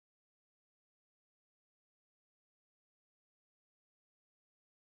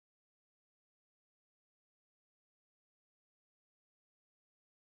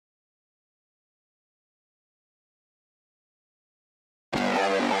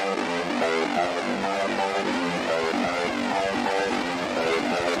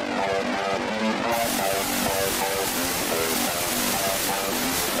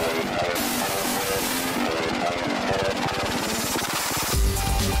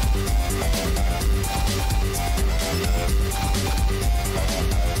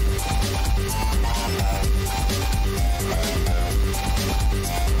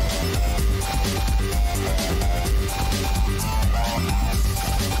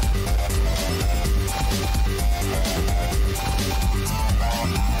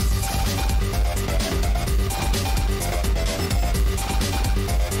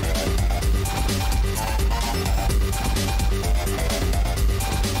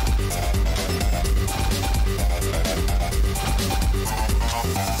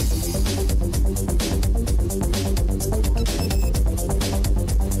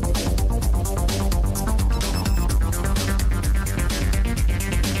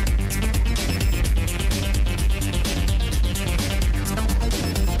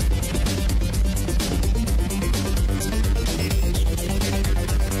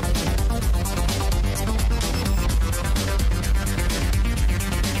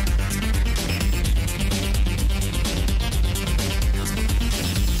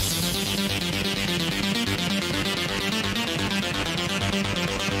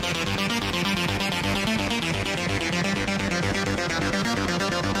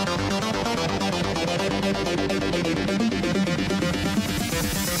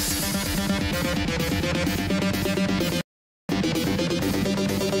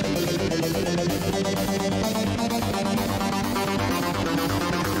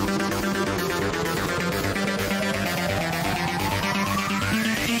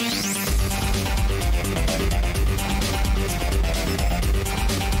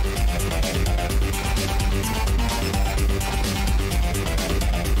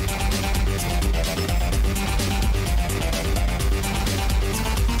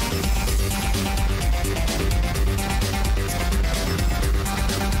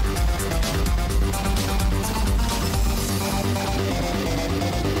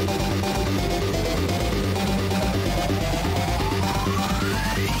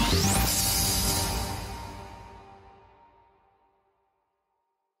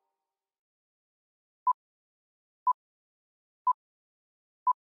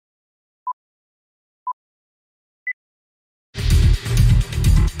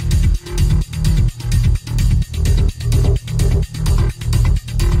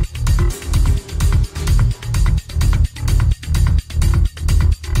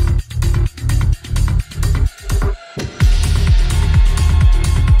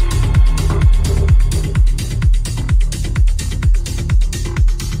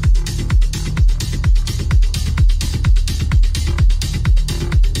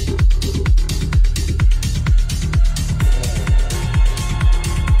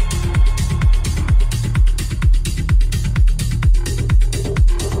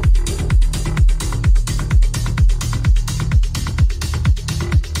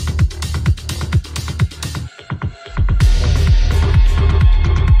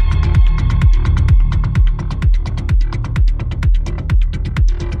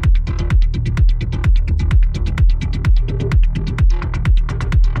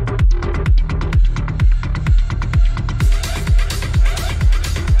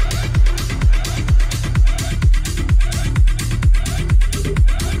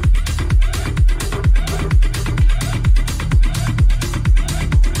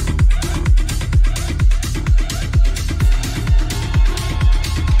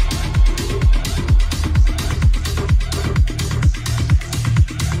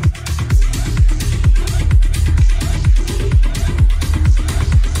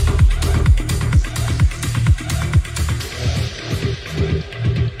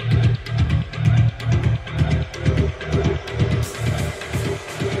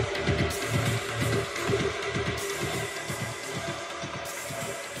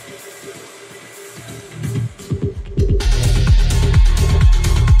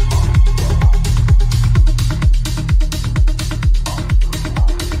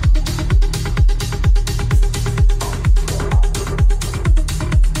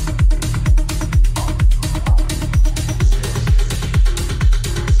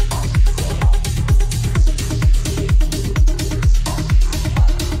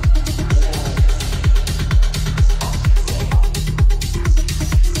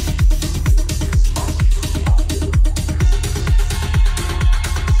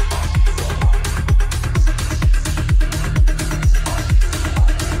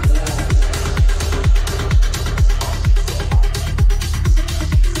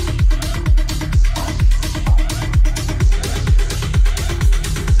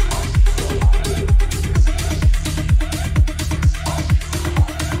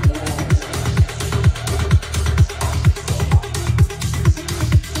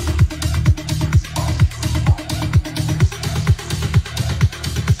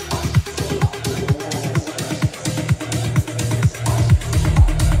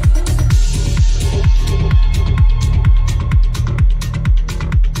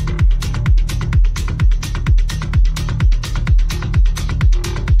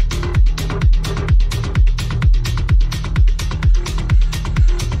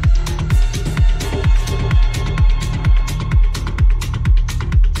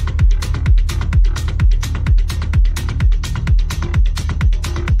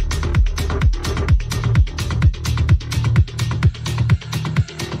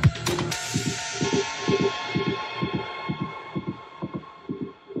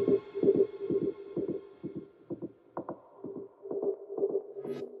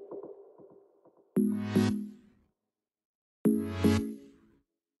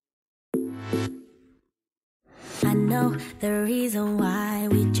reason why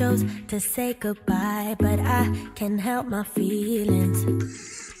we chose to say goodbye, but I can't help my feelings.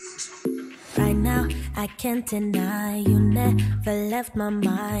 Right now, I can't deny you never left my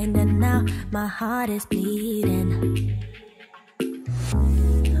mind, and now my heart is bleeding.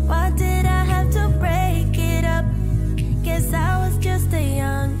 Why did I have to break it up? Guess I was just a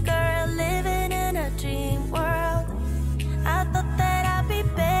young girl living in a dream world. I thought that I'd be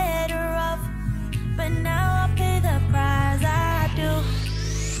better off, but now I pay the price. I do.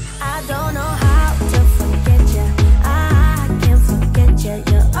 I don't know how to forget you. I can't forget you.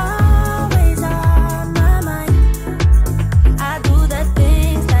 You're always on my mind. I do the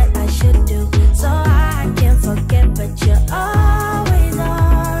things that I should do, so I can't forget, but you're always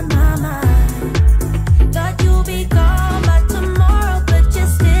on my mind. Thought you'd be gone by tomorrow, but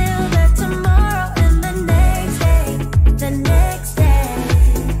you're still there tomorrow, and the next day, the next day.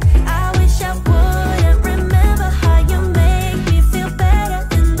 I wish I wouldn't remember how you make me feel better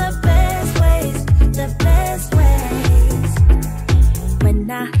in the best ways, the best ways. When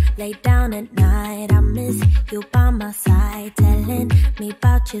I lay down at night, I miss you by my side, telling me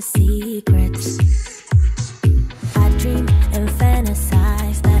about your secrets. I dream and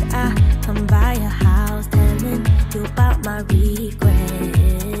fantasize that I come by your house, telling you about my regrets.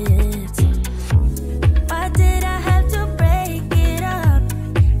 Why did I have to break it up?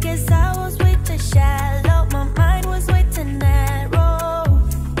 Guess I was way too shallow, my mind was way too narrow.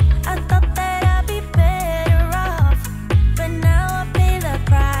 I thought that I'd be better off, but now I pay the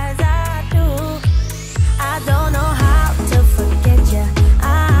price. I do. I don't know how to forget you. I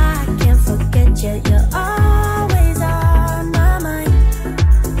can't forget you. You're always on my mind.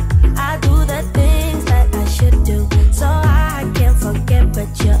 I do the things that I should do, so I can't forget, but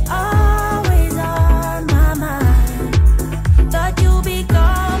you're always on my mind. Thought you'd be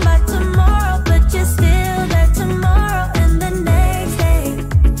gone by tomorrow, but you're still there tomorrow, and the next day,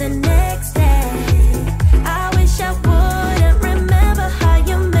 the next day. I wish I wouldn't remember how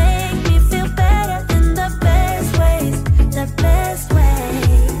you make me feel better in the best ways, the best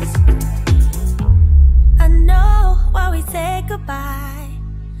ways. I know why we say goodbye,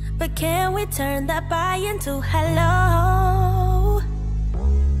 but can we turn that bye into hello?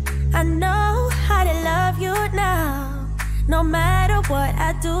 I know how to love you now. No matter what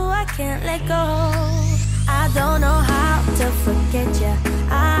I do, I can't let go. I don't know how to forget you.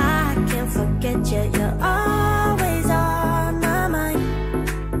 I can't forget you. You're always on my mind.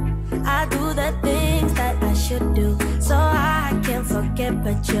 I do the things that I should do, so I can't forget,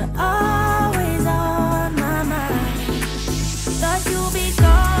 but you're always on my mind. Thought you'd be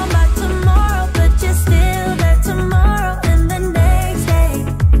gone by tomorrow, but you're still there tomorrow, and the next day,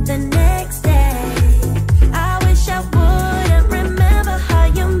 the next day. I wish I wouldn't remember how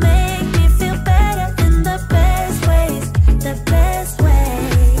you make me feel better in the best ways, the best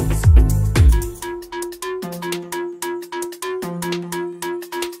ways.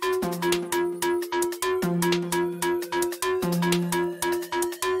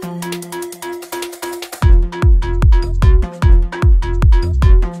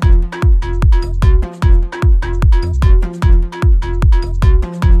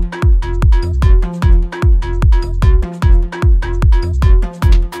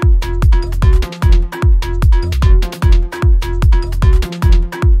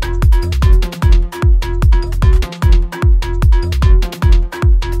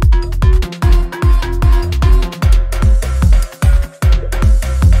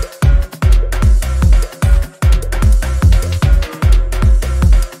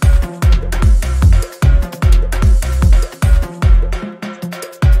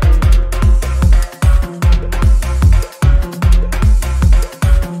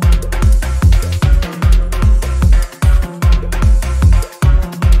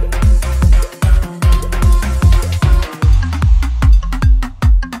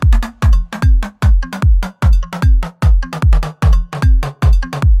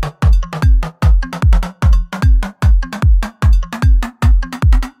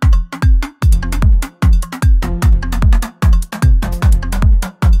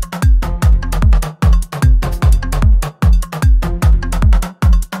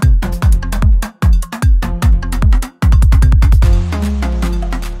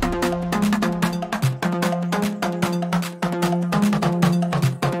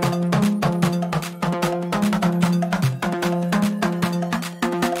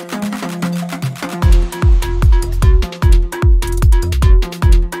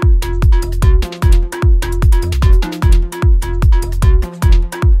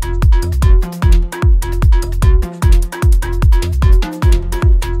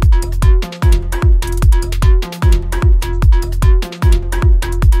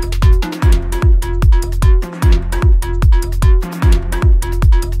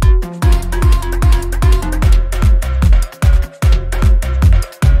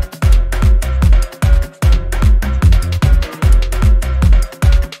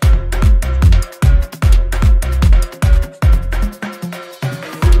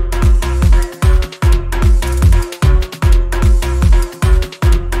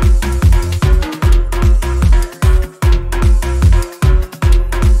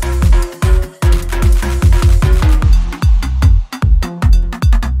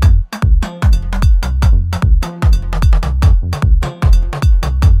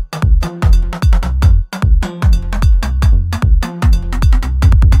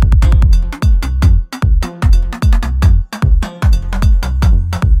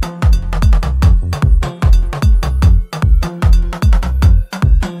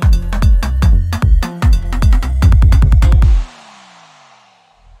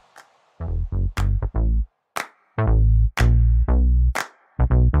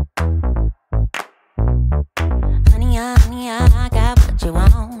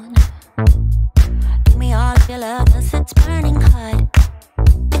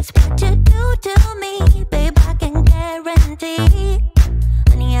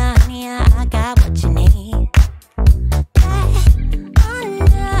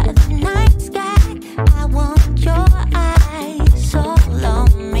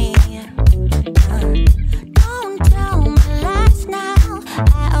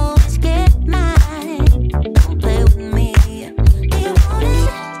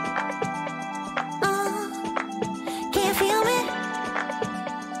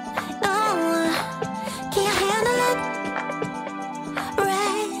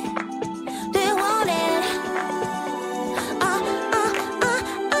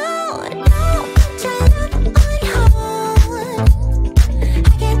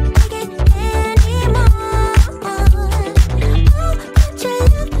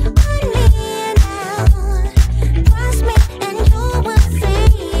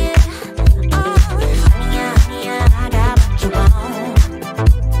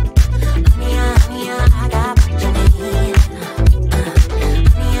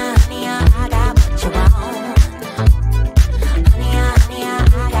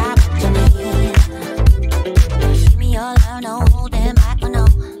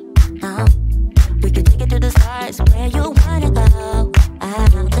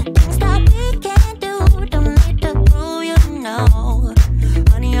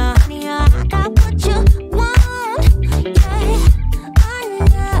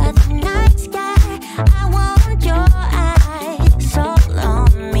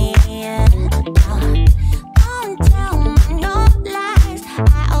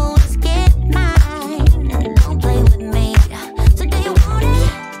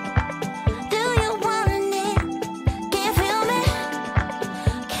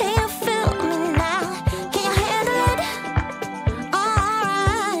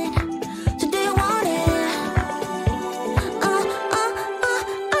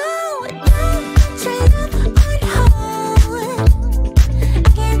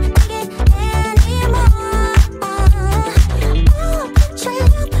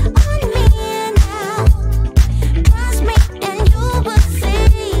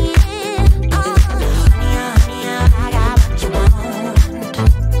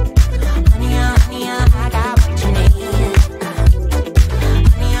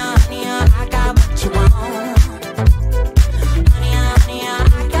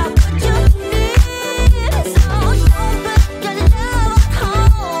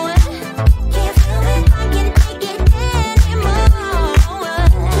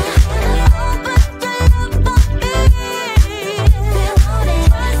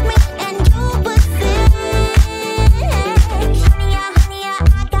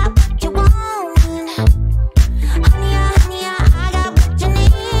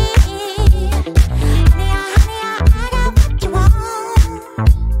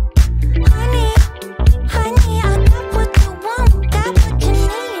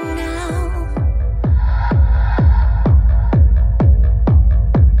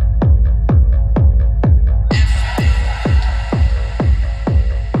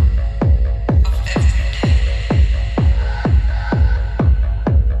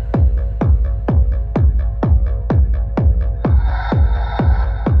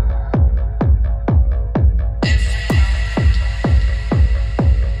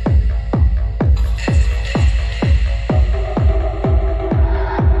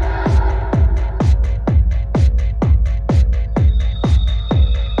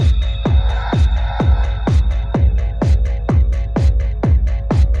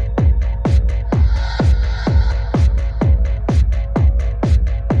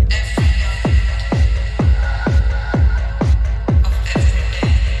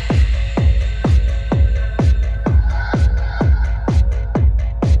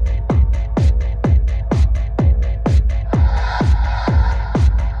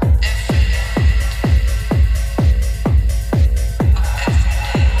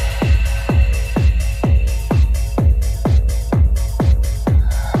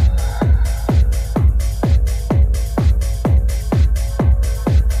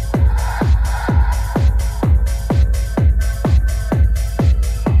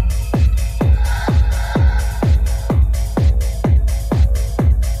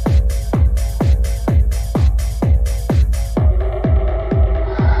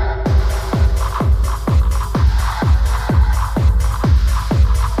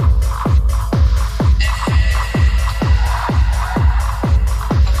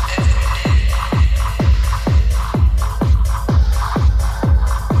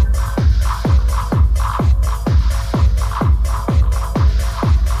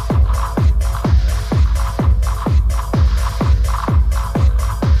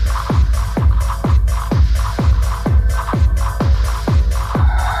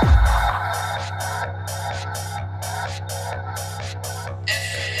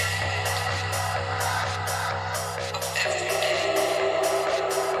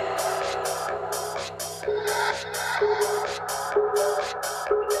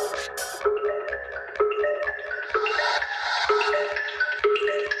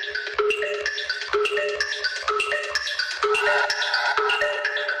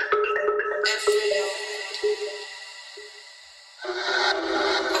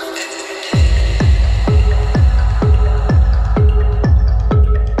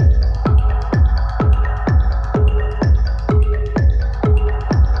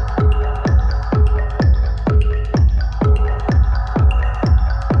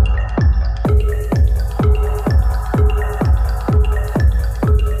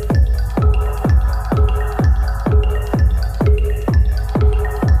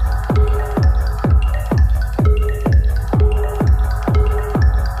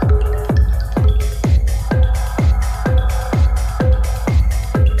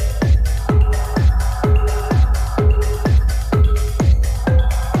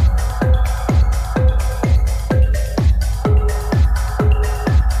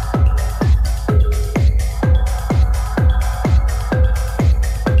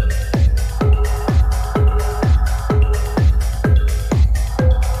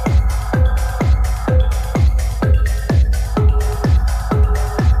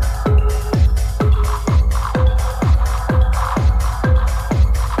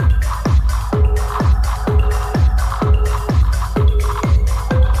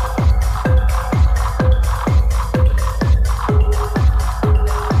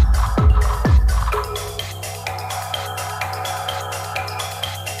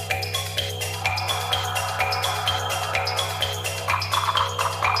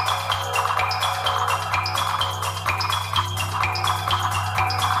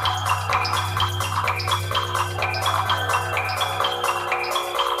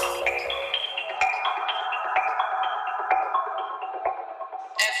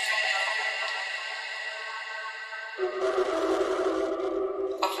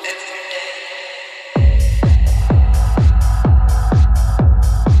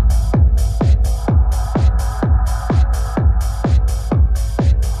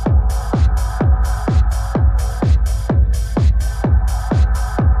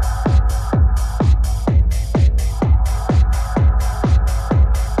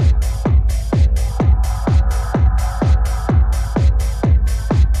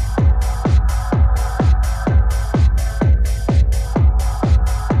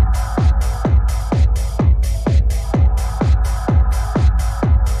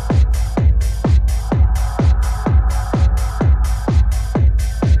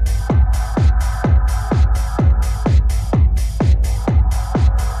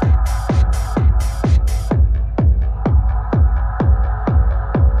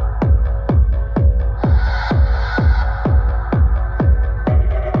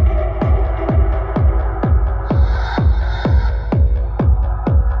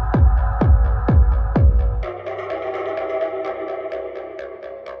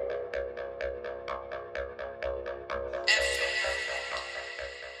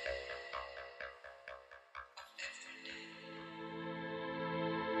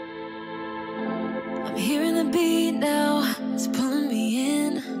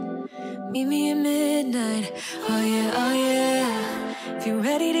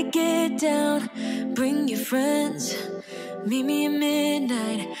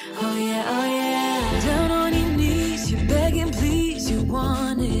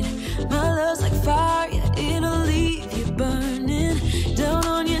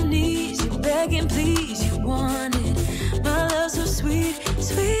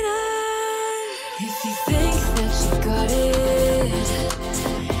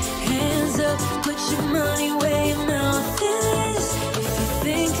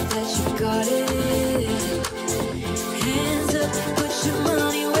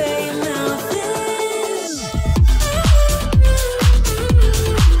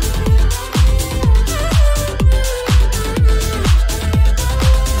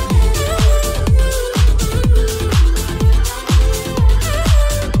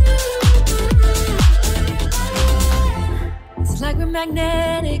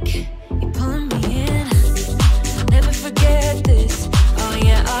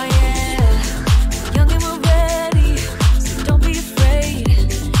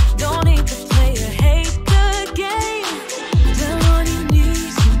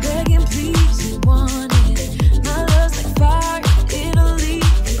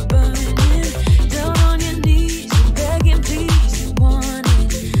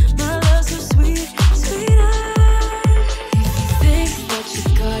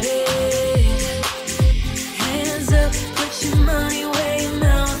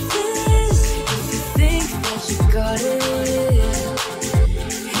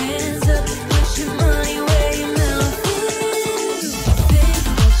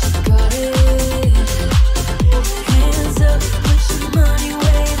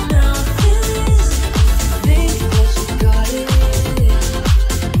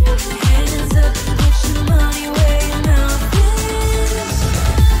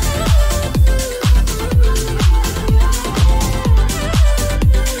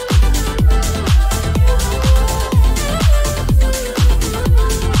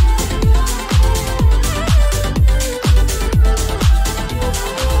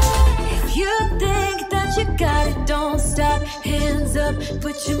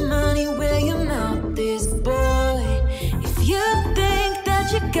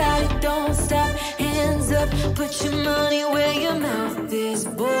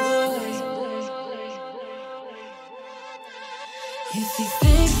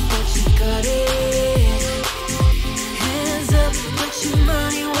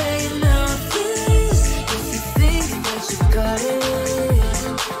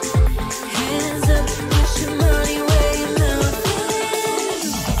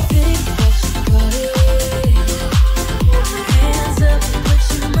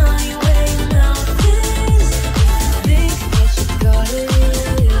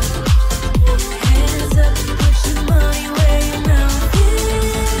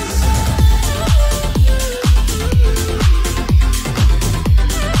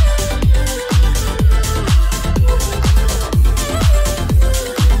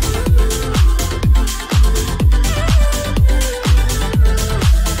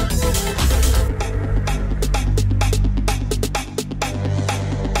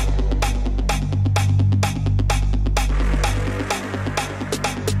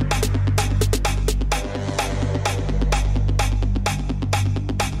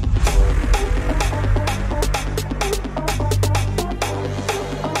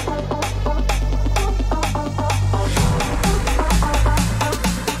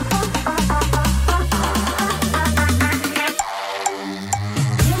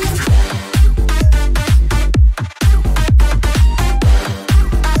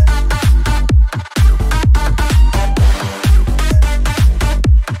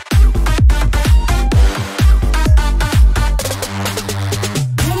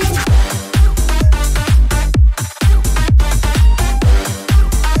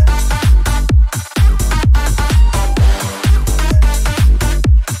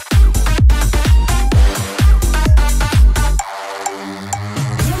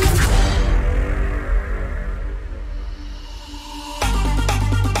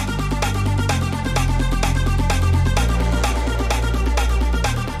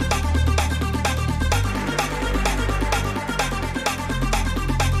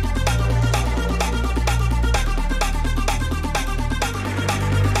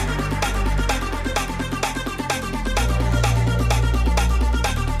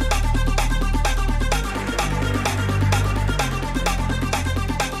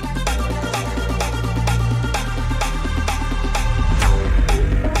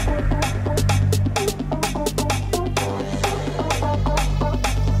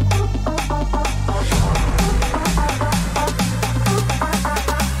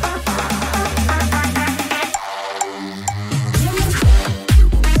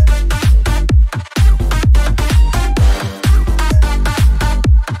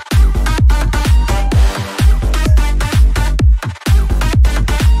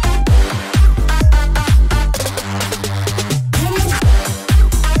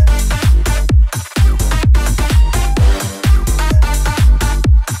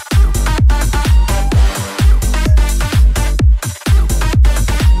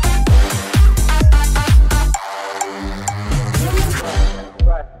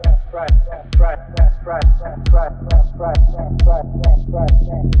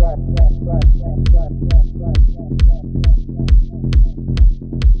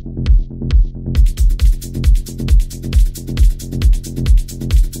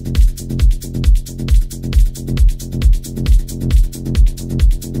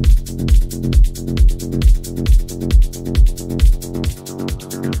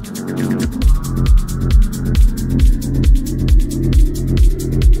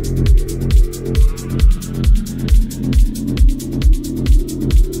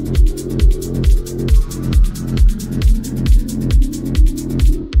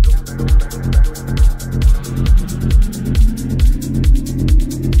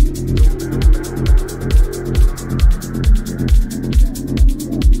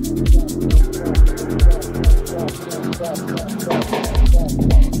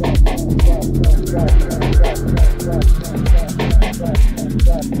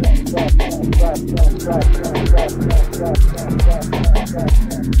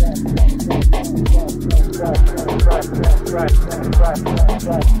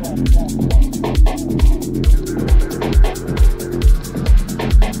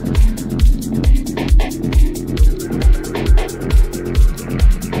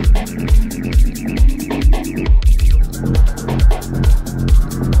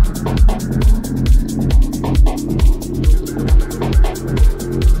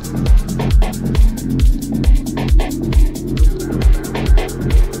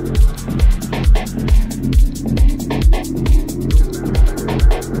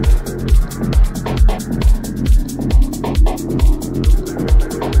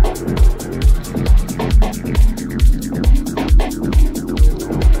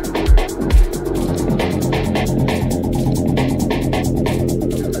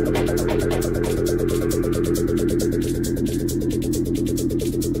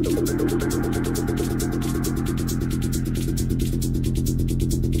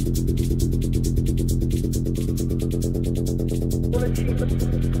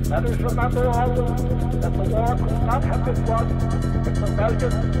 Let us remember always that the war could not have been won if the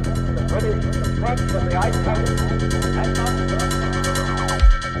Belgians, the British, the French, and the Italians had not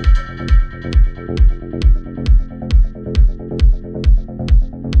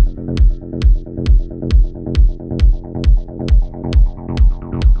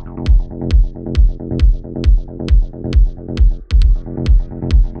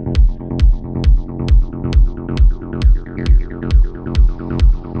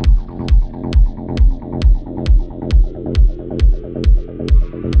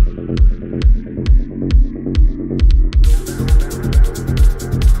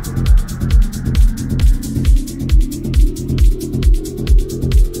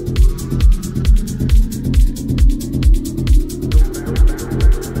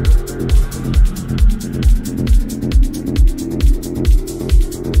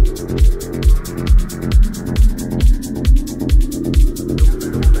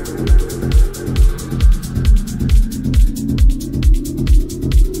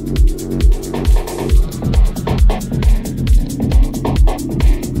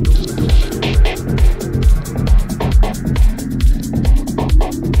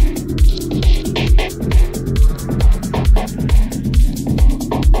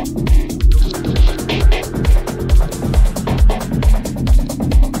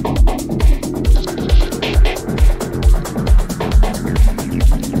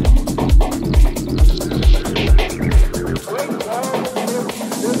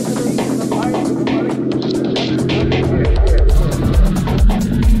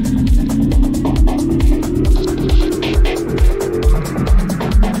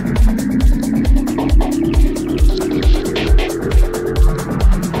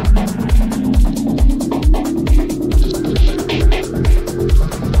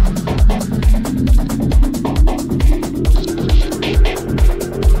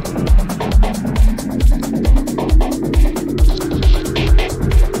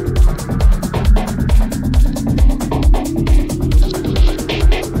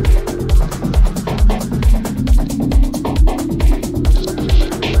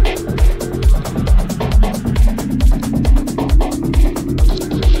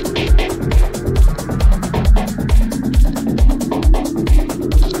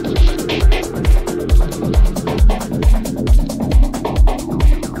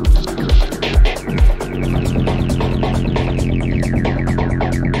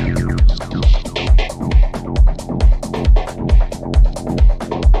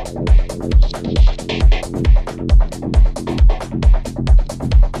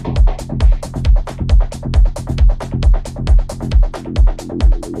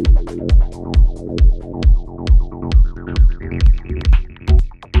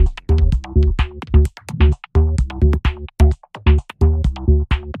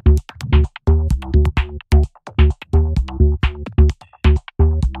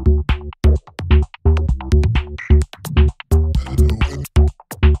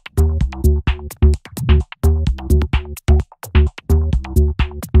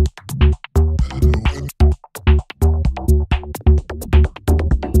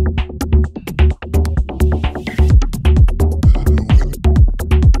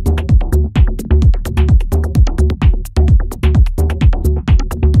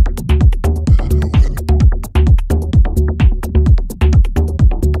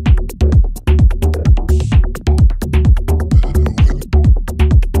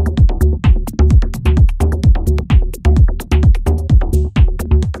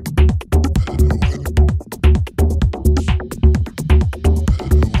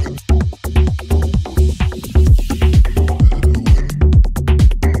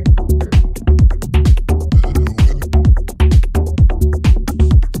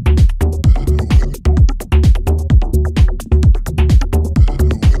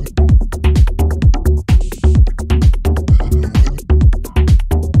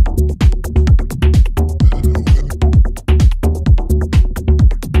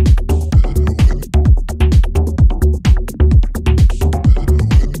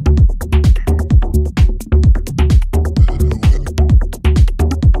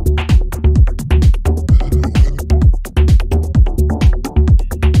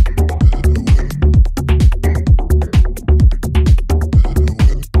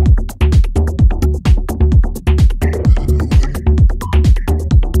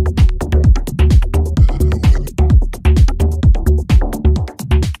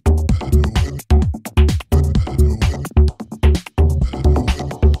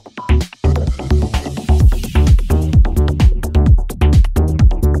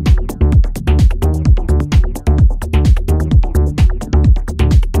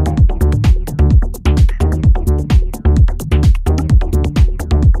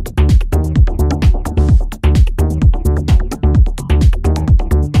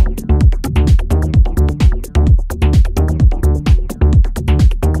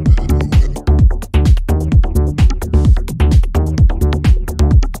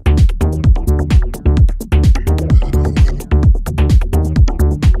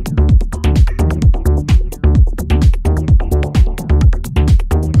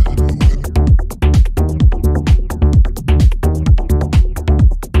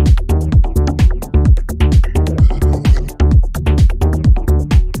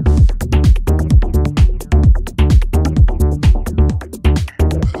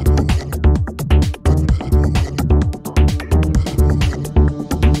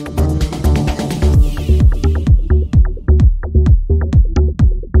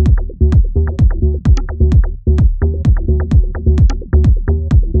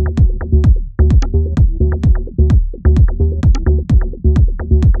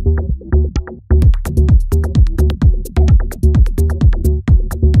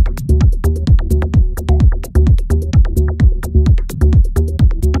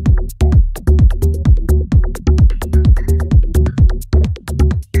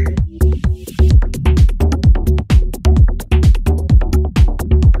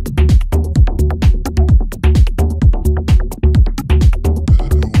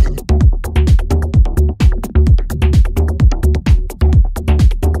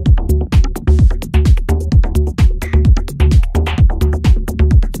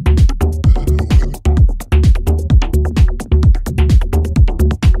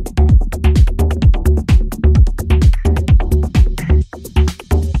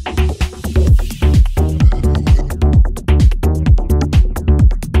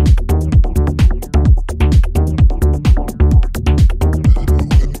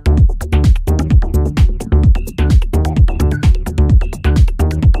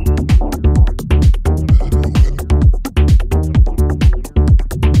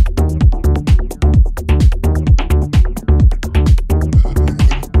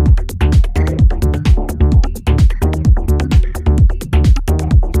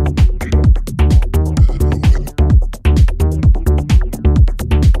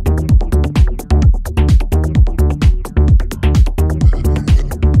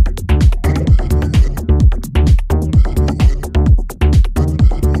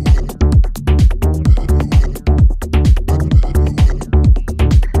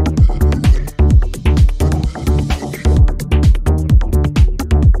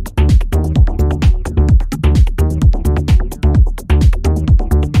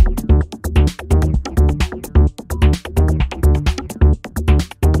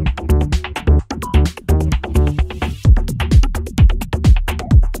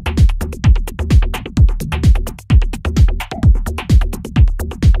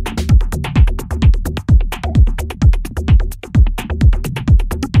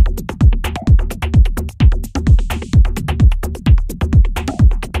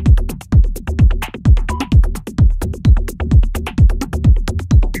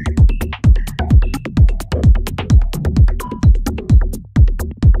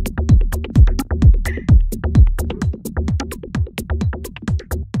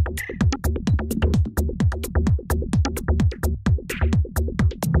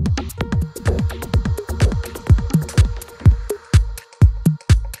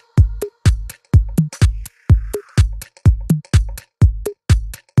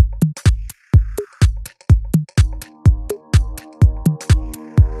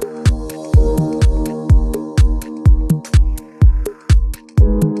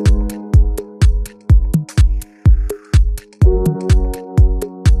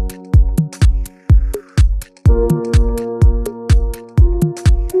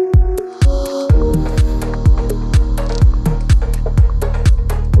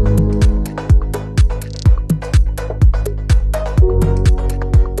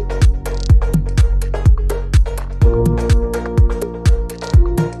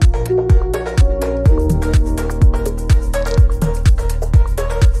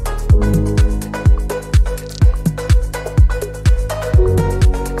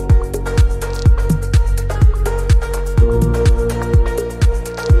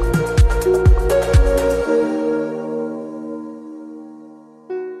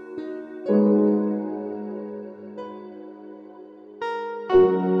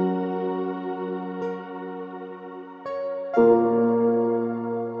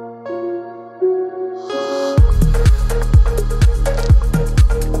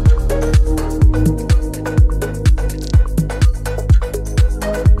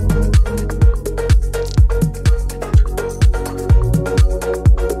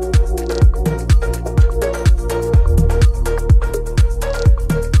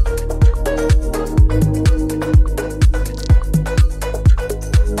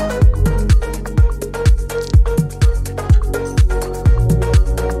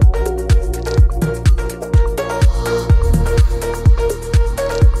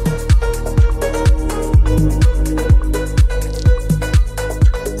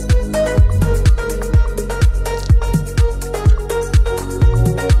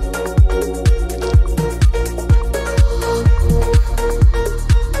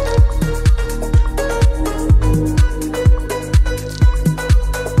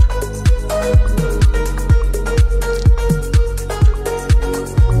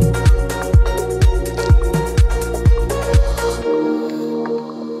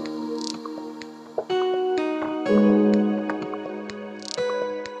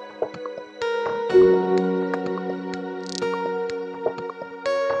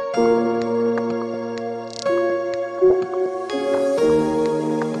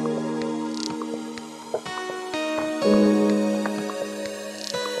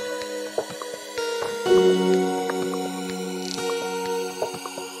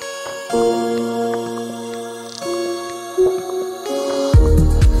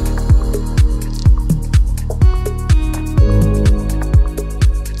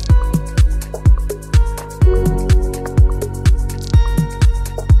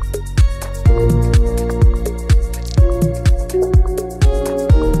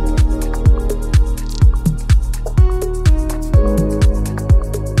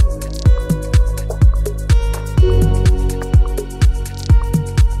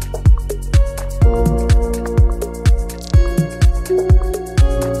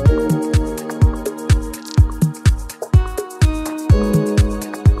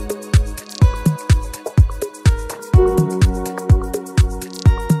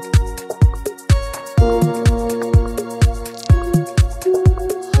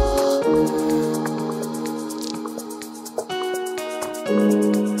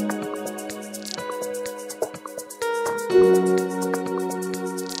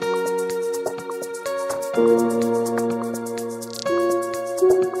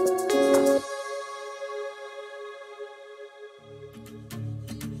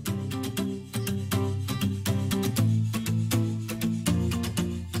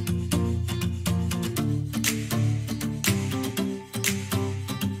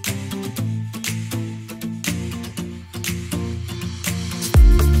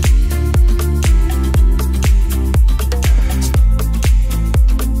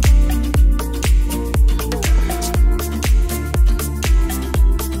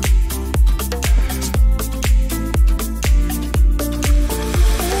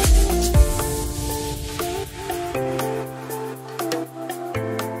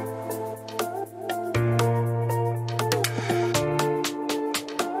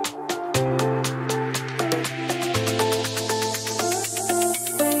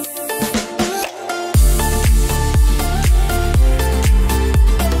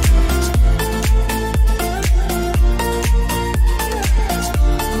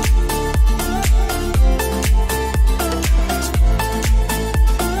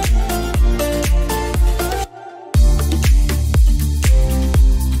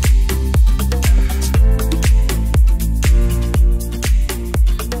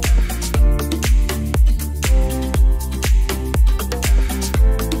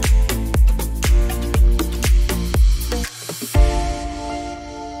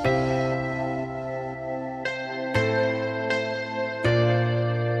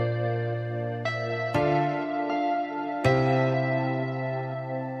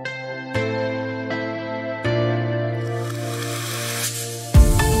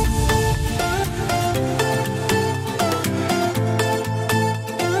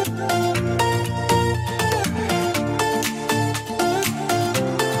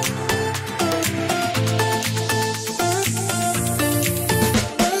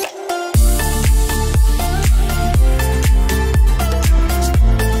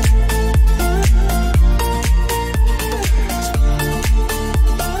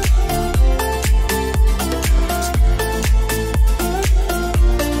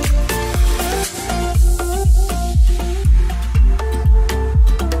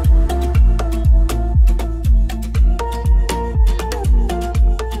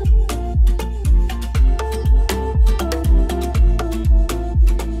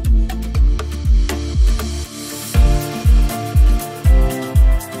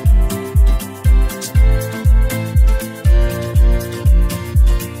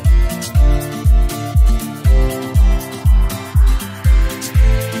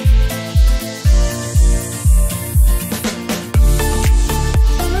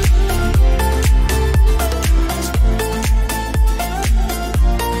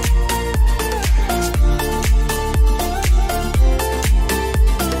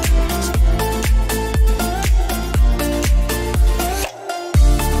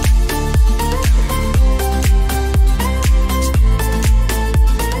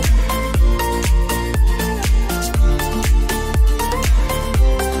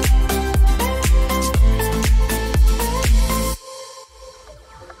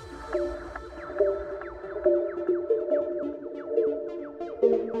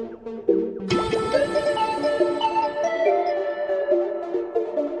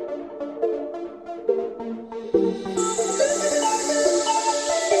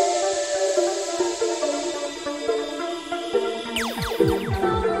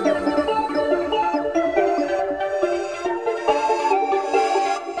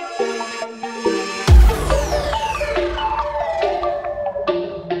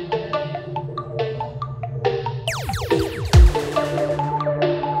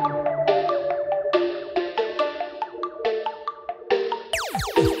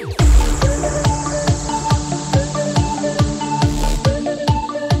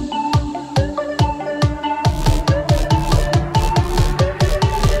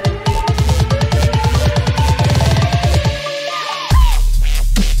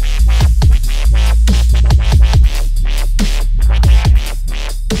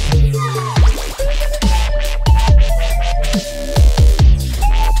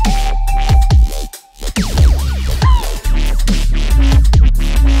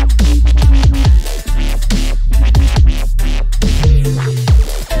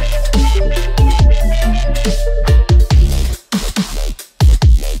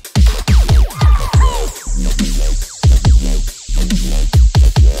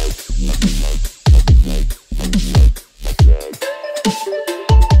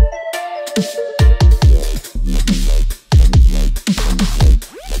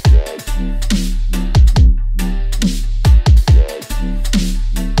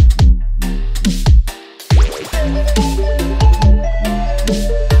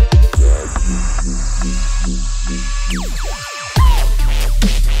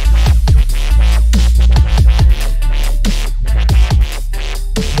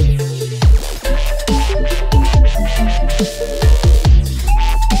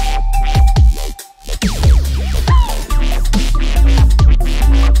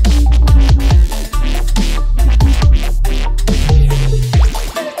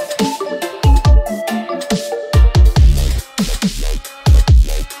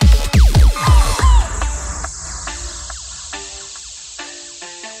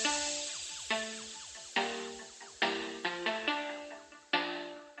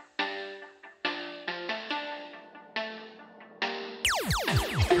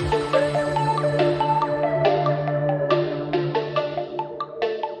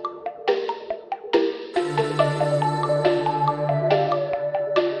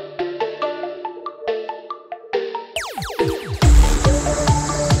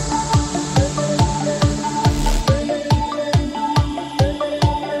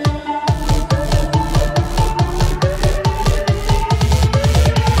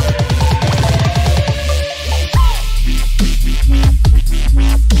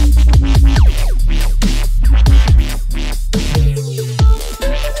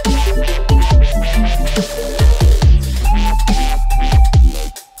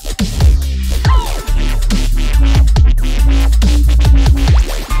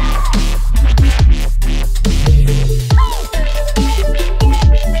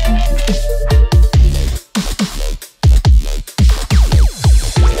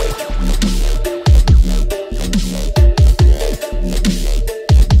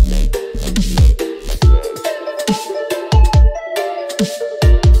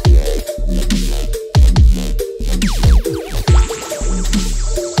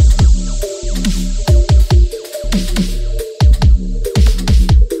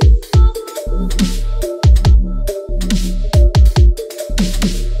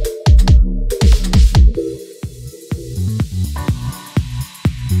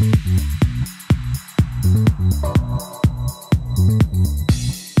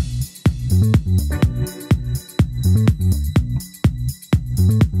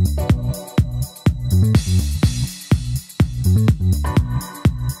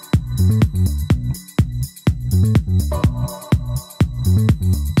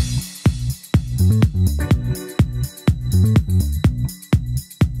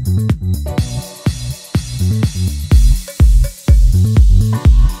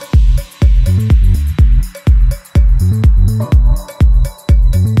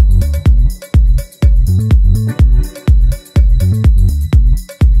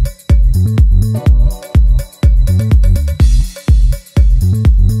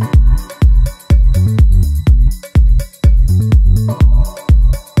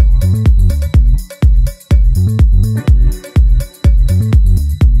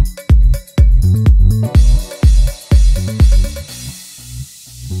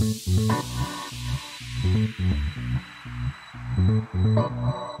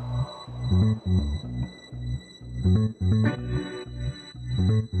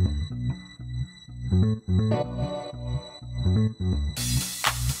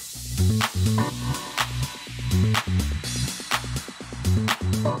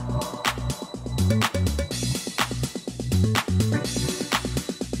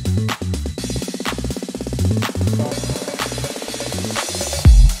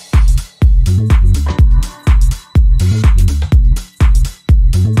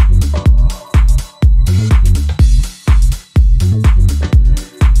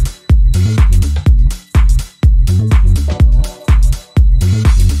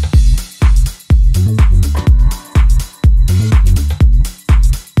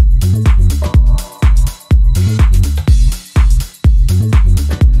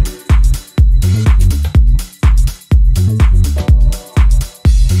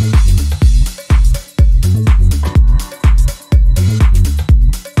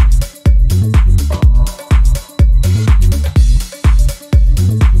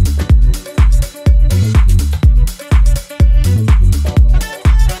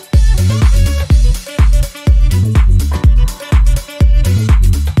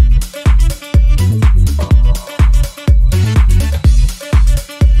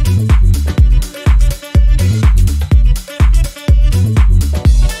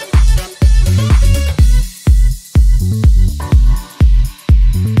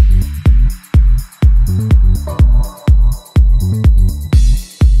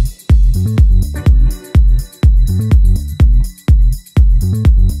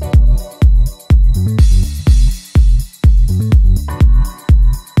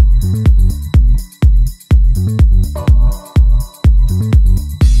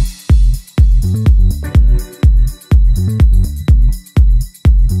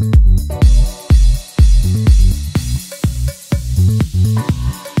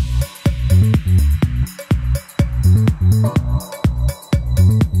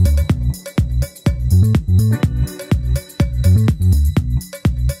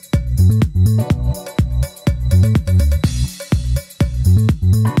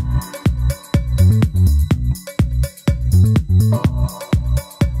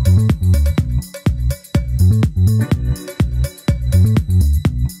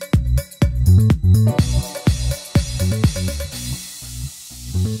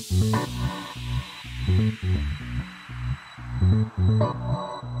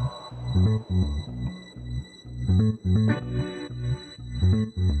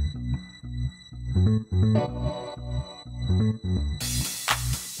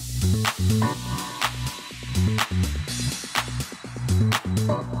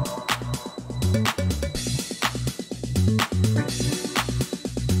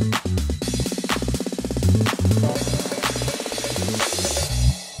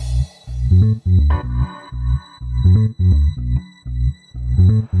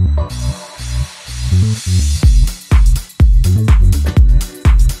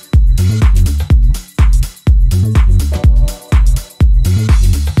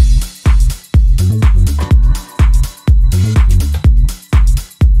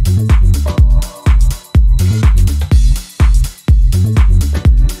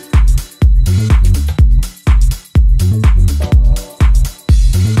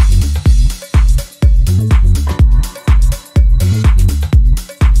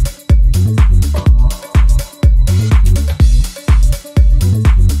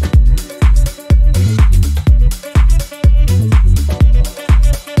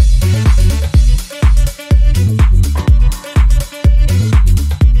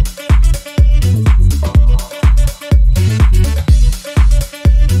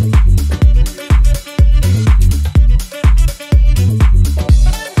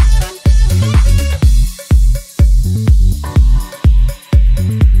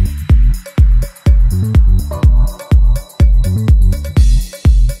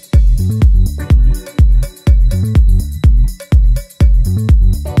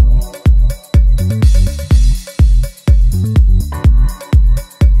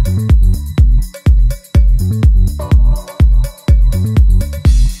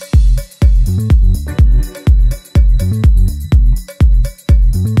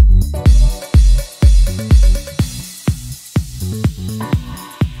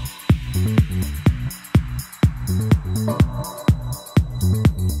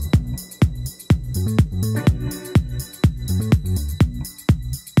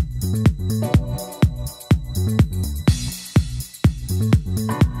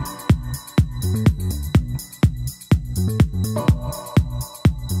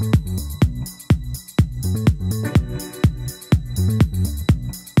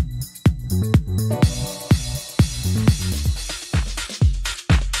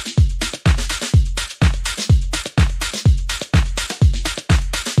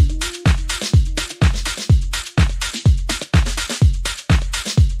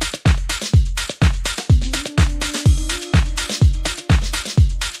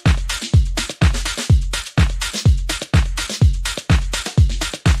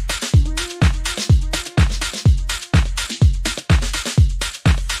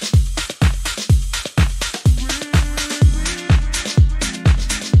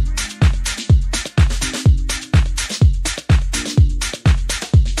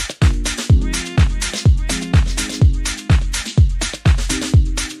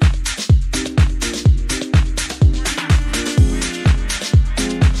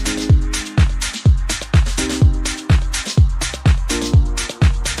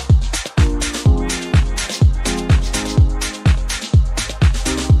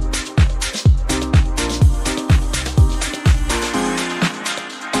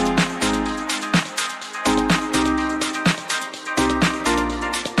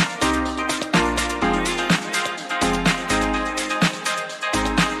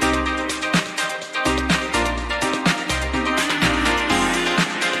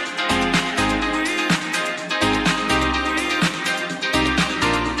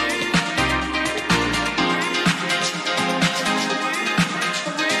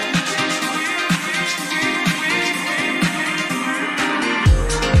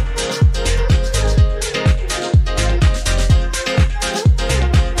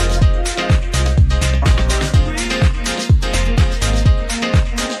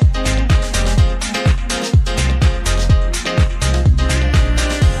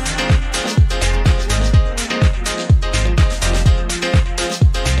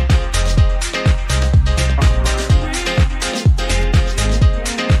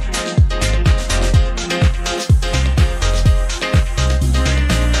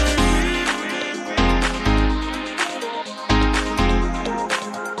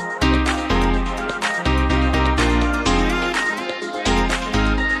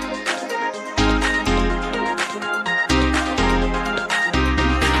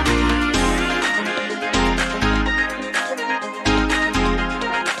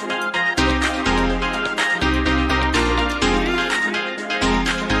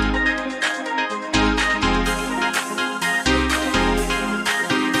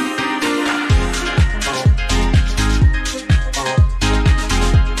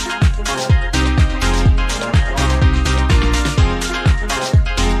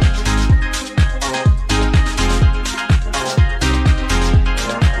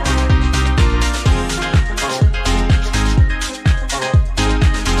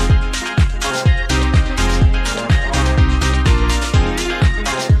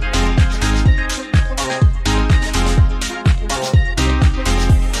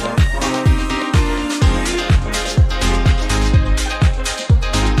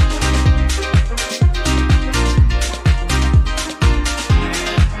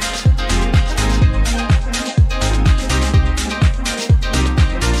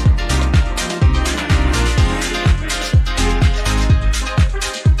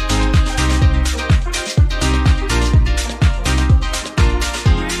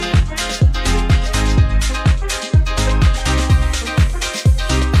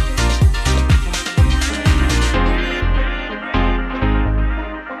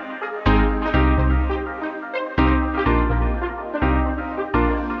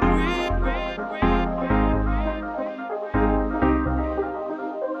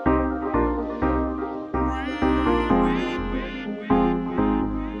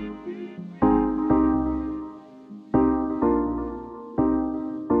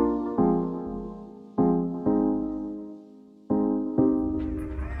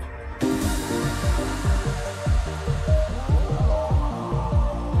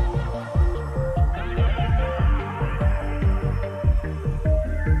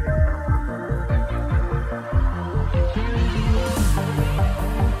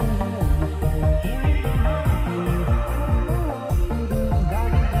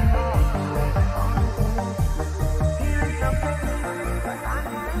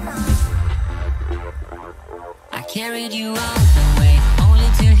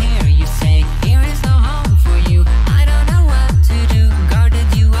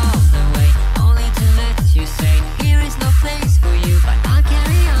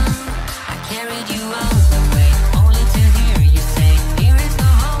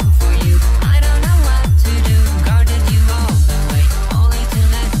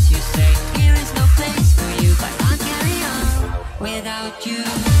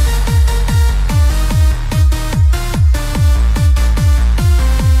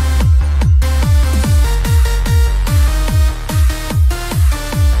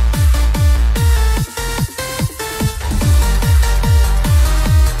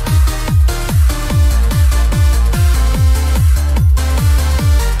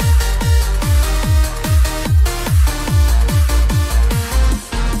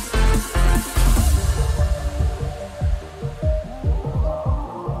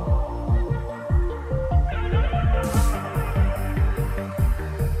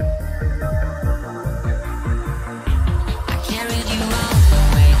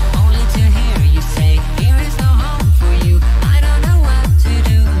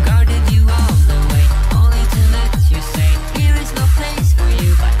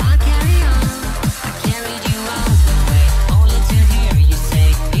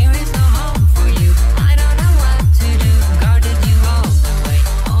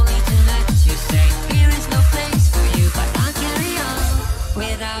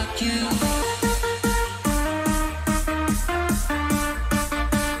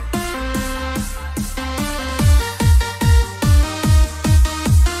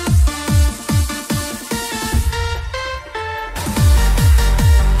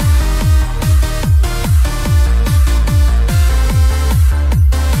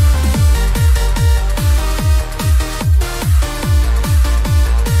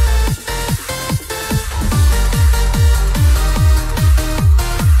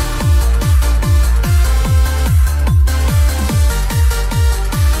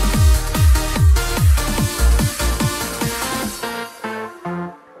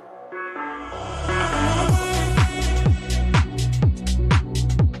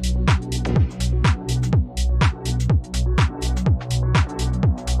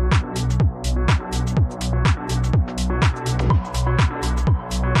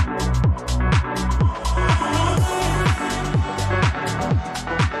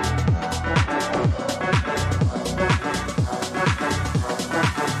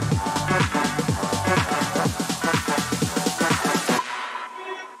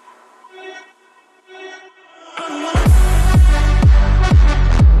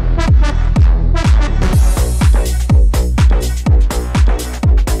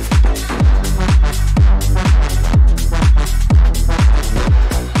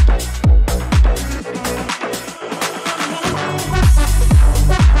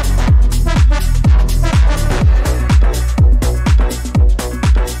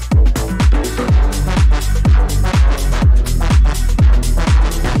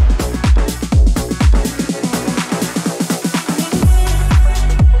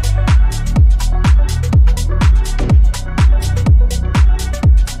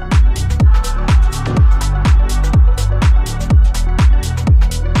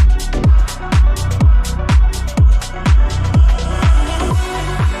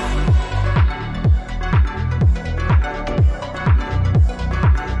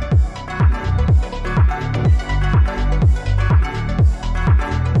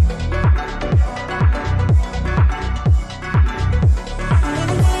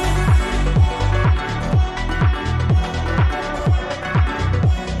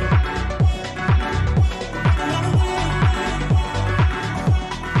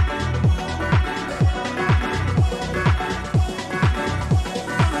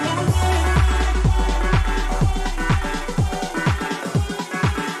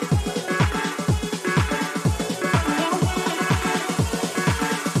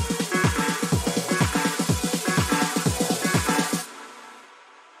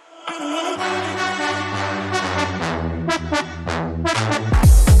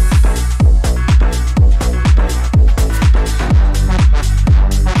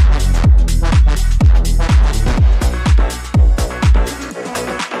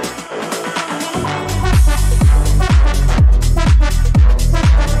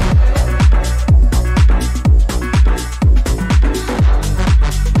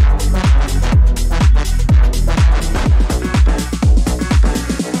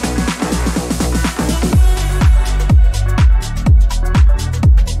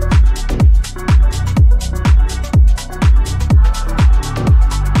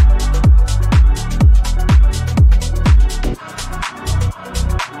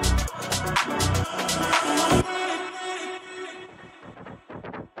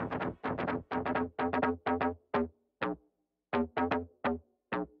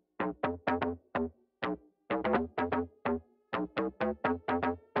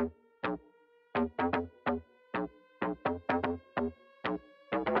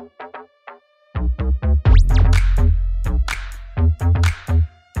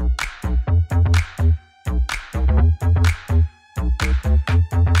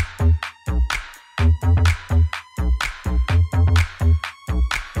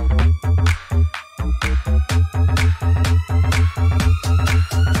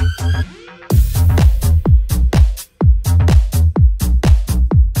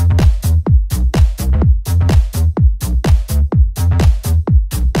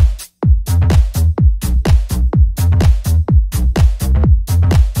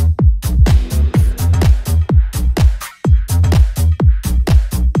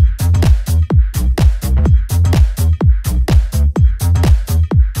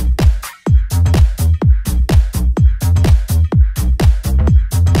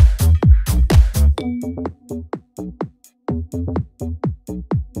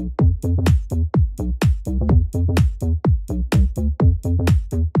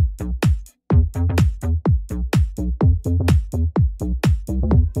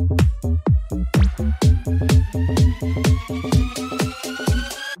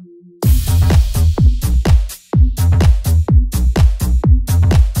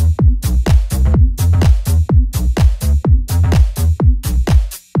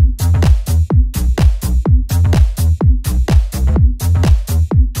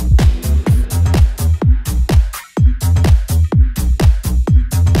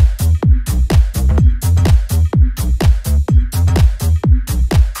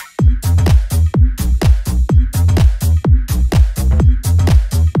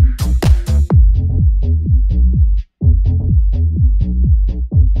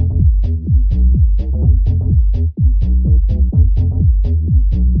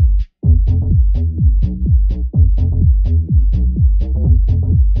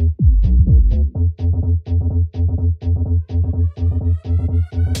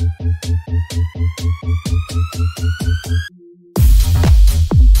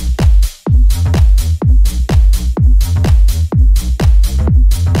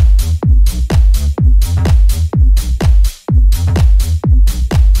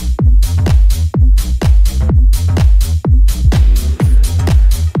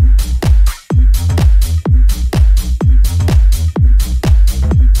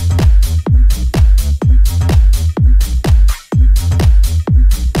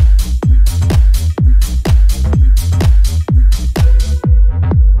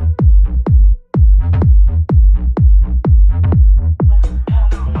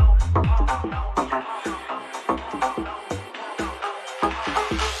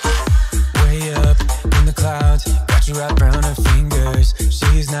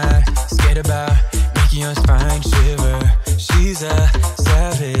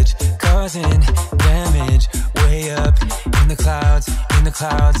causing damage way up in the clouds,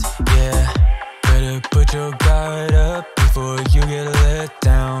 yeah. Better put your guard up before you get let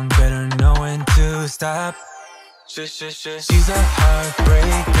down. Better know when to stop. She's a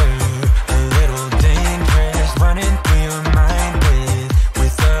heartbreaker, a little dangerous, running through your mind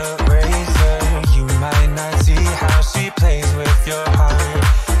with a razor. You might not see how she plays with your heart.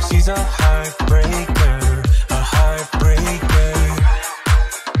 She's a heartbreaker, a heartbreaker.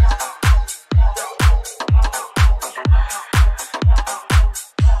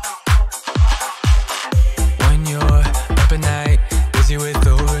 When you're up at night, busy with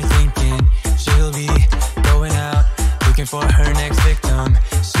overthinking, she'll be going out looking for her next victim.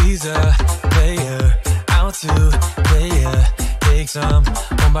 She's a player, out to play ya. Take some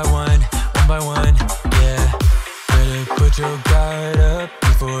one by one, yeah. Better put your guard up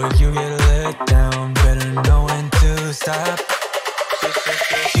before you get let down. Better know when to stop.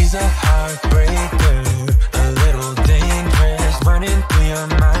 She's a heartbreaker, a little dangerous, running through your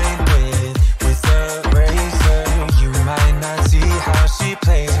mind with a razor. You might not see how she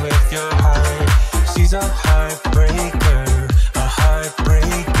plays with your heart. She's a heartbreaker, a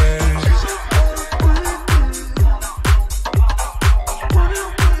heartbreaker.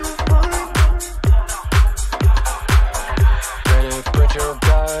 Better put your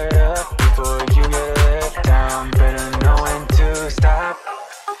guard up before you get let down. Better know when to stop.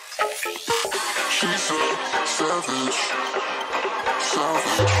 She's a savage.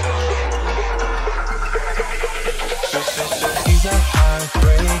 She's a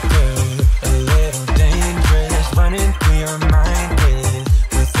heartbreaker, a little dangerous, running through your mind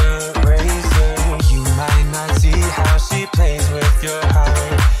with a razor. You might not see how she plays with your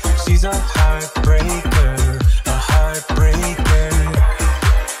heart. She's a heartbreaker, a heartbreaker.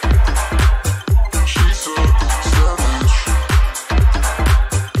 She's a savage.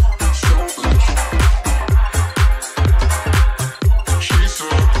 She's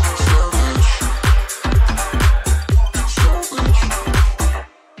a savage.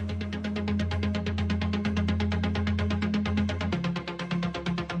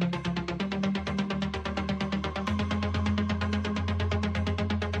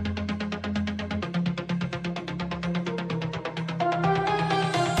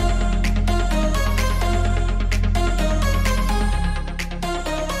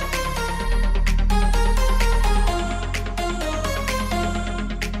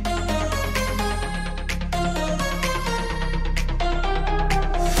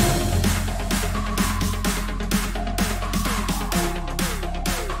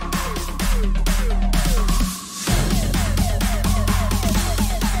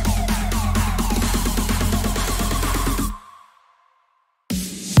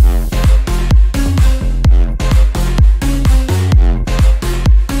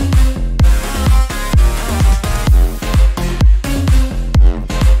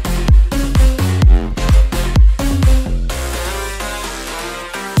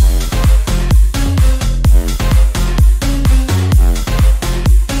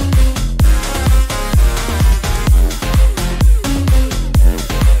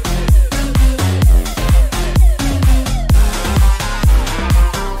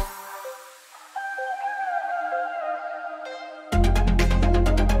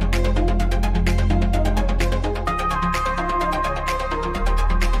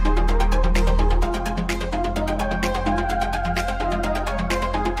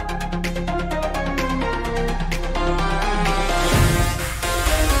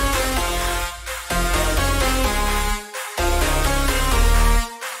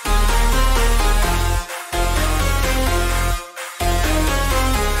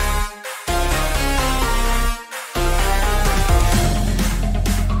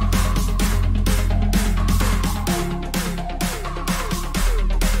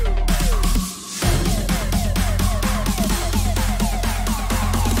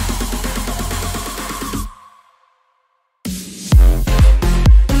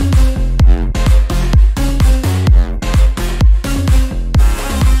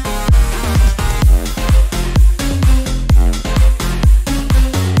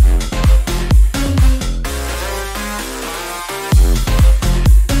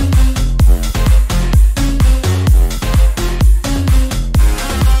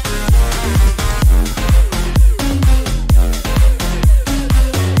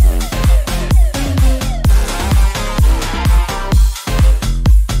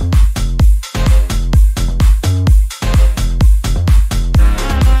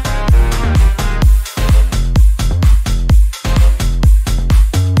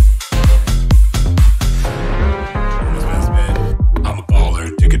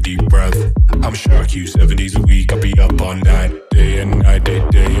 deep breath. I'm a shark, you 7 days a week. I'll be up all night, day and night,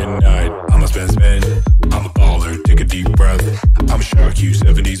 day and night. I'm a spend. I'm a baller, take a deep breath. I'm a shark, you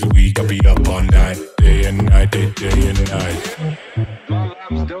 7 days a week. I'll be up all night, day and night, day and night. My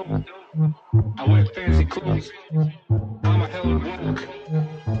life's dope. I wear fancy clothes. I'm a hella woke.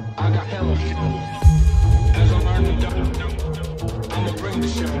 I got hella flow. As I'm learning dope, I'ma bring the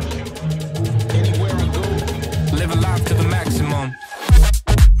show. Anywhere I go, Live a life to the maximum.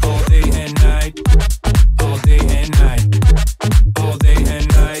 All day and night. All day and night. All day and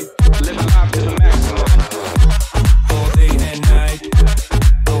night. live a life to the maximum. All day and night.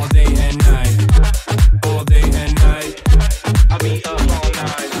 All day and night. All day and night. I'll be up all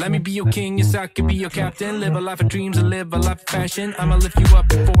night. Let me be your king, yes I could be your captain. Live a life of dreams and live a life of fashion. I'ma lift you up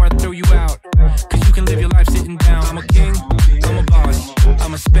before I throw you out, cause you can live your life sitting down. I'm a king, I'm a boss.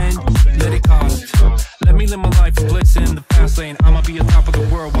 I'ma spend, let it cost. Let me live my life of bliss in the fast lane. I'ma be on top of the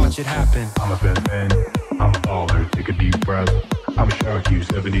world, watch it happen. I'm a best man, I'm a baller, take a deep breath. I'm a shark, you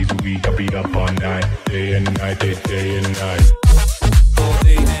 7 days a week. I'll be up all night, day and night, day and night. All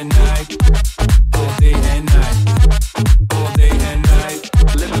day and night. All day and night. All day and night.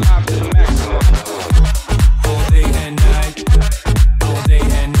 Live a life to the maximum. All day and night. All day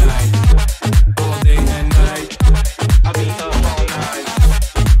and night. All day and night. I'll be up all night.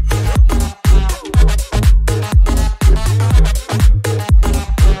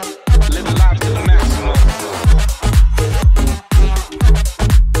 Live a life to the maximum.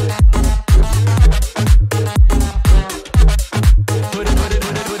 Put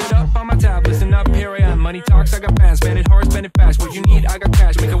it up on my tab, listen up, here I am. Money talks, I got fans, spend it hard, spend it fast. What you need, I got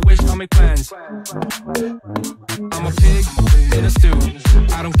cash, make a wish, I'll make plans. I'm a pig in a stew,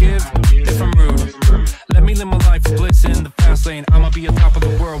 I don't give if I'm rude. Let me live my life of bliss in the fast lane. I'ma be on top of the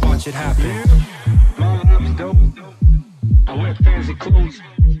world, watch it happen. My life's dope. I wear fancy clothes.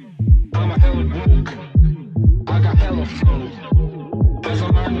 I'm a hella woke. I got hella flow. As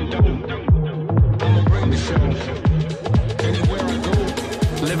I'm learning dope, I'ma bring the show. Anywhere I go,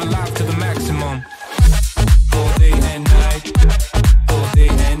 Live a life to the maximum. All day and night. All day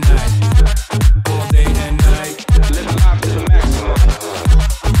and night. All day and night. live a life to the maximum.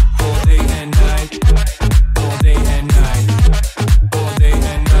 All day and night. All day and night. All day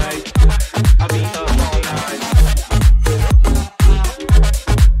and night. I'll be up all night.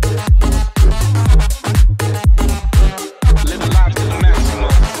 Live a life to the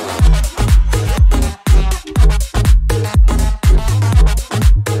maximum.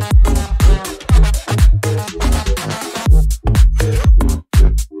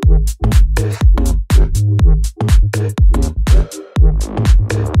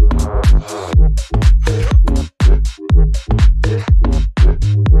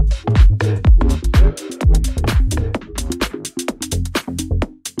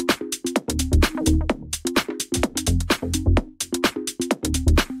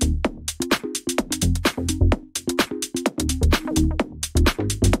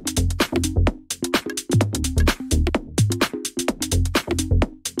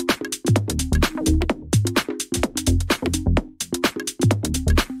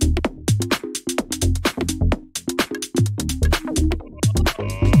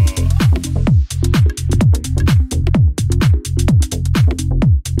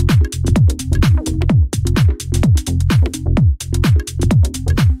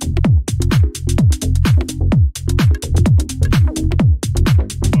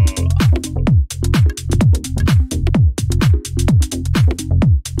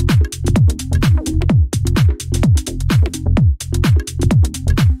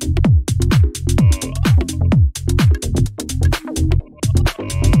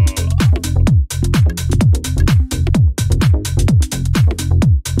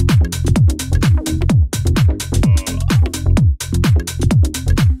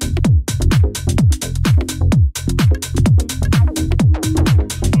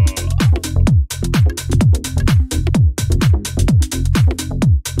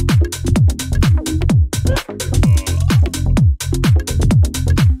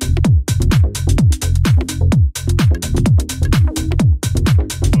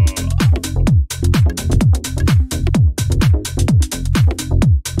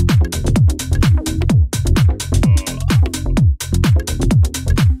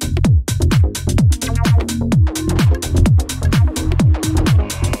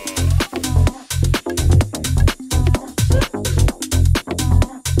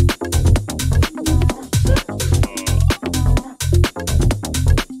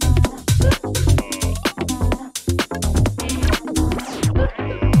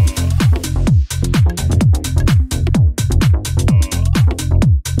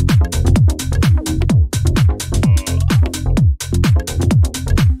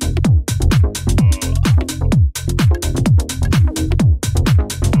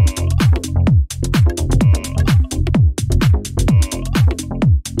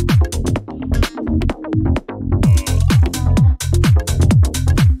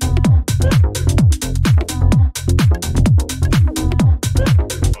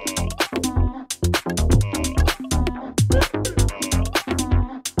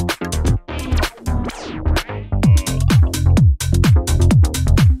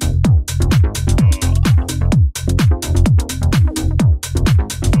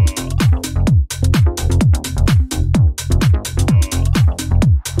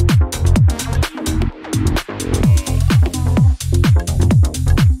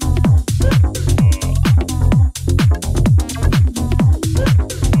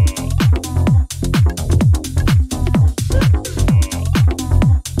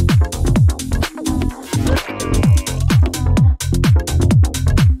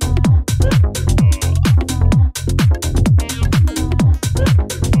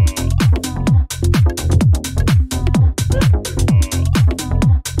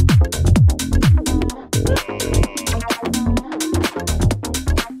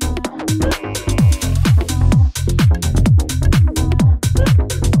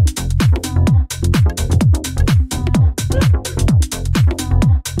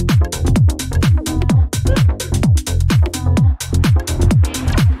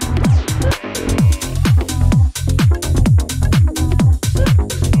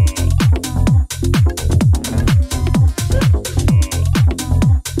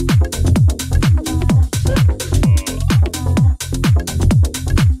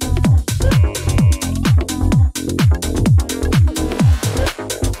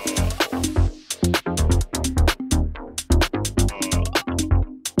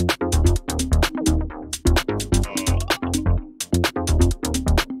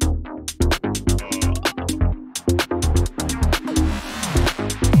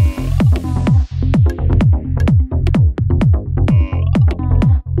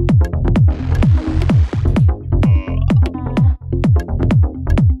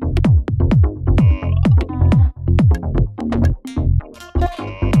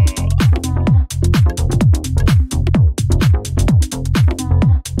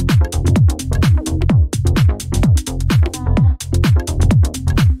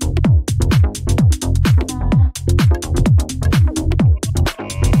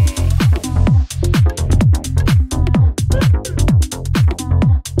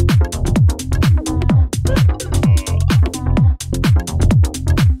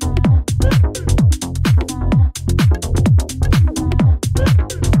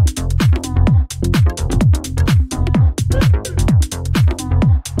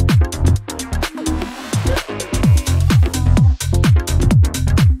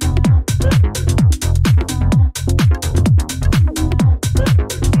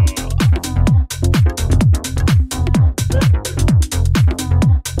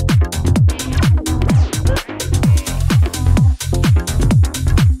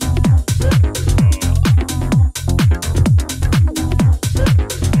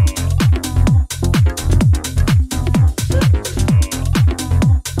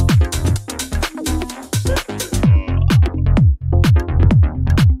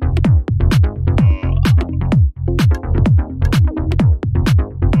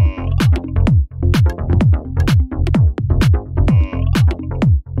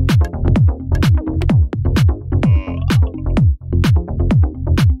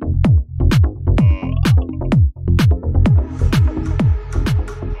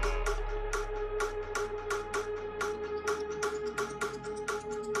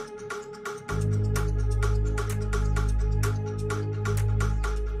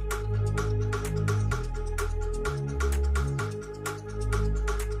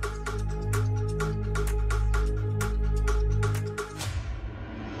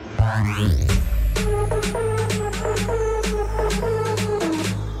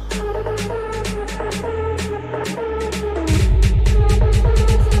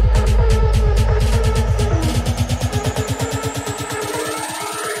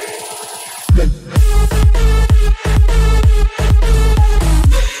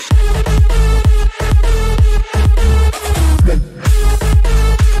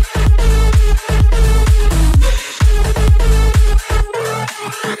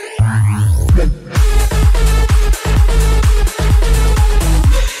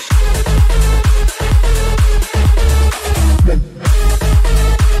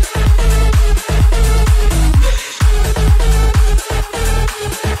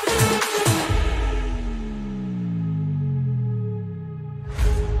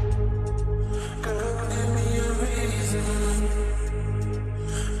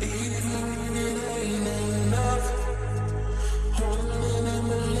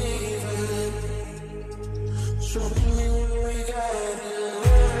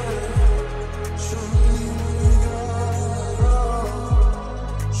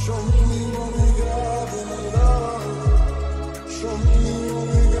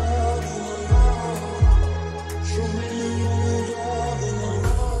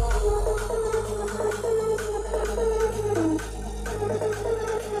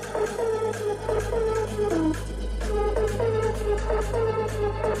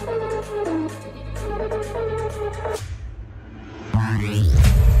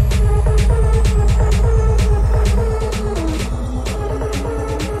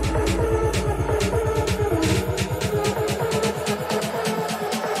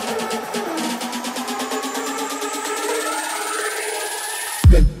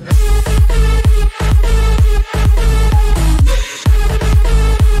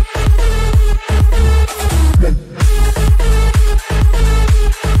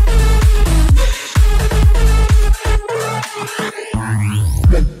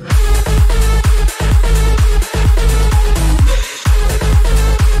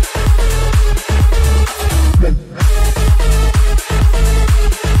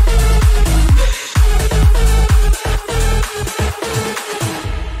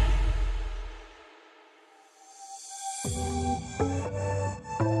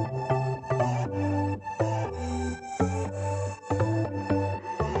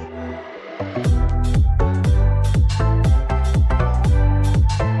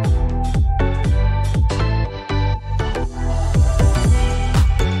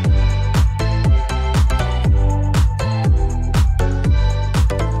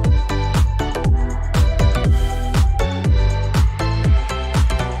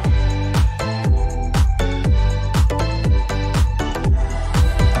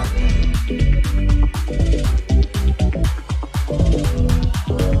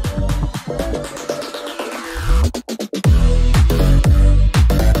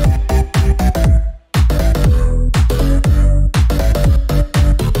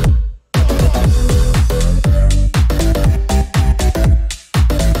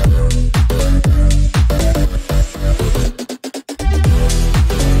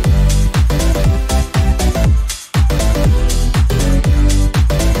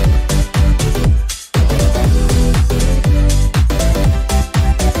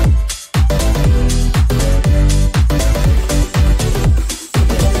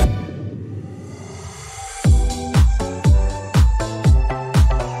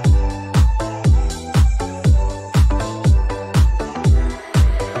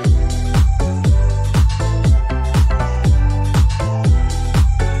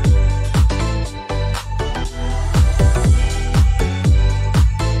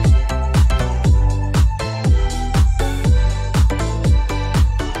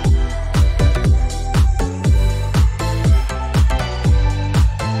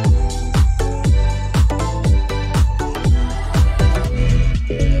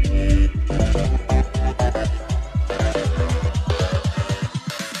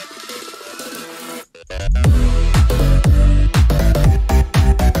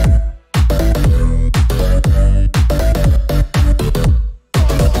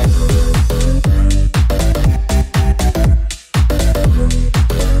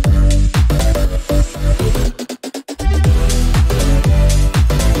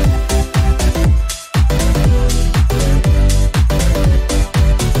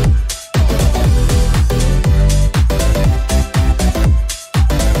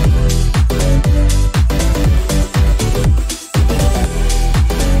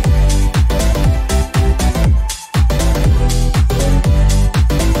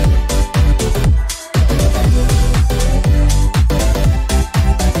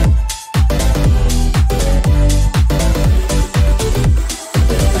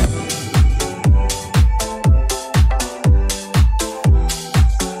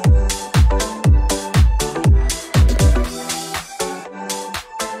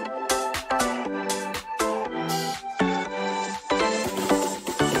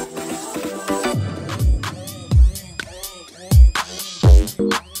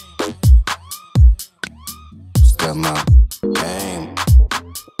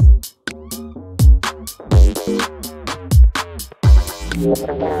 Step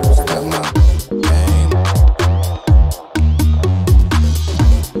my game. Step my game.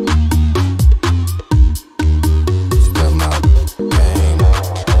 Step my game.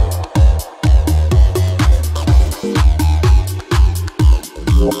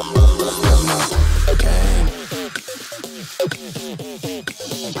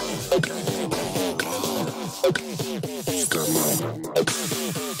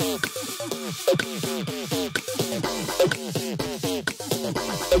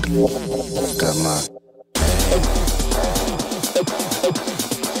 Step my Step my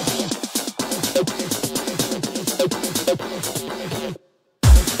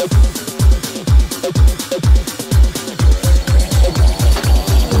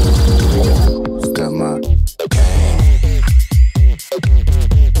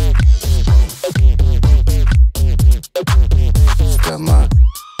Step my Step my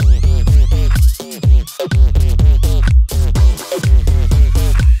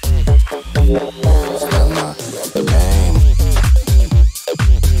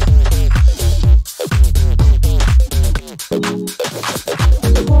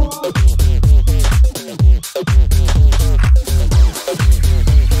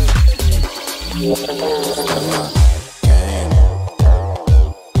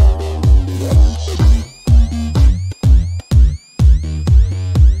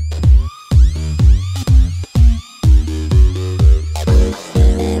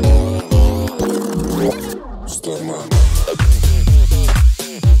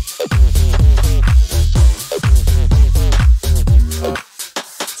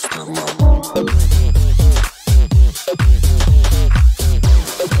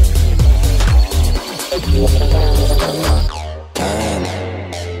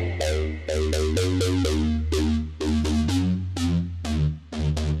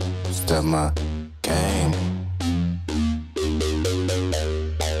Step my game.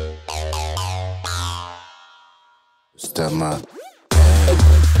 Step my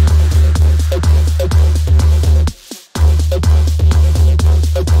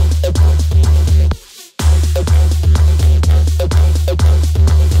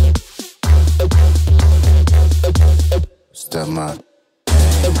Step my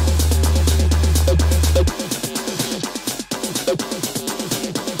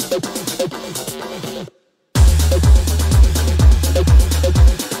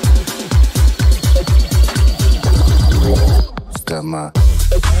Step my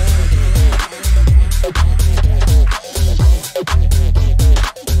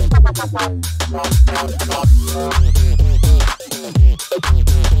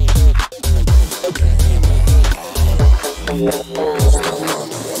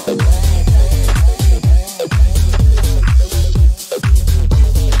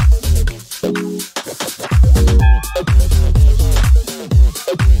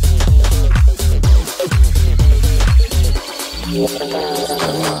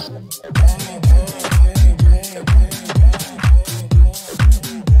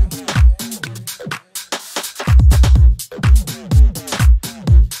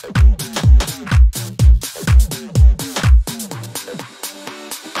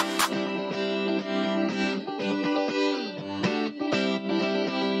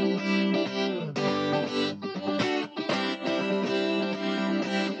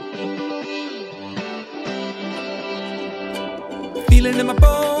Feeling in my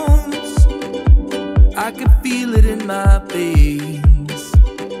bones, I can feel it in my veins.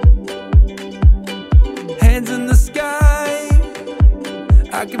 Hands in the sky,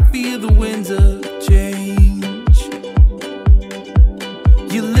 I can feel the winds of change.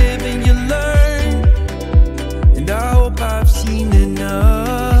 You live and you learn, and I hope I've seen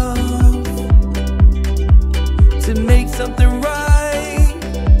enough to make something right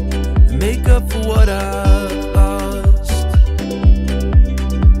and make up for what I've lost.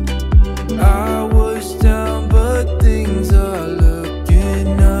 I was down, but things are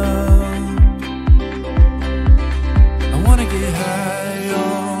looking up. I wanna get high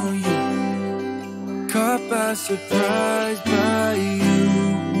on you, caught by surprise by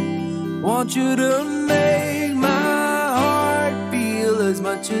you. Want you to make my heart feel as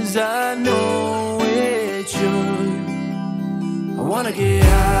much as I know it should. I wanna get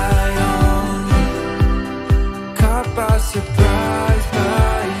high on you, caught by surprise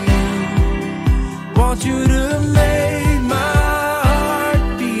by you. Want you to make my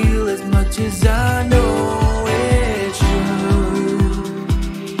heart feel as much as I know it should.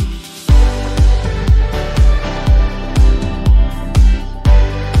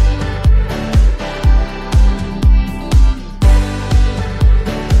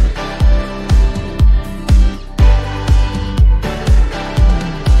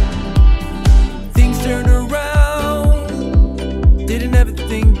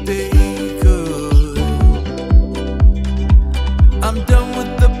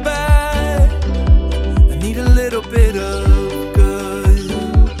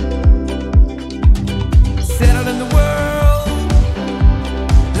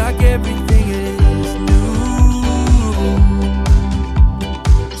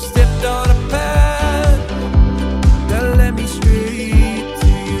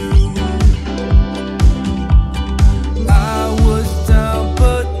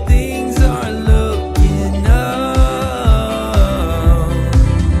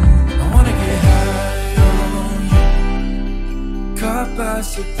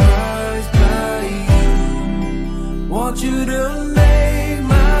 Want you to make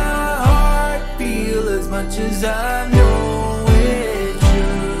my heart feel as much as I know it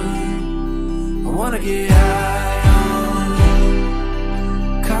should. I wanna get high on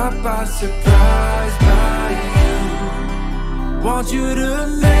you, caught by surprise by you. Want you to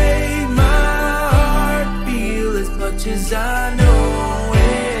make my heart feel as much as I know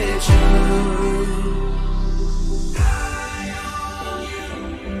it should.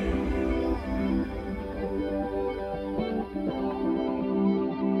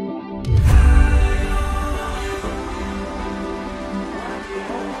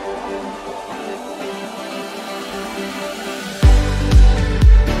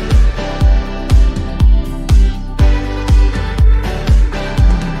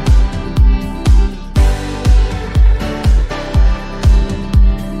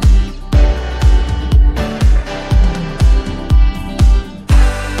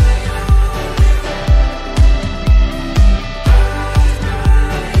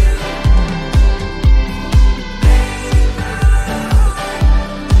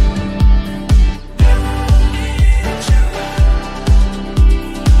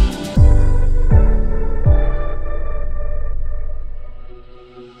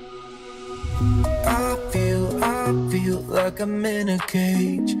 Like I'm in a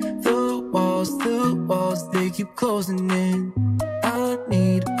cage. The walls, they keep closing in. I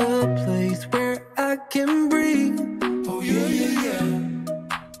need a place where I can breathe. Oh yeah, yeah, yeah.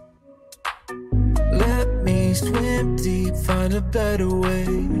 Let me swim deep, find a better way.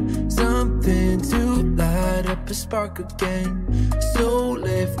 Something to light up a spark again. So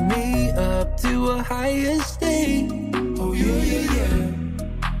lift me up to a higher state. Oh yeah, yeah, yeah.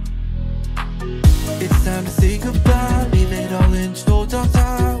 It's time to say goodbye, leave it all in shoulder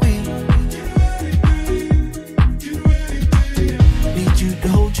we need you to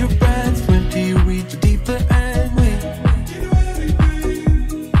hold your breath. When do you reach deeper and we?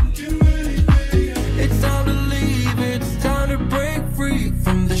 It's time to leave, it's time to break free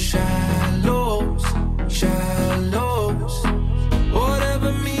from the shallows, shallows.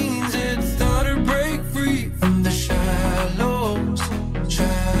 Whatever means, it's time to break free from the shallows,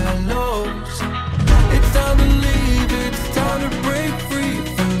 shallows. It's time to leave, it's time to break free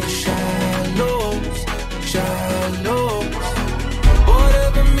from the shallows, shallows.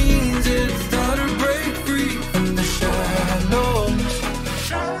 Whatever means, it's time to break free from the shallows.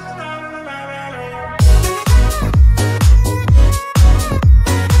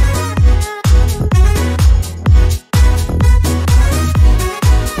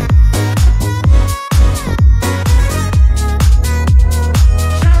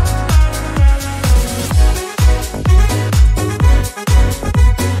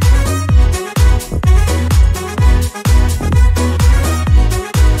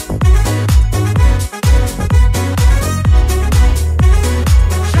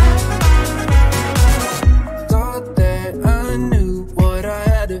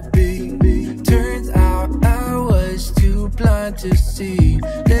 To see,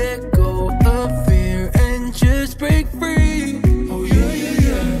 let go of fear and just break free. Oh yeah, yeah,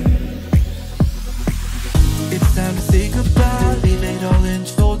 yeah. It's time to say goodbye, leave it all in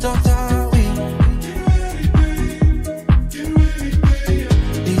shoulder we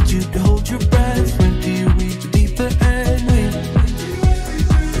need you to hold your breath. When do you reach deeper and we?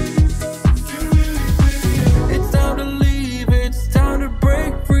 It's time to leave, it's time to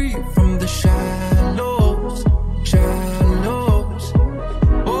break free from the shallows, shallows.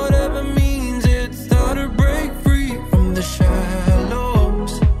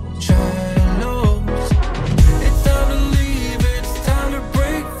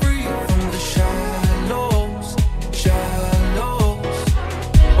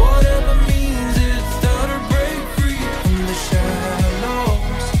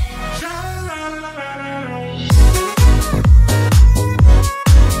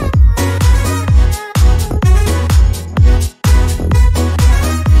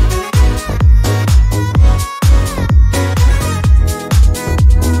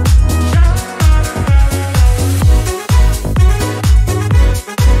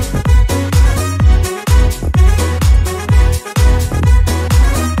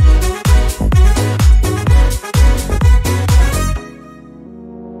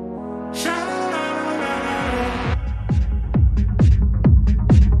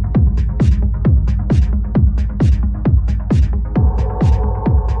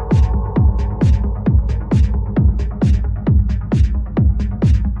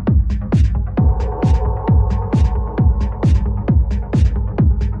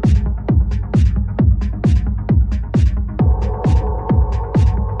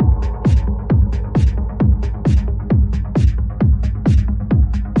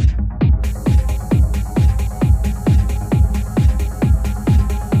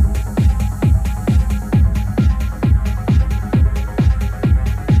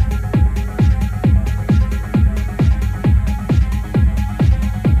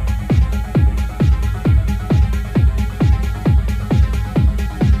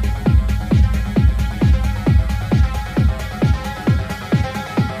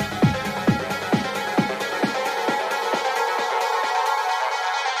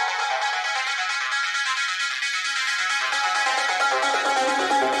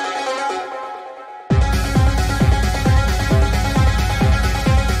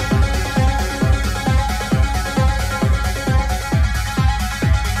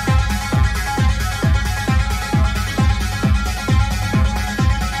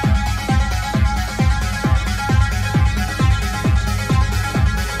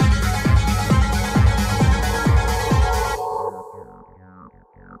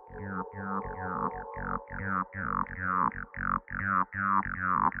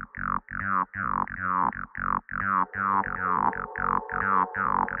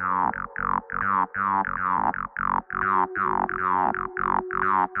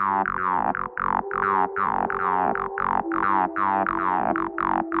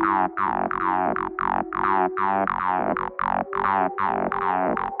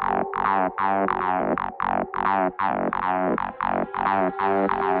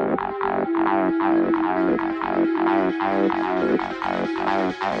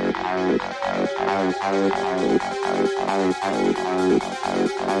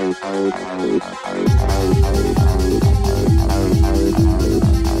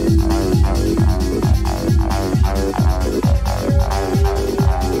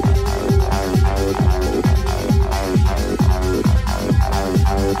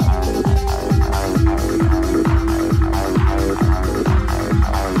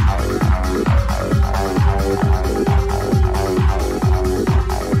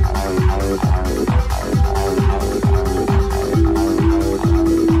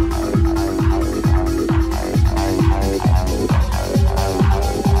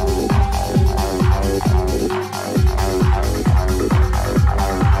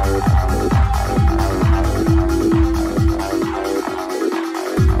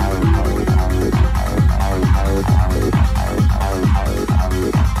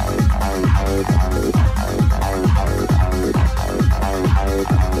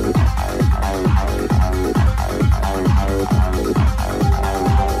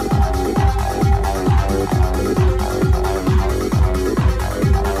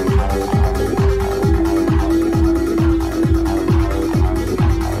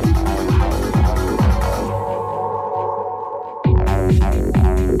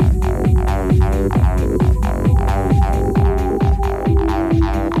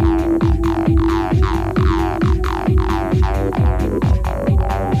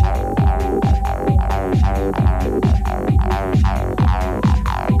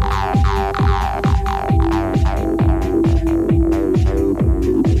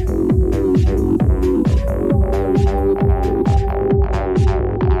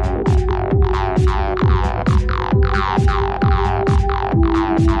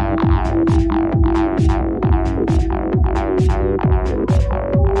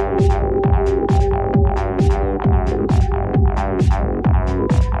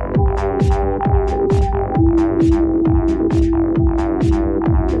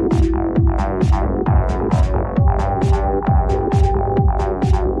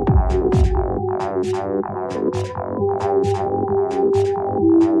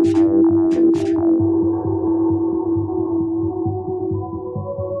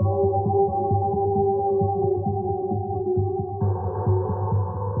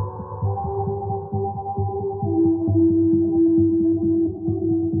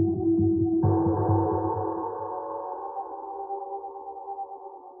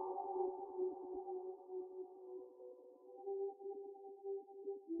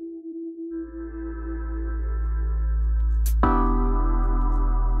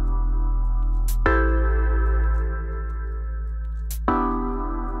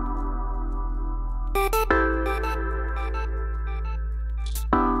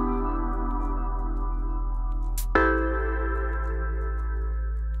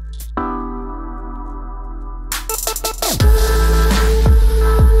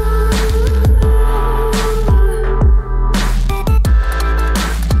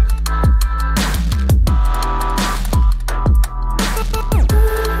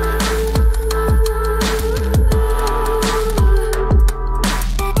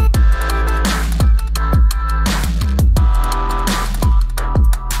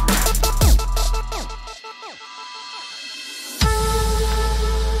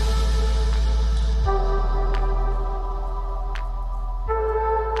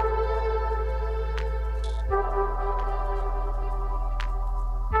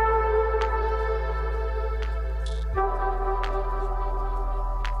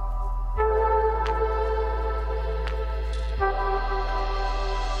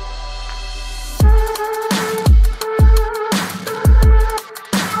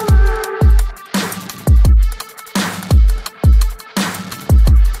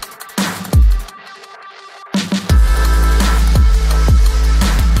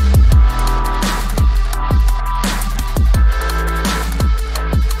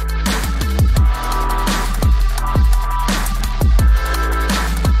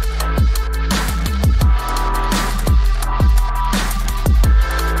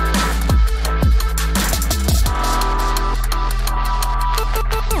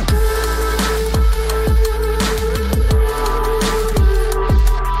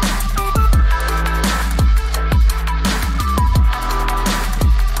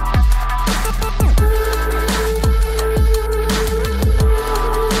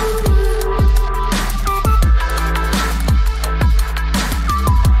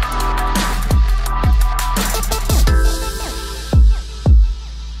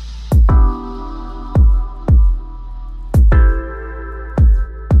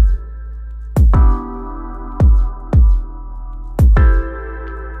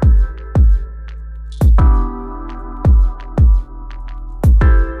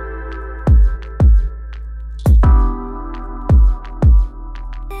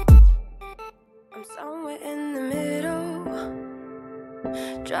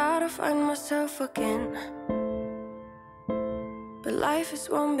 Try to find myself again, but life is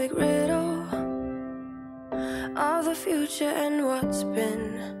one big riddle of the future and what's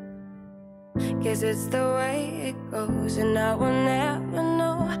been. Guess it's the way it goes, and I will never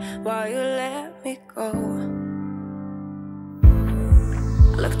know why you let me go.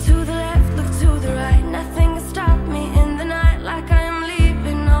 Look to the left, look to the right, nothing can stop me in the night, like I am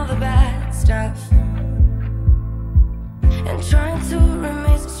leaving all the bad stuff and trying to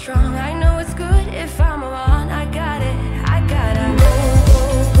remain so strong. I know it's good if I'm alone. I got it, I gotta go, go,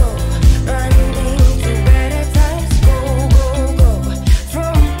 go, running to better times. Go, go, go,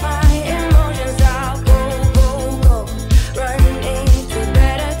 from my emotions I'll go, go, go, running to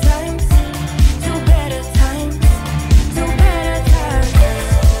better times, to better times, to better times,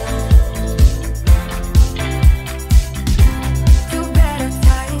 to better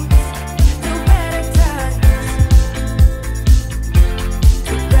times, to better times.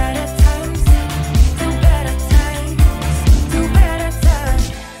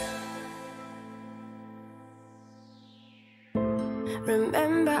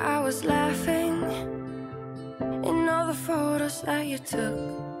 Remember I was laughing in all the photos that you took,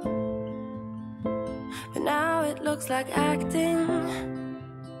 but now it looks like acting,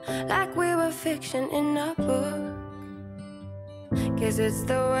 like we were fiction in a book. Guess it's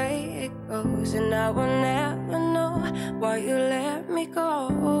the way it goes, and I will never know why you let me go.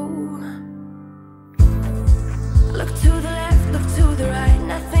 Look to the left, look to the right,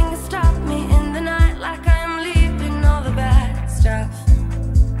 nothing can stop me in the night, like I am leaving all the bad stuff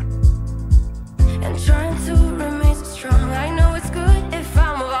and trying to remain so strong. I know it's good if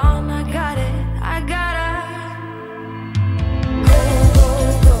I'm alone. I got it, I gotta go, go,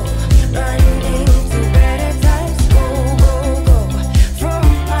 go, running to better times. Go, go, go, from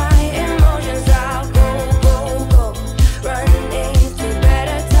my emotions I'll go, go, go, running to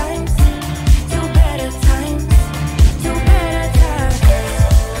better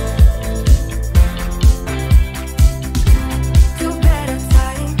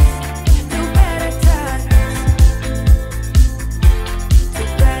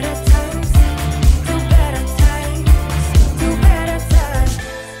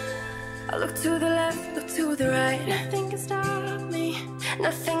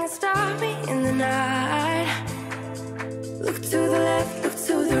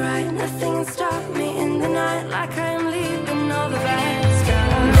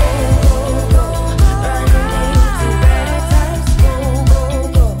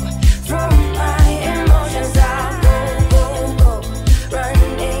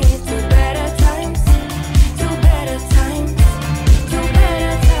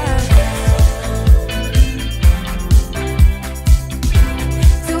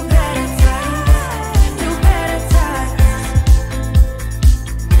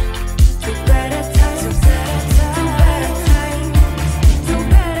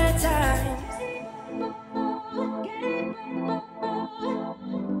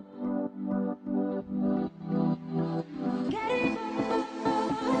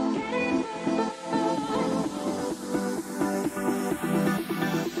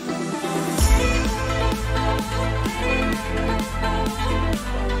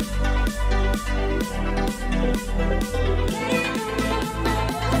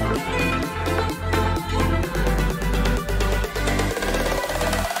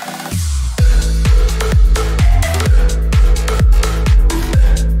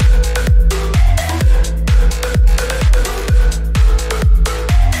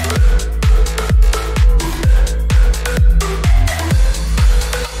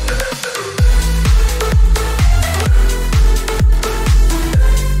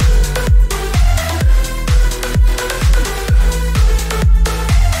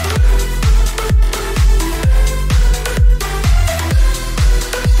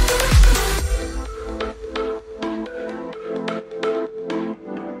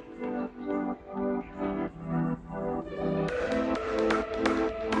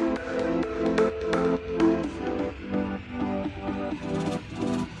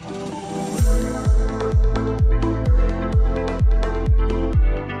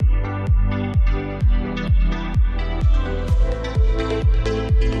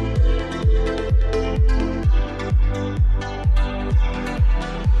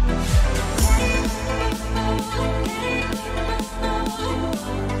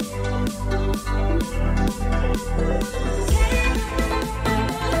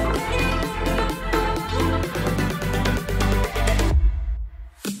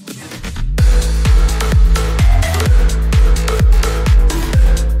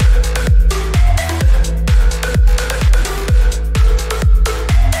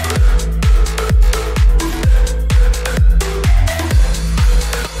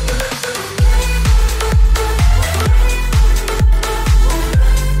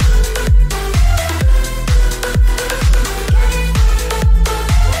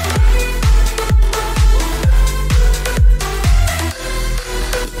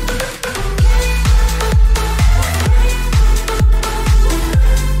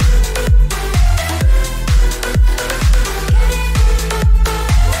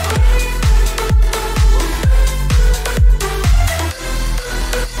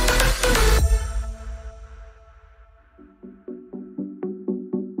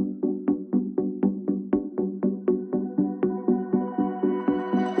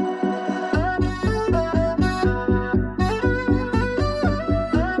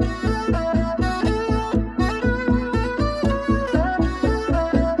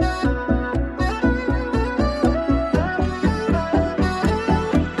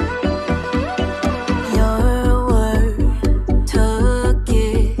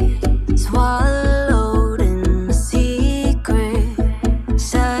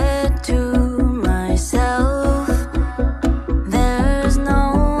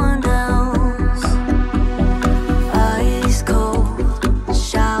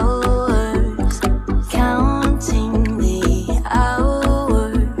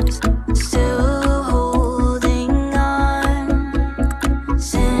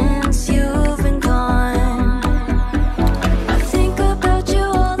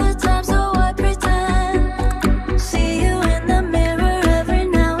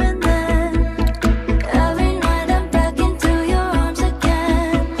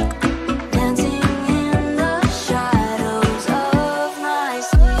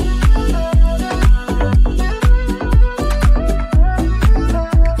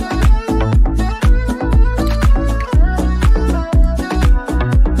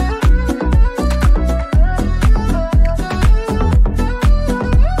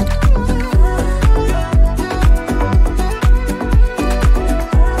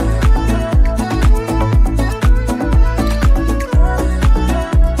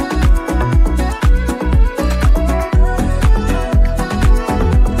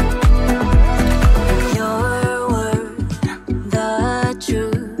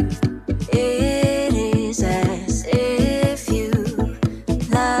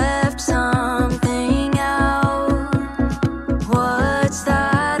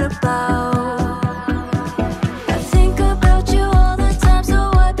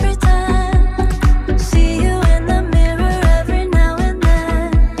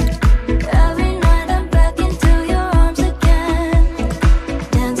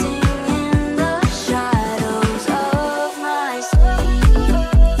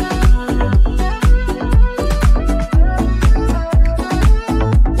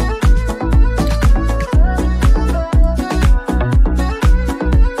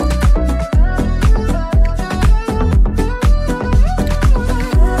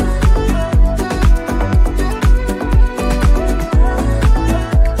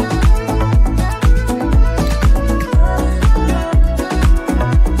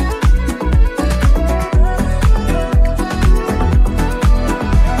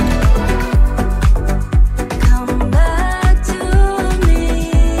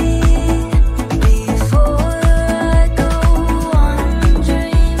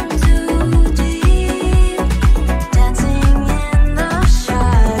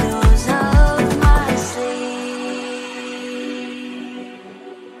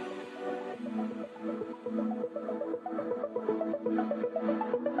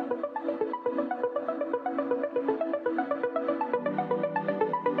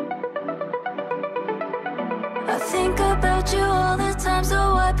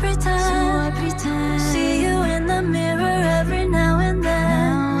pretend. See you in the mirror every now and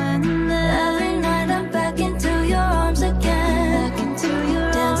then. Every night I'm back into your arms again.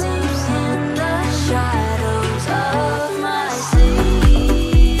 Dancing in the shadows of my sleep.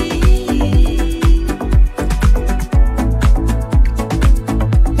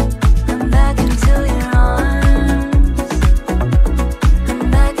 I'm back into your arms. I'm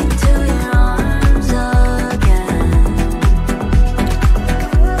back into your arms again.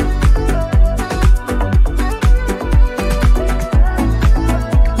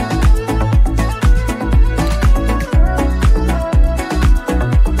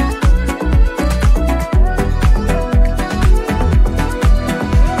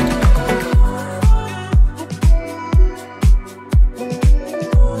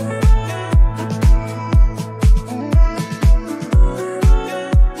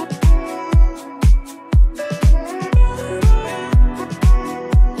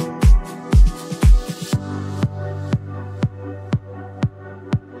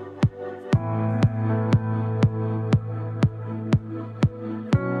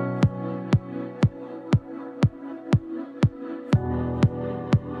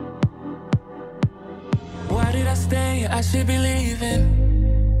 Why did I stay? I should be leaving.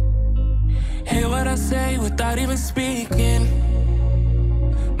 Hear what I say without even speaking.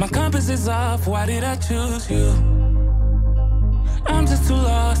 My compass is off, why did I choose you? I'm just too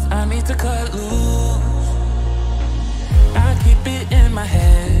lost, I need to cut loose. I keep it in my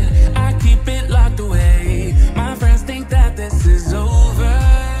head, I keep it locked away. My friends think that this is over.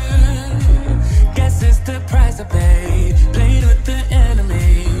 Guess it's the price I paid. Played with the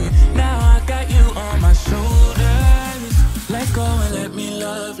enemy, now I got you on my shoulders. Let go and let me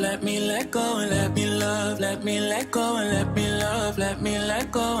love, let me let go and let me love, let me let go and let me love, let me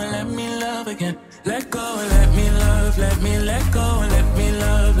let go and let me love again. Let go and let me love, let me let go and let me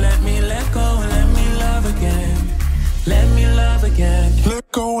love, let me let go and let me love again. Let me love again. Let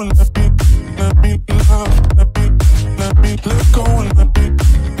go and let me love, let me let go and let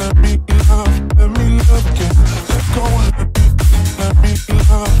me love again. Let go and let me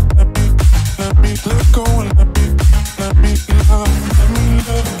love, let me let go and let me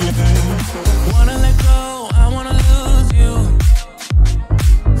love again. Wanna let go, I wanna lose you.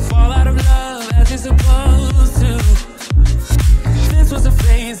 Fall out of love as you're supposed to. This was a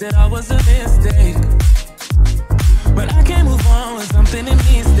phase that I was a mistake, but I can't move on with something in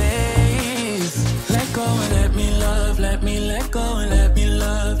these days. Let go and let me love, let me let go and let me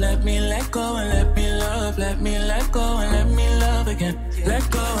love, let me let go and let me love, let me let go and let me love again. Let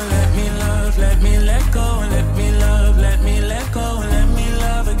go and let me love, let me let go and let me love, let me let go and let me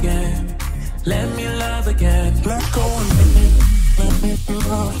love again. Let me love again. Let go and let me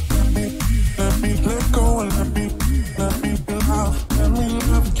love, let me let go and let me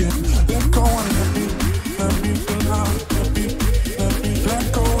love again. Let go and let me love, let me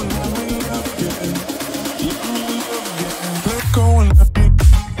let go and let me love again. Let go and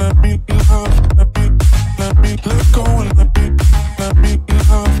let me love, let me let go and let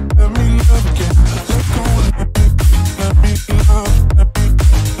me love again. Let go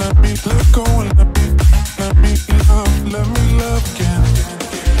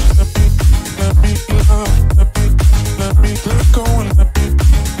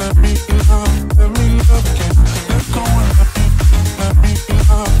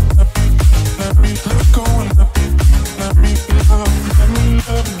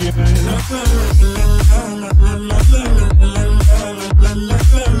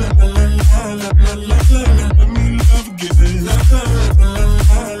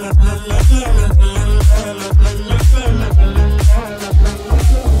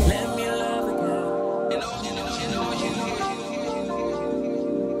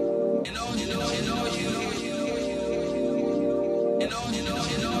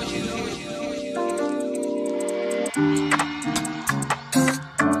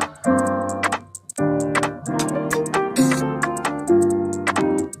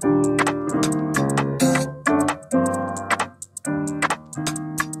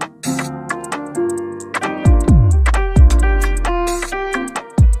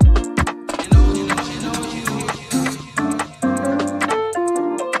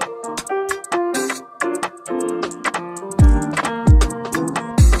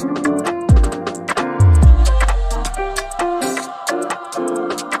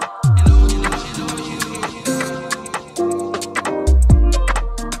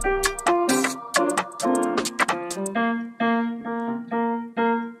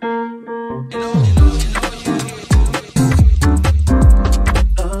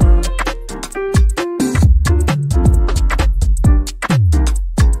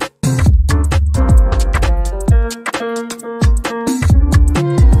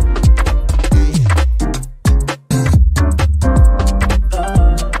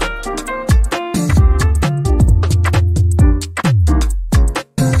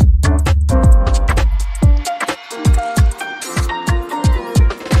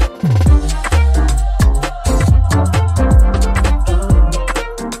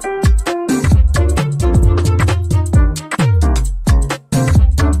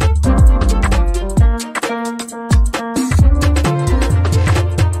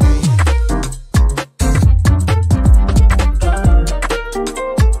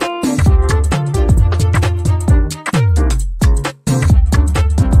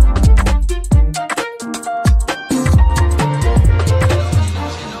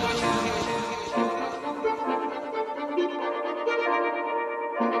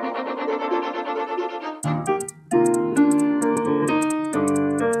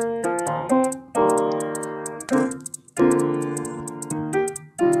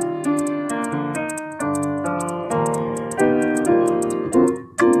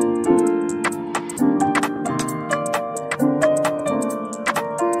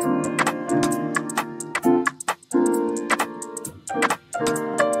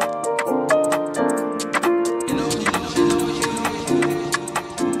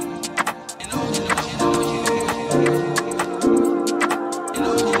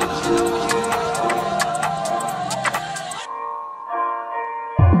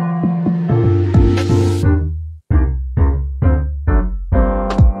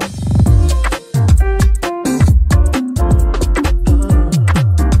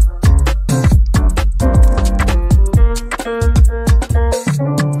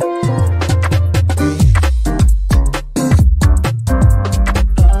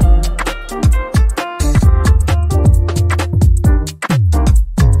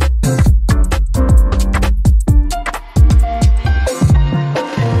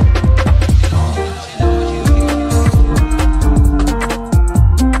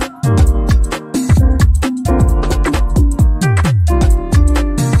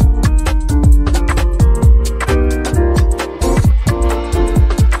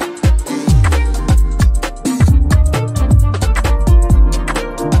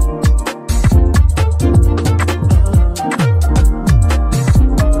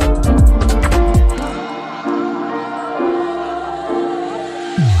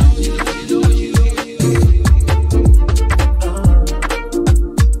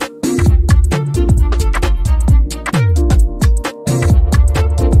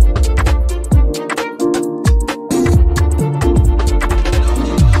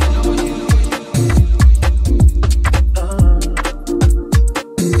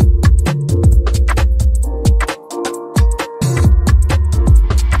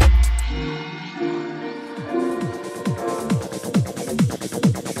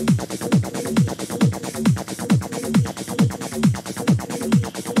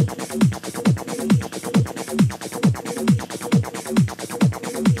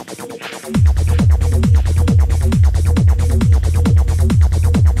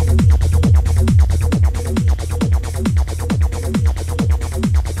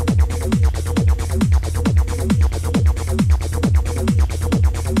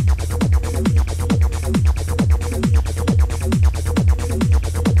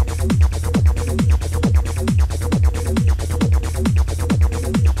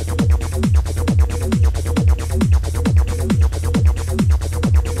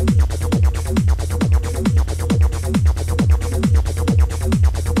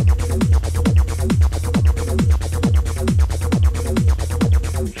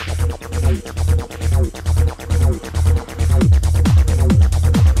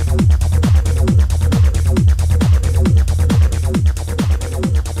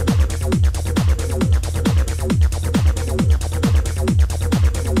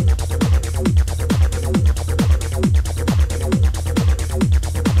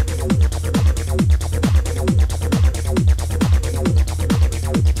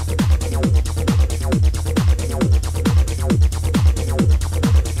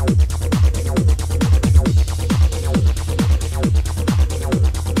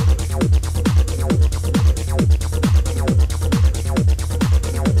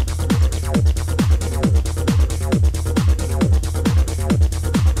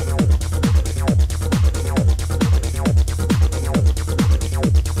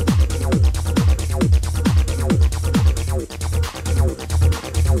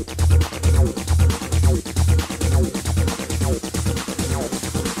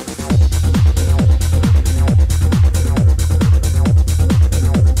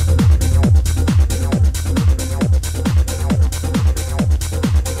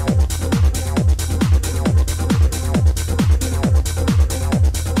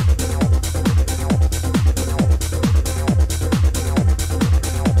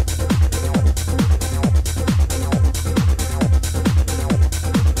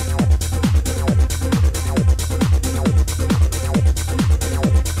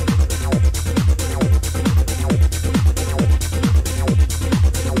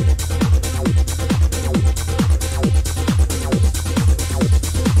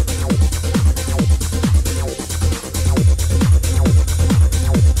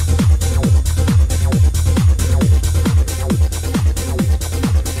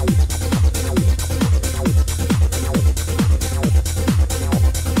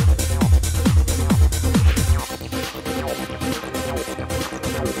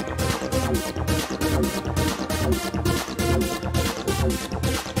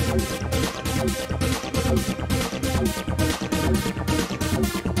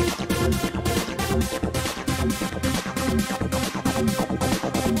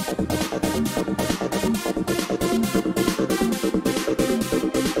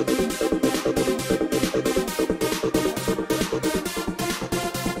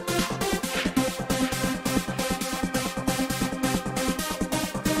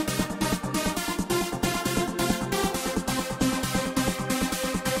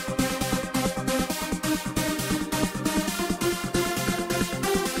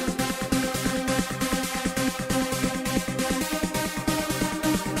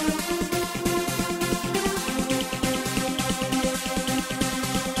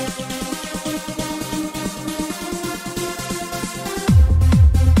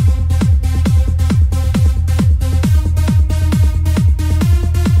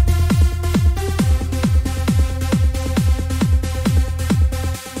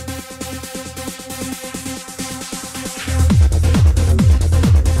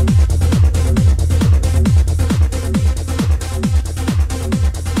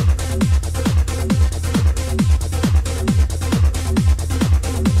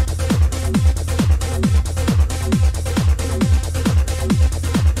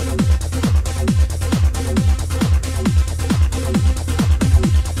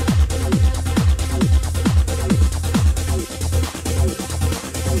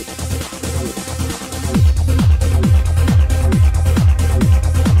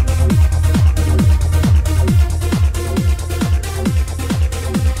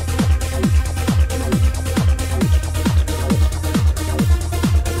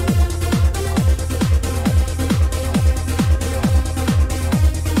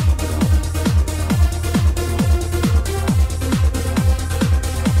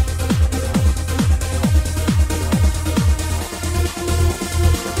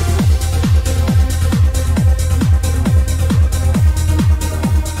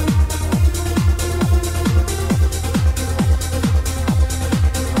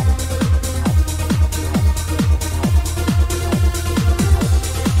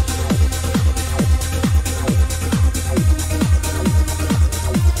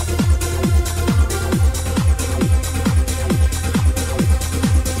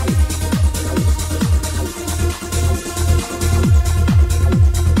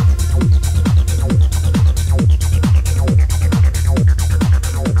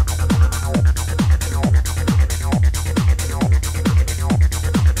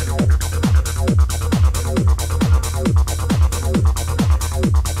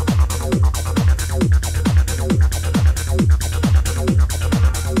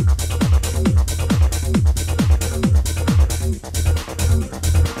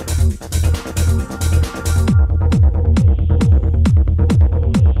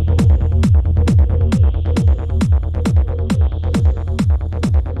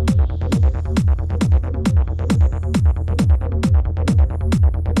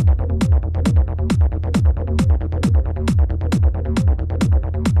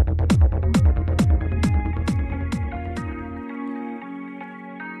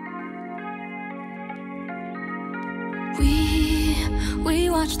We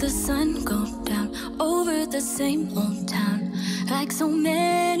watch the sun go down over the same old town, like so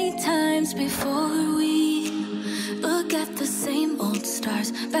many times before. We look at the same old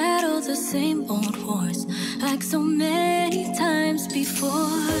stars, battle the same old wars, like so many times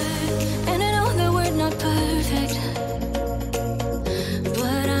before. And I know that we're not perfect,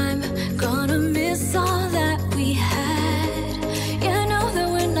 but I'm gonna miss all that we had. Yeah, I know that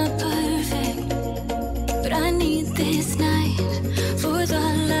we're not perfect, but I need this night for the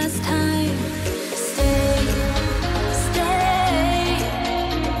last time. Stay, stay.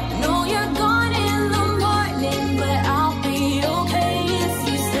 Know you're gone in the morning, but I'll be okay if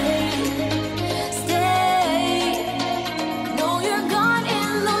you stay. Stay. Know you're gone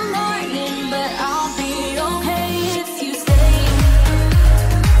in the morning, but I'll be okay if you stay.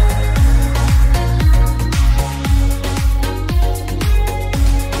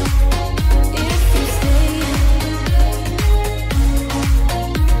 If you stay.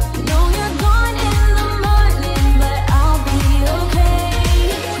 Know you're gone in the morning, but I'll be okay.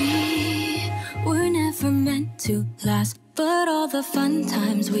 We were never meant to last, but all the fun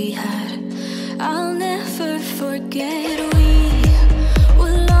times we had, I'll never forget. We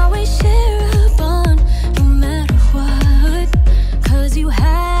will always share a bond, no matter what, 'cause you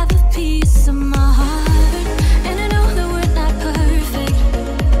have a piece of my heart. And I know that we're not perfect,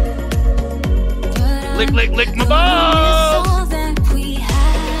 but Lick, lick, lick my miss balls. all that we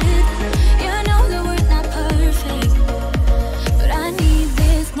had. Yeah, I know that we're not perfect, but I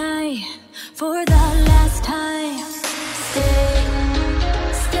for the last time. Stay,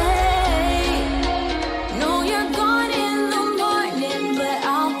 stay. No, you're gone in the morning, but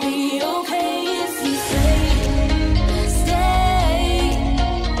I'll be okay if you stay, stay.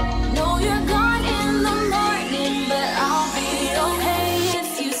 No, you're gone in the morning, but I'll be okay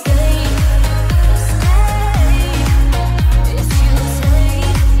if you stay, stay. If you stay,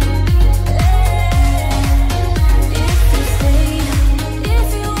 if you stay,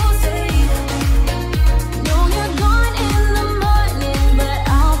 if you stay. No, you're gone in the morning, but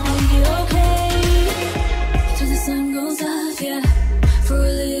I'll be okay. Till the sun goes up, yeah, for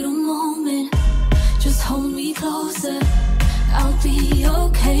a little moment. Just hold me closer, I'll be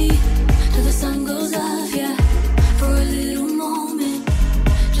okay. Till the sun goes up, yeah, for a little moment.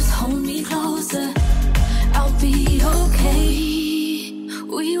 Just hold me closer, I'll be okay.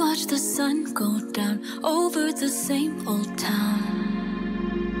 We watch the sun go down over the same old town.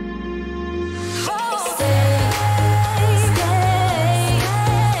 Stay, stay.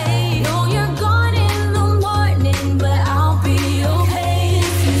 No, you're gone in the morning, but I'll be okay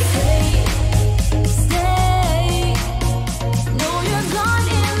if you stay, stay. No, you're gone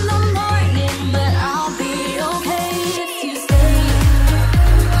in the morning, but I'll be okay if you stay,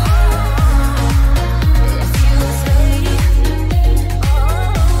 if you stay,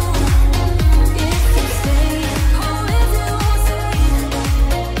 if you stay, oh, if you stay.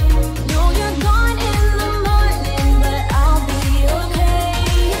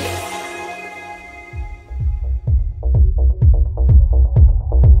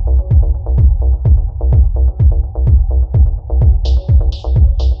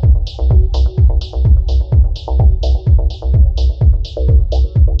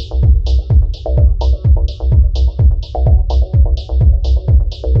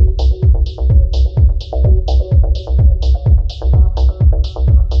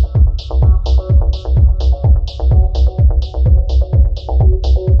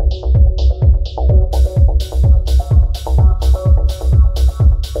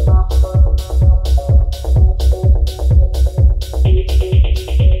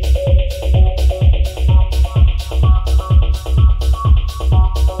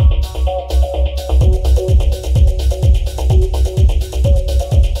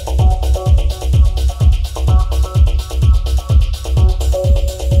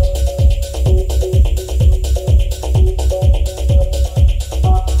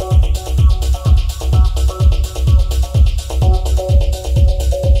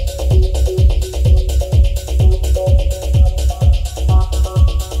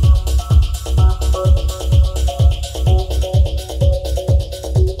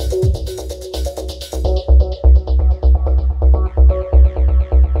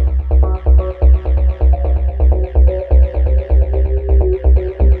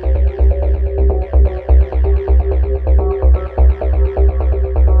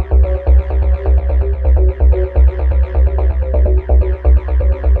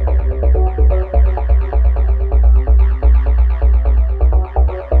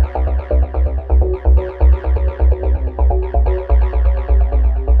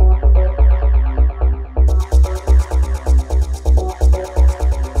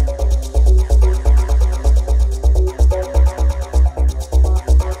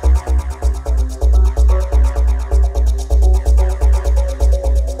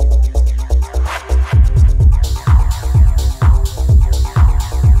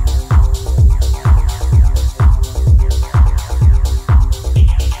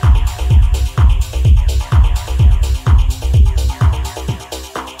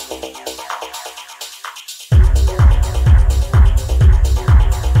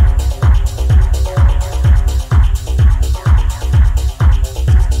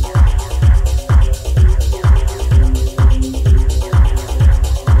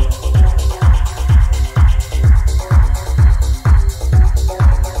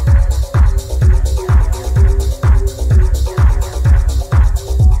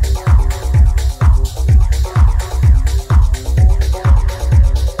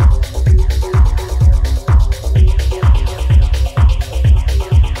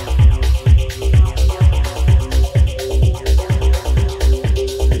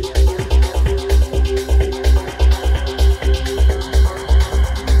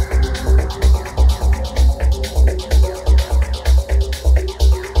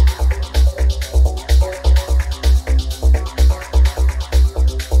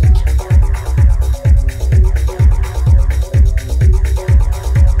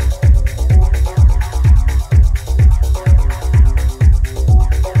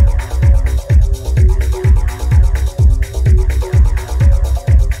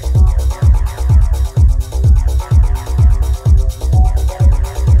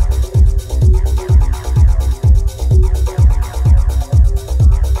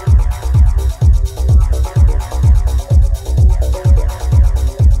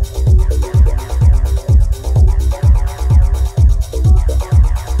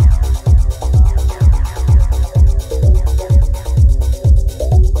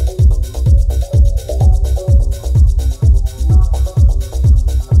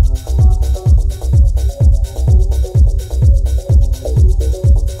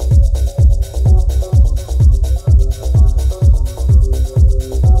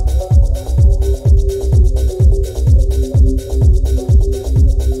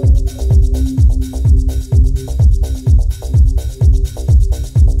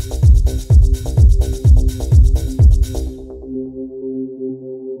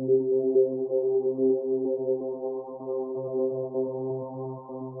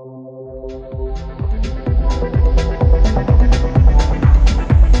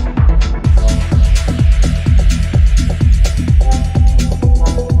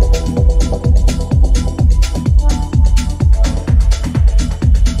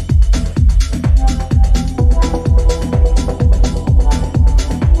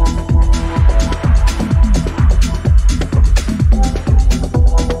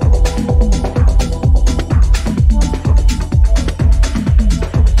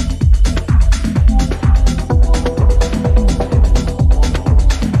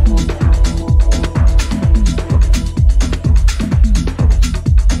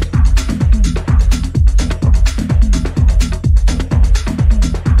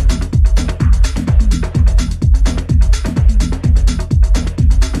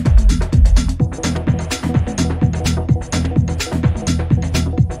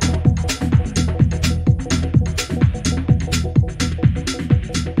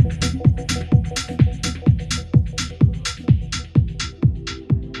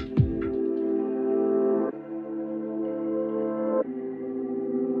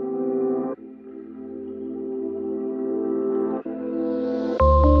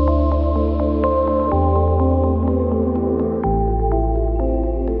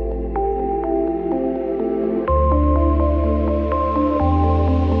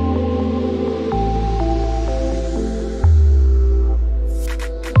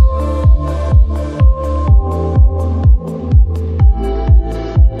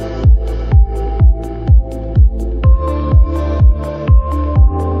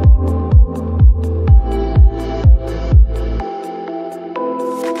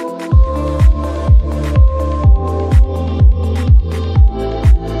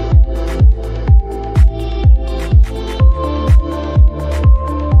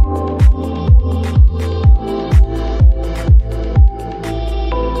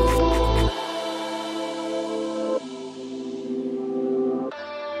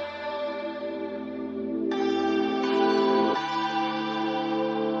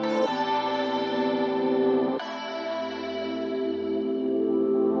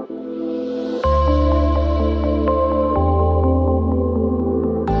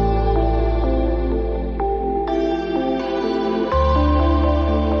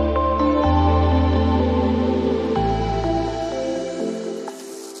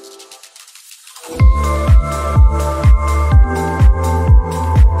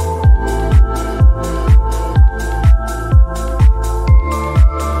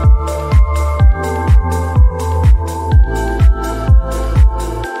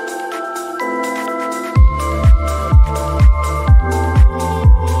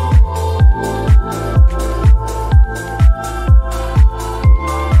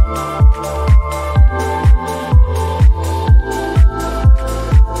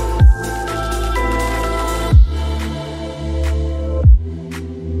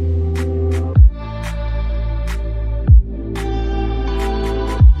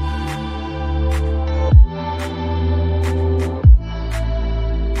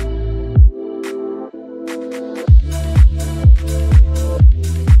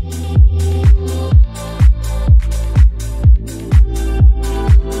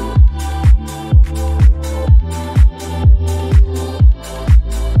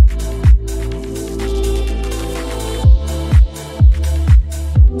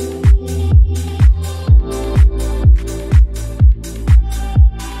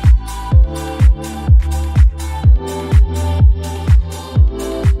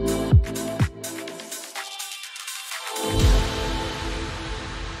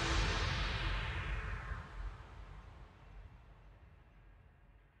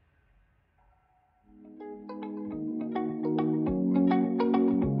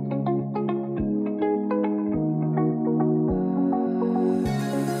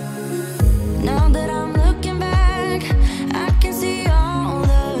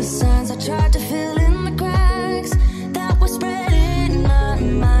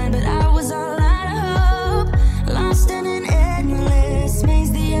 mind, but I was all out of hope, lost in an endless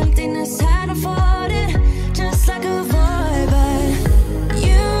maze. The emptiness had unfolded just like a void, but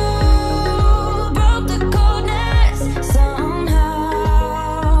you broke the coldness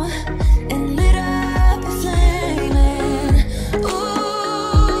somehow and lit up a flame. And ooh,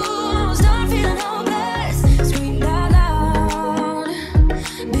 I was done feeling hopeless, screamed out loud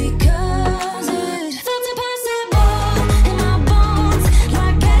because it felt impossible in my bones,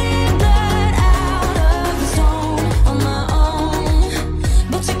 like getting blood out of the stone on my own.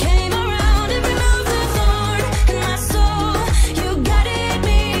 But you came around and removed the thorn in my soul. You guided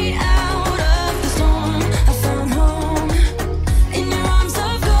me out of the storm. I found home in your arms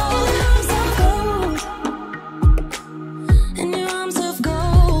of gold, in your arms of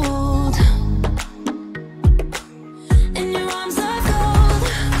gold, in your arms of gold.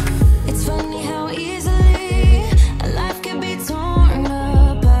 It's funny how easily a life can be torn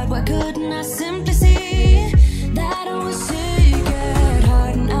apart. Why couldn't I simply see that I was sick at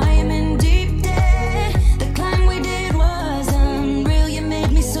heart and I am in deep debt? The climb we did was unreal. You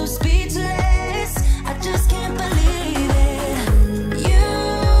made me so speechless. I just can't believe it. You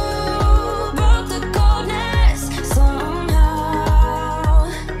broke the coldness somehow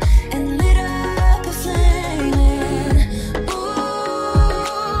and lit up a flame. And ooh,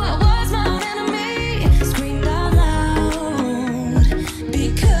 I was my own enemy, screamed out loud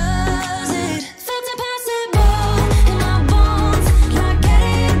because it felt impossible in my bones, like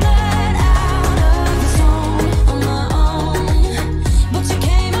getting blood out of the stone on my own. But you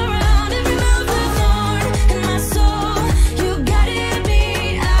came around and removed the thorn in my soul. You guided me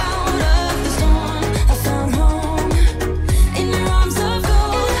out of the storm. I found home in your arms of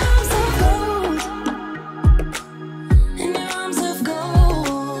gold, in your arms of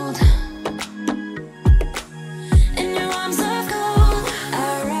gold, in your arms of gold. I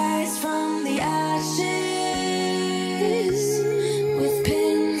rise from the ashes with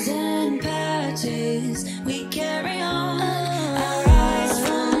pins and patches. We carry on. I rise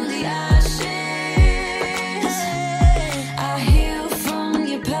from the ashes. I heal from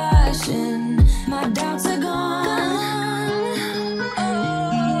your passion. My doubts are gone. Oh,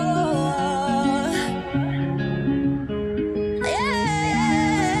 yeah.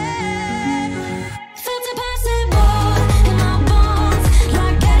 Felt impossible in my bones,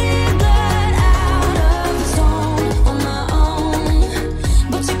 like getting blood out of the stone on my own.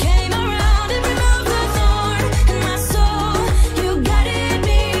 But you came around and removed the thorn in my soul. You guided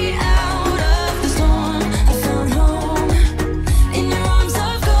me out of the storm. I found home in your arms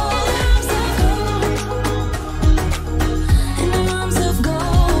of gold, in your arms of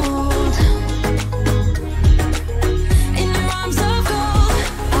gold, in your arms of gold.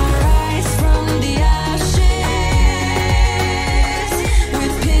 I rise from the ashes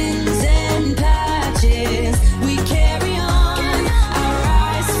with pins and patches. We carry on. I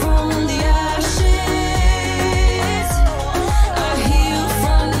rise from the ashes. I heal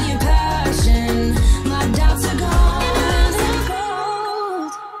from your passion. My doubts are gone.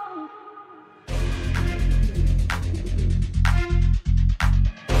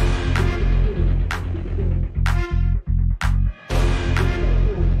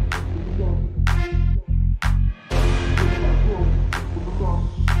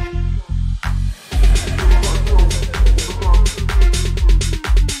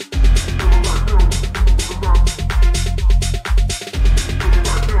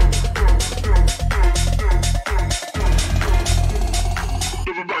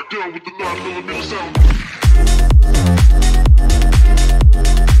 Never back down with the 9mm sound.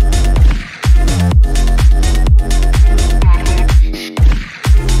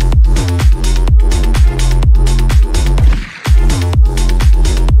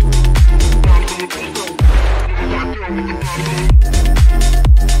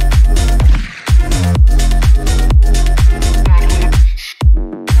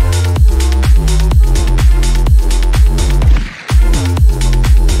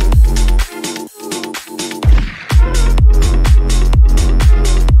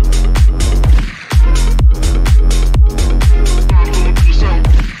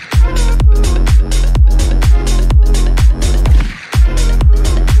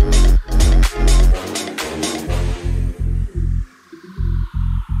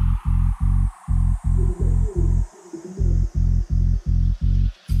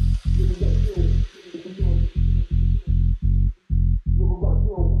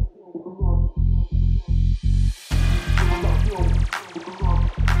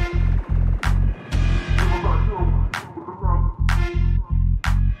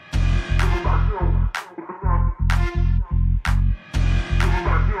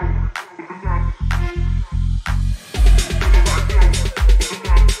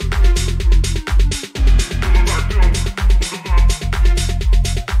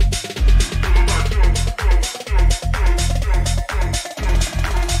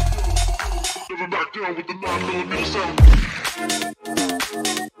 down with the 9mm sound.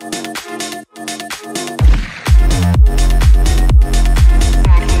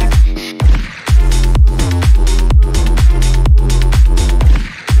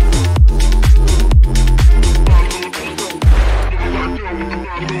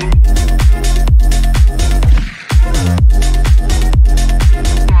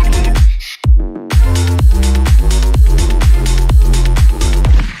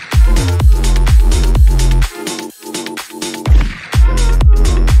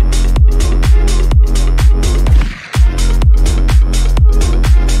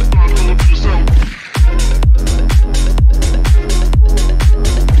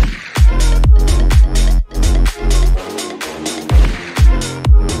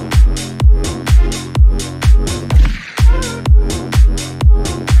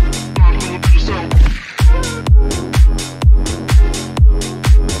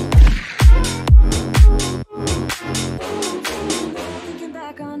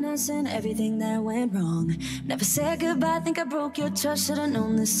 And everything that went wrong. Never said goodbye, think I broke your trust. Should've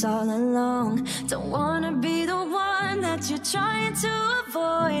known this all along. Don't wanna be the one that you're trying to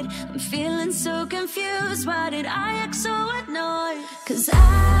avoid. I'm feeling so confused, why did I act so annoyed? Cause I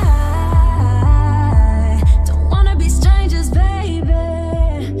don't wanna be strangers, baby.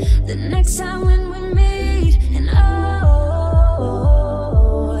 The next time when we meet, and oh,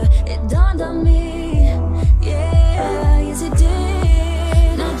 it dawned on me, yeah, yes it did.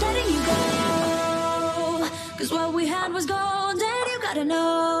 Cause what we had was gold, and you gotta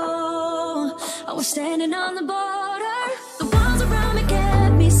know I was standing on the border. The walls around me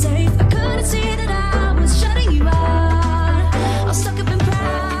kept me safe. I couldn't see that I was shutting you out. I was stuck up and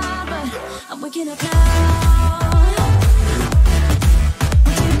proud, but I'm waking up now. I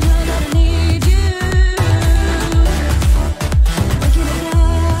didn't know that I need you. I'm waking up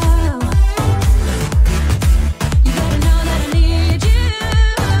now. You gotta know that I need you.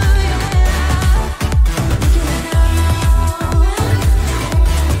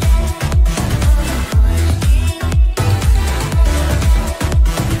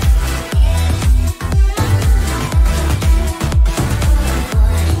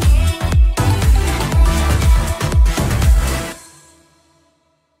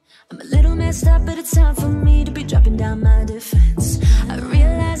 Up, but it's time for me to be dropping down my defense. I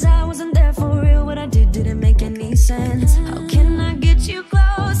realize I wasn't there for real. What I did didn't make any sense. How can I get you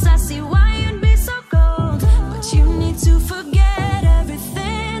close? I see why you'd be so cold, but you need to forget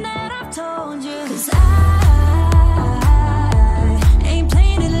everything that I've told you. Cause I ain't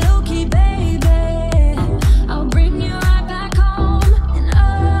playing it low-key, baby. I'll bring you right back home. And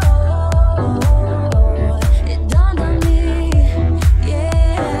oh, it dawned on me,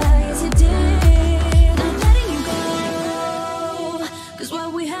 yeah, yes it did.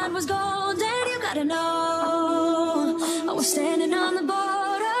 What we had was gold, and you gotta know I was standing on the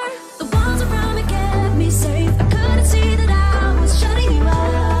border. The walls around me kept me safe. I couldn't see that I was shutting you out.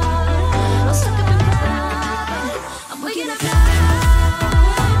 I was stuck up and proud. I'm waking up now.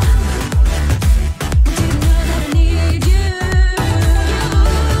 I didn't know that I need you. I'm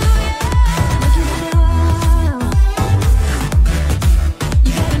waking up now.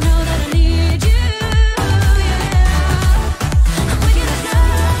 You gotta know that I need you.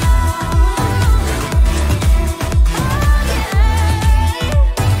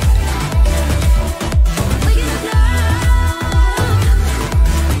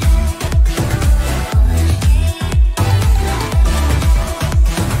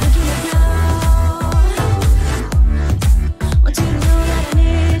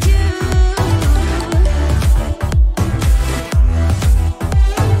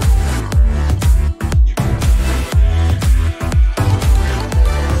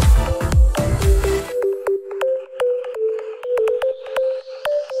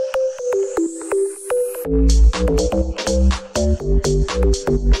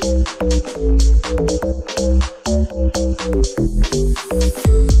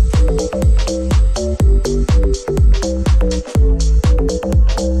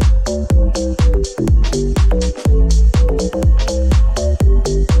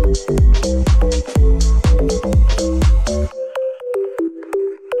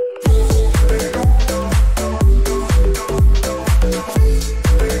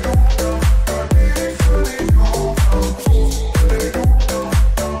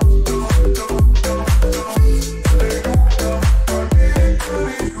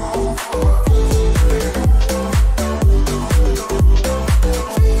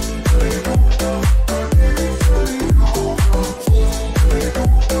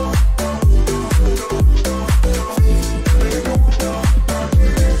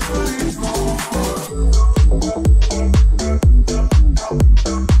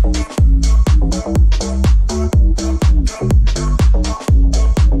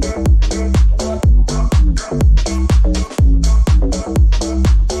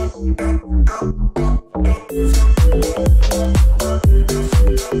 Come back.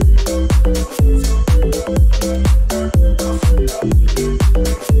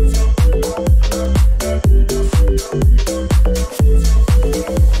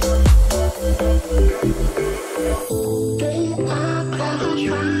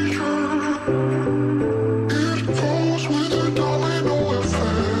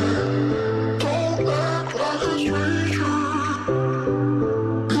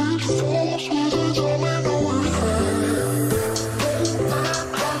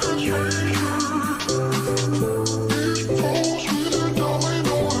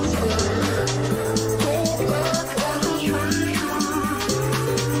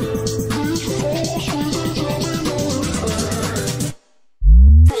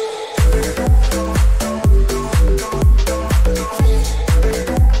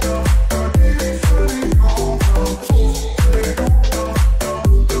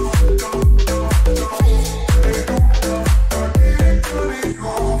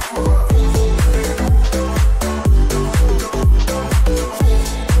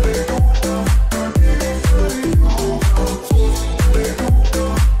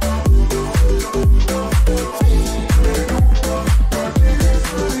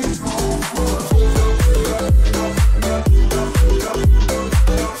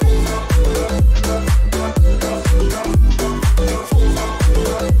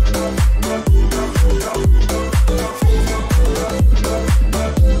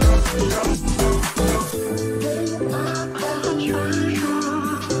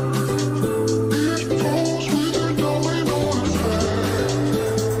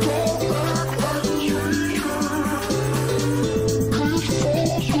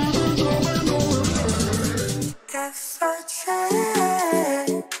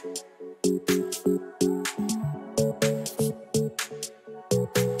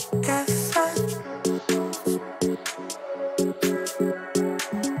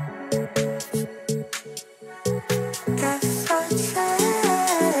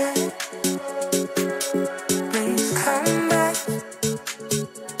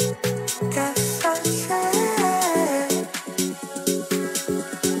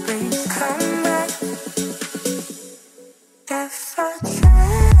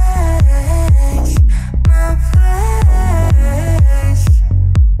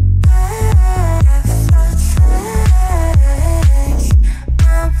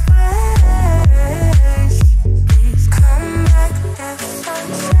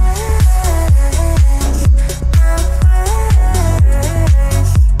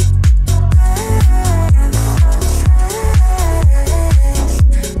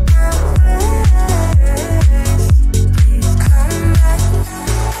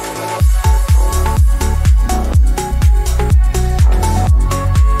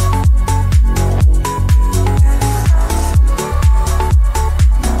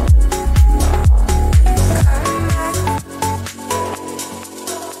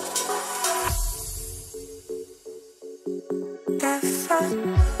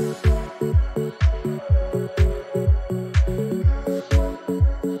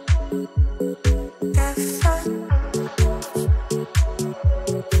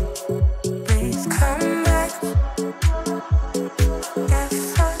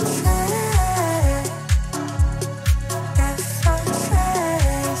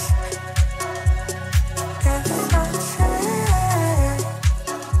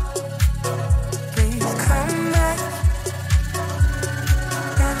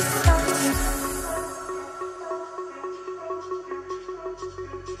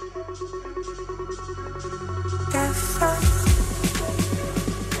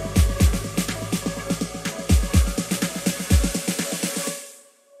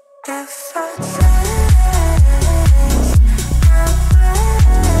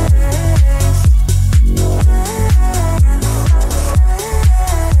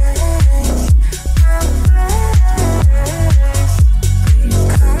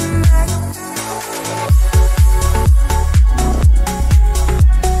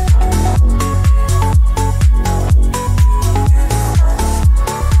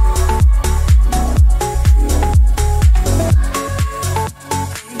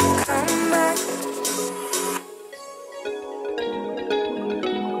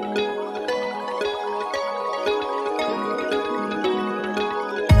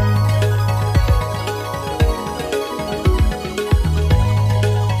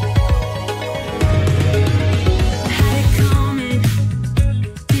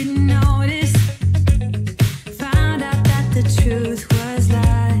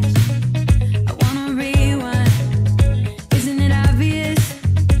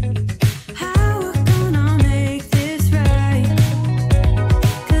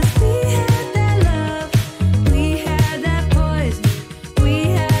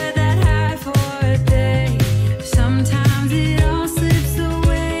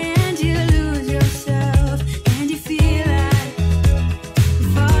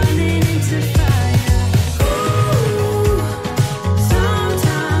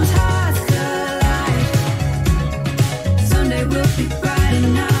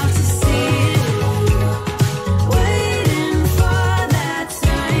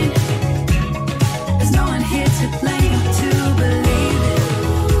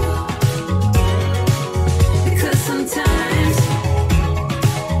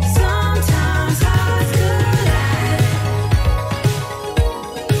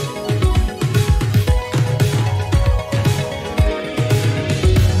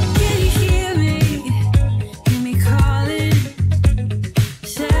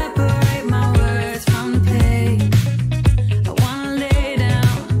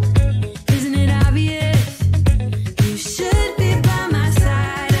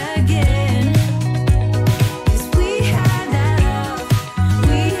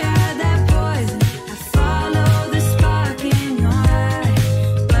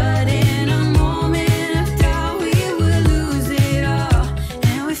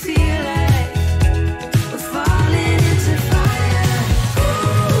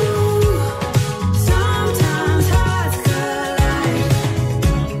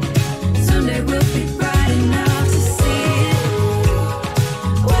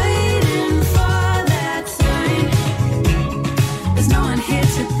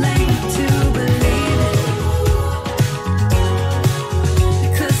 to blame to believe it.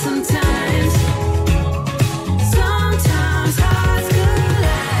 'Cause sometimes hearts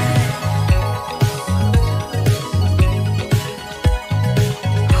collide.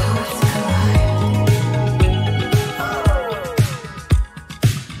 Hearts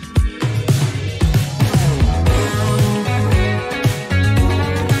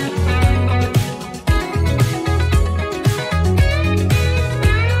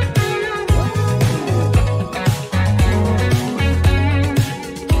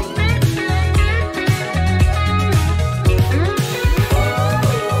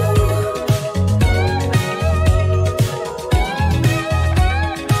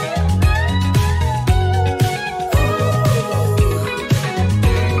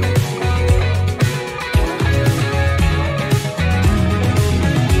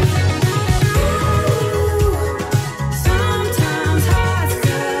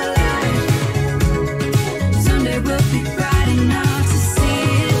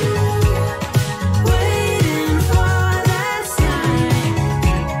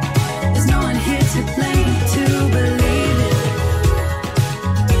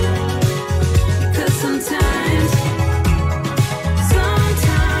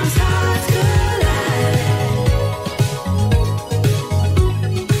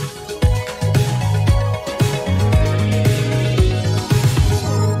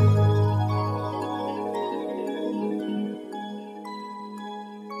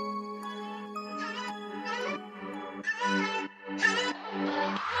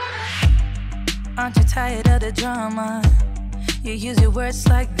Aren't you tired of the drama? You use your words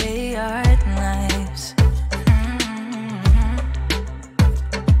like they are knives.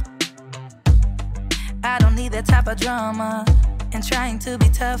 I don't need that type of drama and trying to be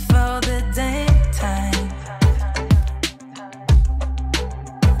tough all the daytime.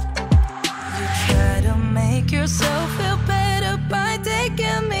 You try to make yourself feel better by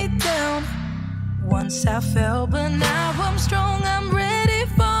taking me down. Once I fell, but now I'm strong, I'm ready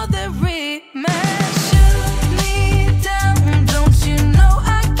for the rematch. Shoot me down, don't you know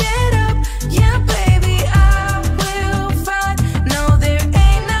I get up? Yeah, baby, I will fight. No, there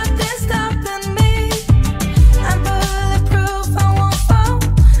ain't nothing stopping me. I'm bulletproof, I won't fall.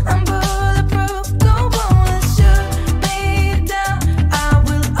 I'm bulletproof, go on, shoot me down. I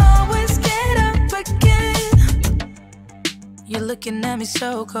will always get up again. You're looking at me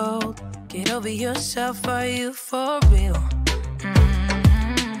so cold. Get over yourself, are you for real?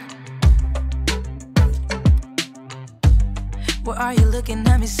 Why are you looking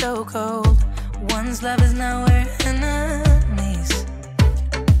at me so cold? One's love is now we're enemies.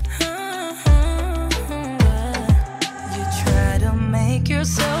 You try to make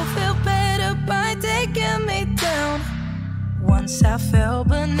yourself feel better by taking me down. Once I fell,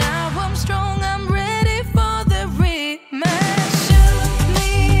 but now I'm strong, I'm ready for the rematch. Shoot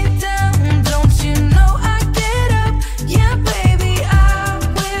me down, don't you know I get up? Yeah, baby, I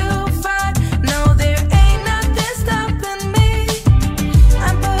will fight. No, there ain't nothing stopping me.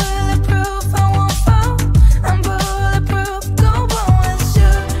 I'm bulletproof, I won't fall. I'm bulletproof, go on,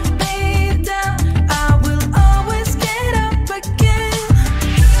 shoot me down. I will always get up again.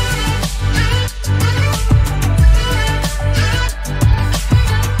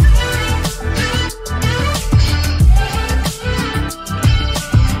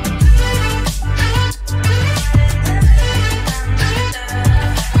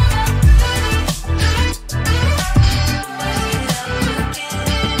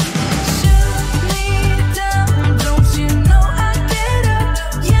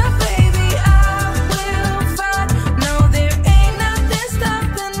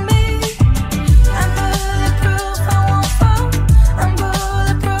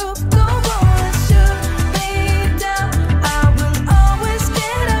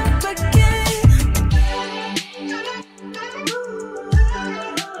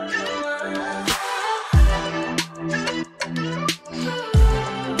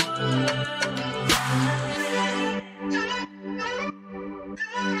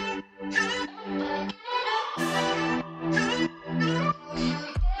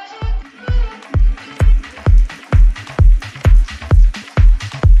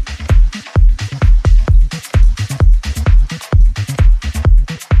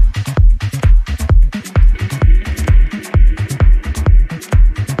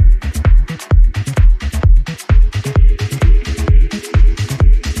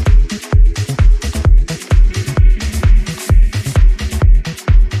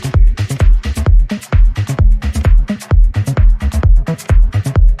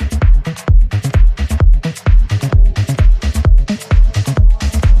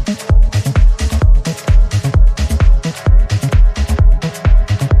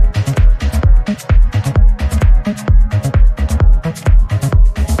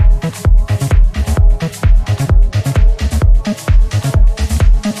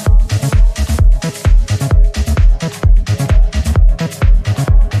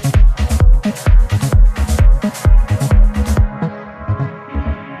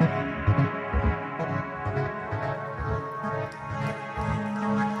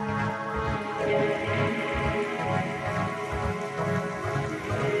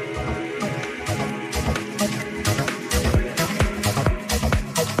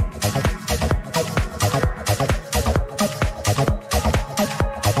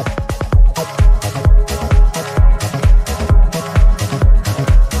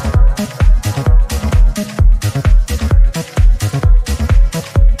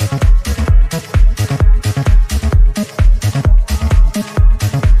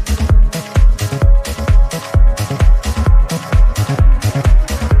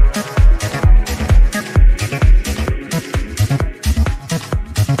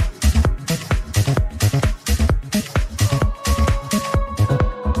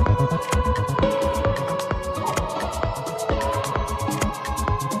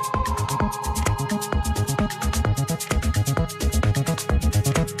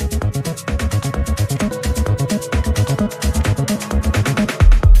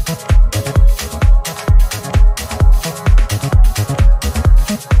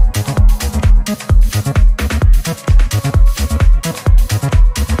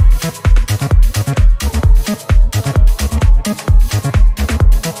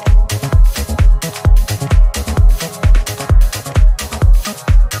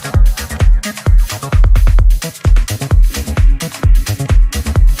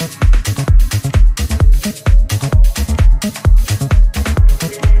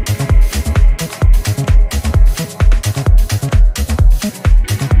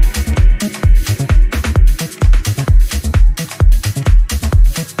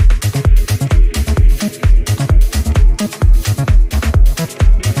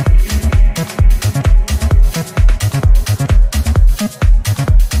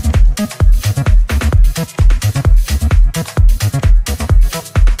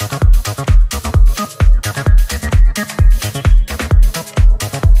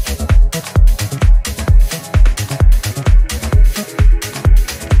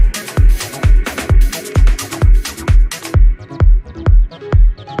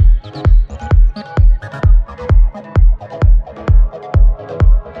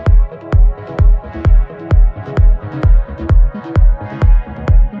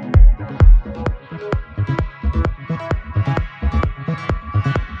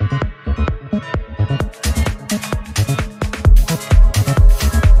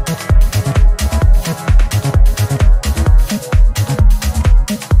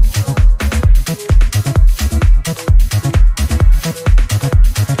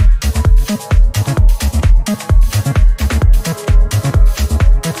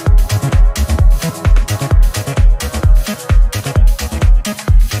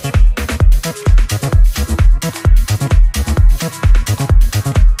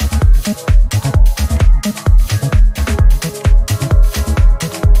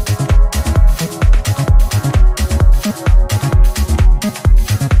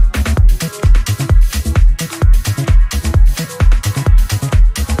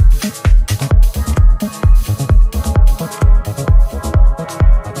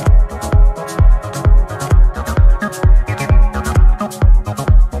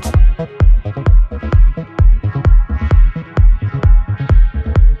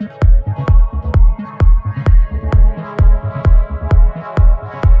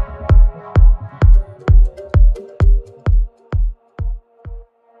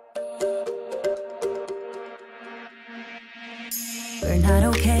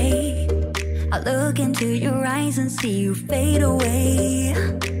 look into your eyes and see you fade away.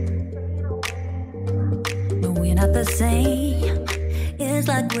 But we're not the same. It's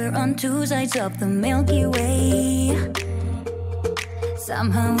like we're on two sides of the Milky Way.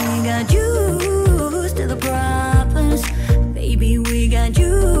 Somehow we got used to the problems. Baby, we got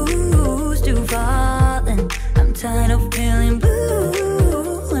used to falling. I'm tired of feeling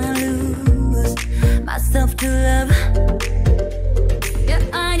blue when I lose myself to love. Yeah,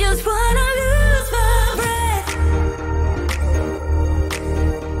 I just wanna lose my breath.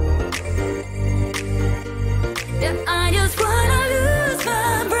 Yeah, I just wanna lose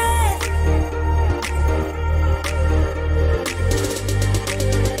my breath.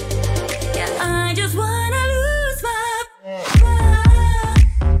 Yeah, I just wanna lose my breath.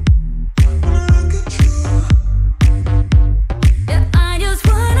 Yeah, I just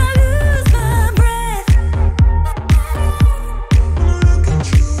wanna lose my breath.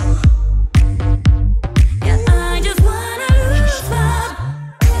 Yeah, I just wanna lose my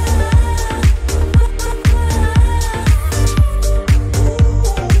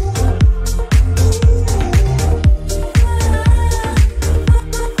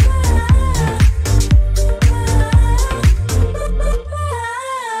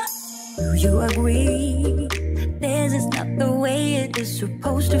Do you agree? This is not the way it is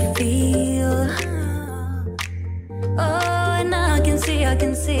supposed to feel. Oh, and I can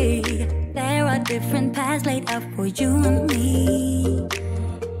see there are different paths laid out for you and me.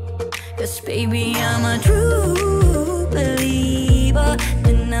 'Cause baby, I'm a true believer,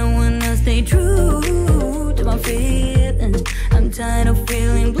 and I wanna stay true to my feelings. I'm tired of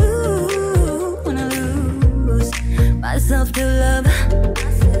feeling blue when I lose myself to love.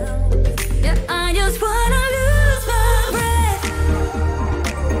 Yeah, I just wanna lose my breath.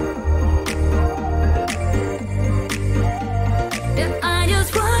 Yeah, I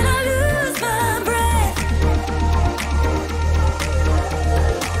just wanna lose my breath.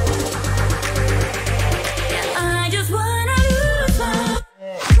 Yeah, I just wanna lose my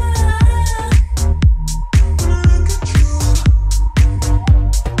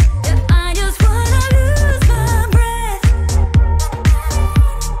Yeah, I just wanna lose my breath.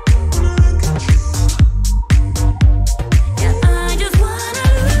 Yeah, I just wanna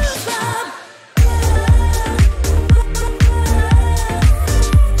lose my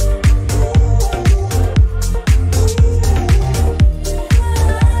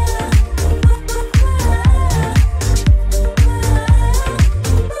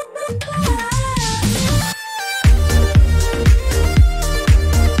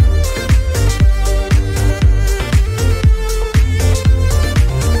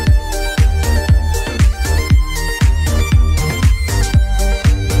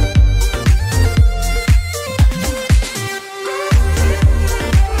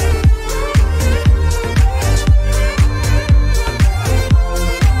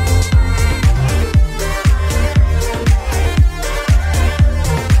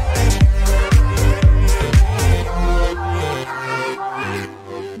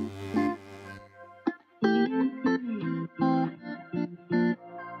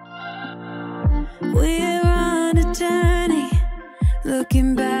We're on a journey,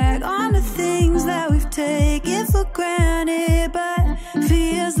 looking back on the things that we've taken for granted, but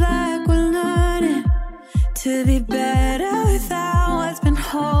feels like we're learning to be better without what's been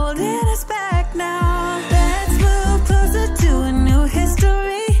holding us back now. Let's move closer to a new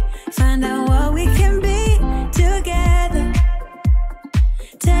history, find out what we can be together.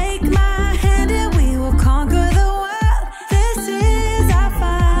 Take my hand and we will conquer the world. This is our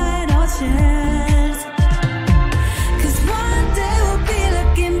final chance. 'Cause one day we'll be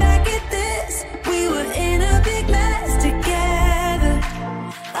looking back at this. We were in a big mess together.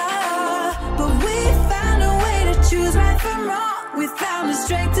 But we found a way to choose right from wrong. We found the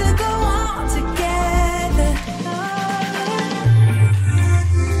strength to go on together.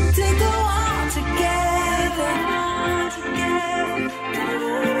 To go on together.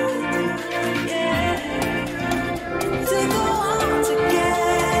 Yeah. To go on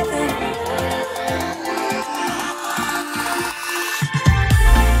together.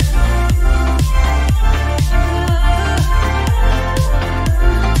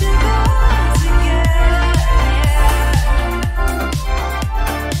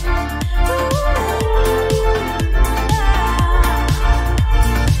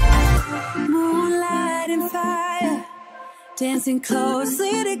 Moonlight and fire, dancing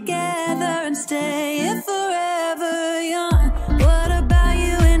closely together and staying forever young. What about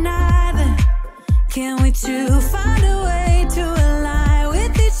you and I then? Can we two find a way to align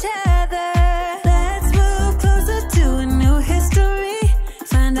with each other? Let's move closer to a new history,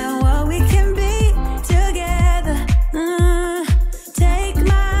 find out what we can be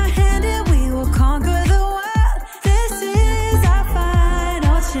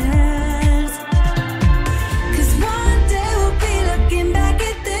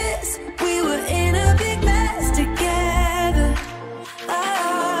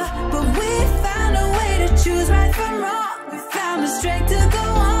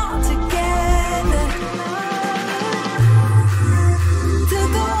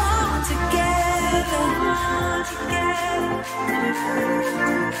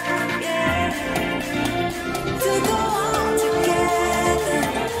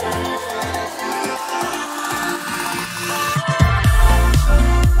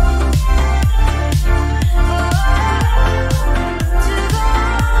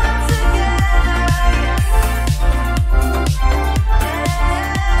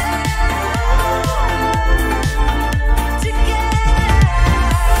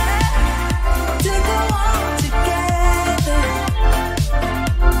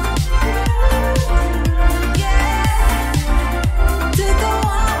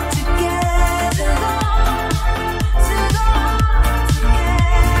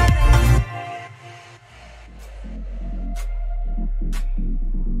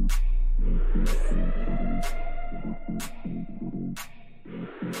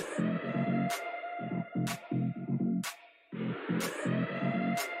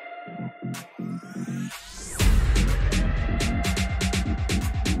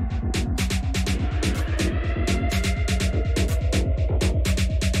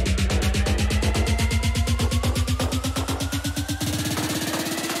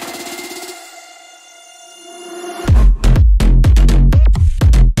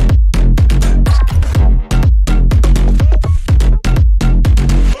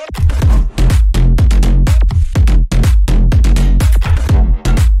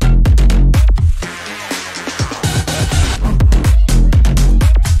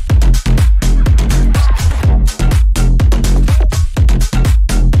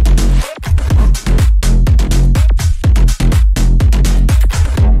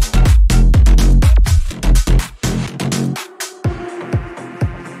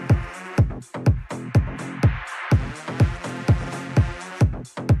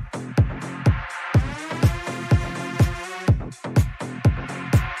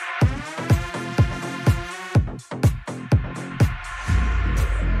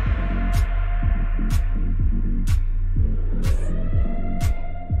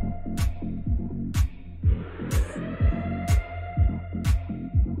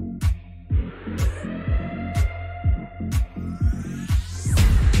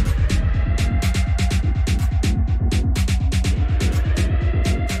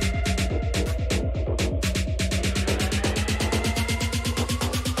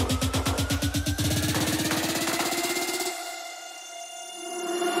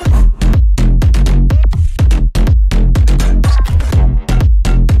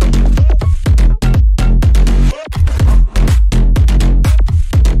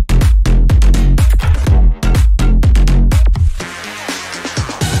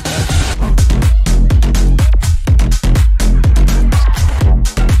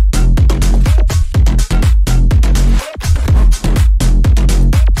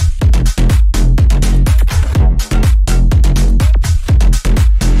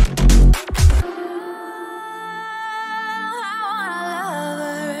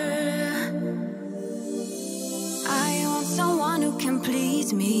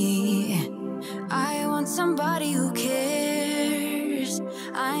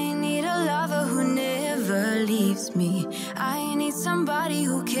I need a lover who never leaves me. I need somebody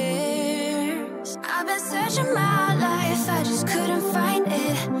who cares. I've been searching my life, I just couldn't find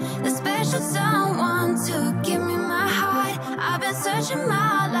it. The special someone to give me my heart. I've been searching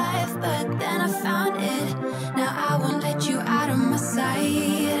my life, but then I found it. Now I won't let you out of my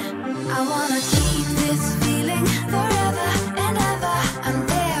sight. I wanna keep this feeling forever and ever. I'm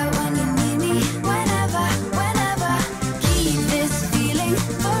there when you need me, whenever, whenever. Keep this feeling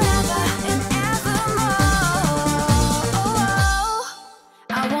forever and evermore.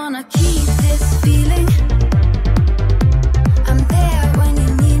 I wanna keep this feeling. I'm there when you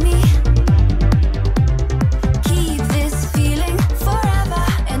need me. Keep this feeling forever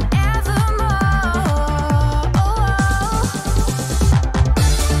and evermore.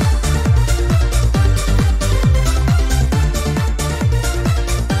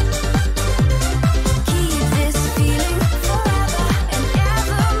 Keep this feeling forever and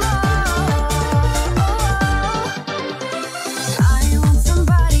evermore. I want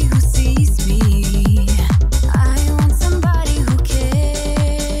somebody who sees me. I want somebody who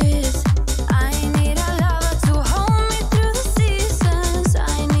cares. I need a lover to hold me through the seasons. I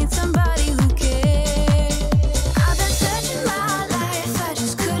need somebody who cares. I've been searching my life, I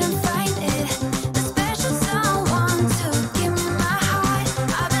just couldn't find it. The special someone to give me my heart.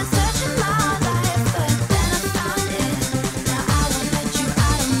 I've been searching my life, but then I found it. Now I won't let you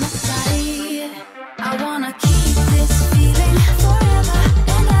out of my sight. I wanna keep this feeling forever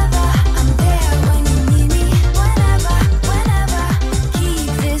and ever. I'm there when you need me, whenever, whenever. Keep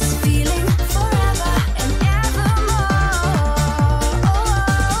this feeling forever and evermore.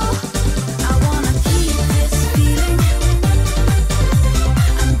 I wanna keep this feeling.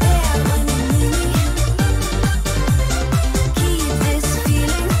 I'm there when you need me. Keep this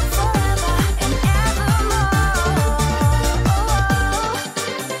feeling forever and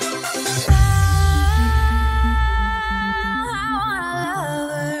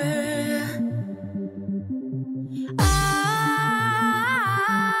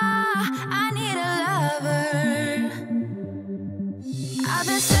I need a lover. I've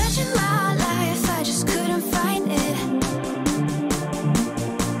been searching my life, I just couldn't find it.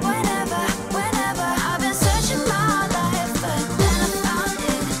 Whenever, whenever. I've been searching my life, but then I found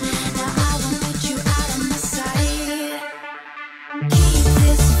it. Now I won't let you out of my sight. Keep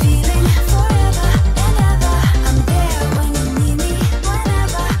this feeling forever and ever. I'm there when you need me,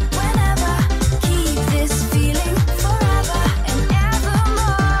 whenever, whenever. Keep this feeling forever and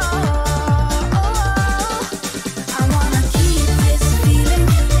evermore. I wanna keep this feeling.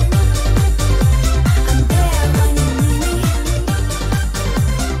 I'm there when you need me.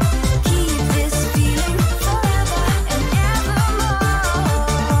 Keep this feeling forever and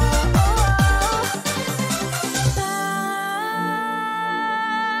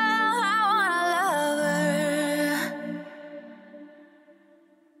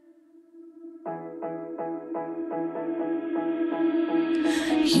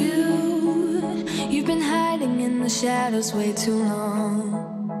You've been hiding in the shadows way too long.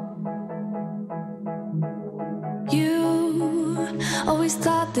 You always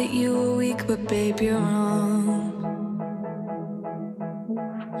thought that you were weak, but babe, you're wrong.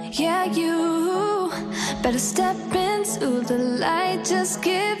 Yeah, you better step into the light, just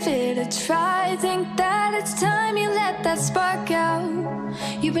give it a try. Think that it's time you let that spark out.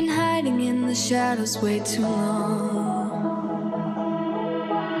 You've been hiding in the shadows way too long.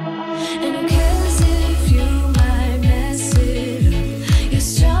 And who cares if you might mess it up? You're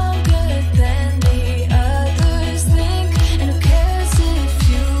stronger than the others think. And who cares if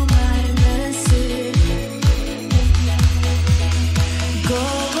you might mess it up? Go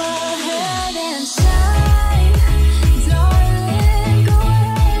ahead and shine, darling. Go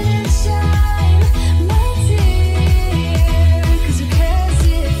ahead and shine, my dear. 'Cause who cares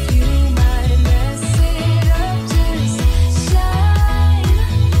if you might mess it up? Just shine.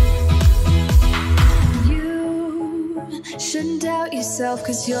 You shouldn't doubt yourself,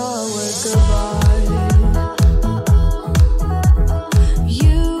 'cause you're a work of art.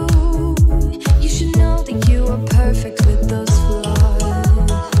 You should know that you are perfect with those flaws.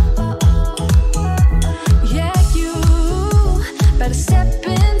 Yeah, you better step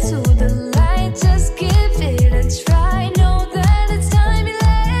into the light, just give it a try. Know that it's time you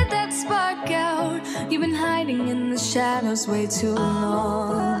let that spark out. You've been hiding in the shadows way too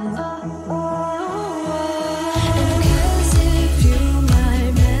long. And who cares if you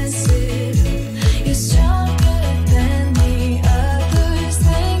might mess it up? You're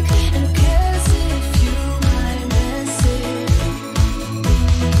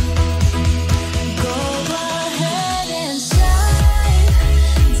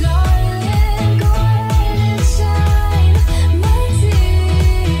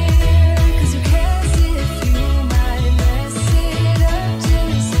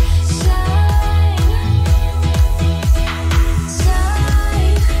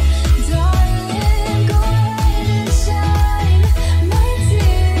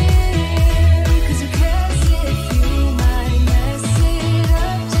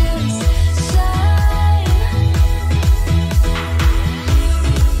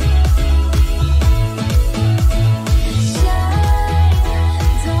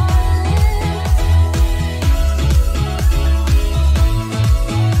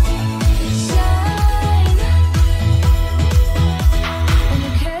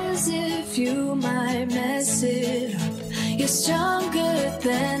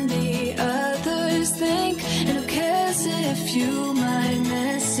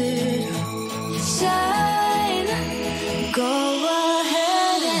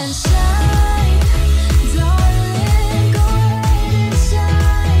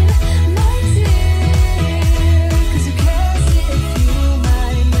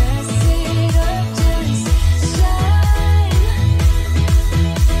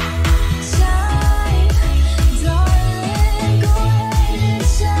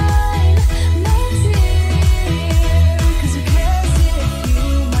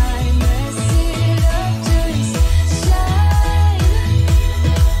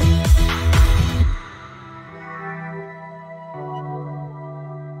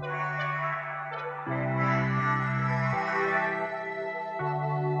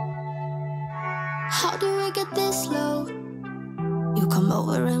come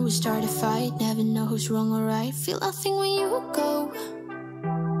over and we start a fight. Never know who's wrong or right. Feel nothing when you go.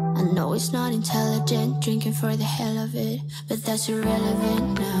 I know it's not intelligent, drinking for the hell of it, but that's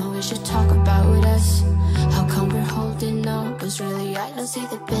irrelevant now. We should talk about us. How come we're holding on? Cause really I don't see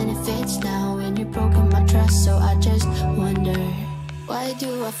the benefits now. When you've broken my trust, so I just wonder, why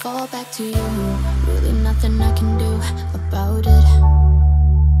do I fall back to you? Really nothing I can do about it.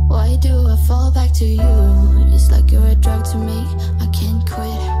 Why do I fall back to you? It's like you're a drug to me, I can't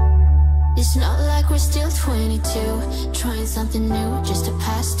quit. It's not like we're still 22, trying something new, just a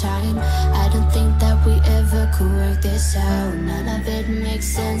pastime. I don't think that we ever could work this out. None of it makes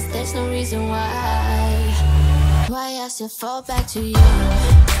sense, there's no reason why I still fall back to you.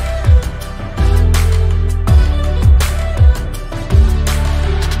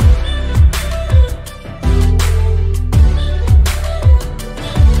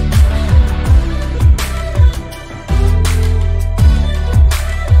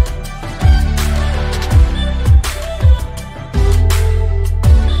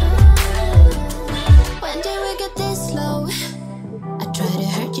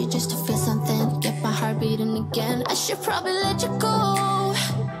 I should probably let you go.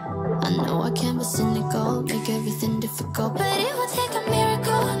 I know I can be cynical, make everything difficult, but it would take a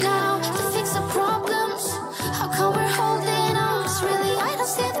miracle now to fix the problems. How come we're holding on? Cause really I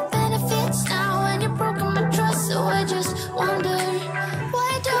don't see the benefits now. And you've broken my trust, so I just wonder,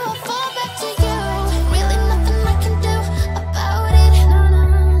 why do I fall back to you? Really nothing I can do about it.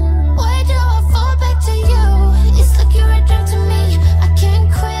 Why do I fall back to you? It's like you're a drug to me, I can't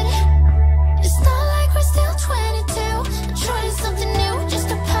quit. It's not like we're still 22, trying something new, just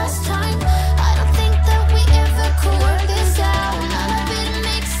a pastime. I don't think that we ever could work this out. None of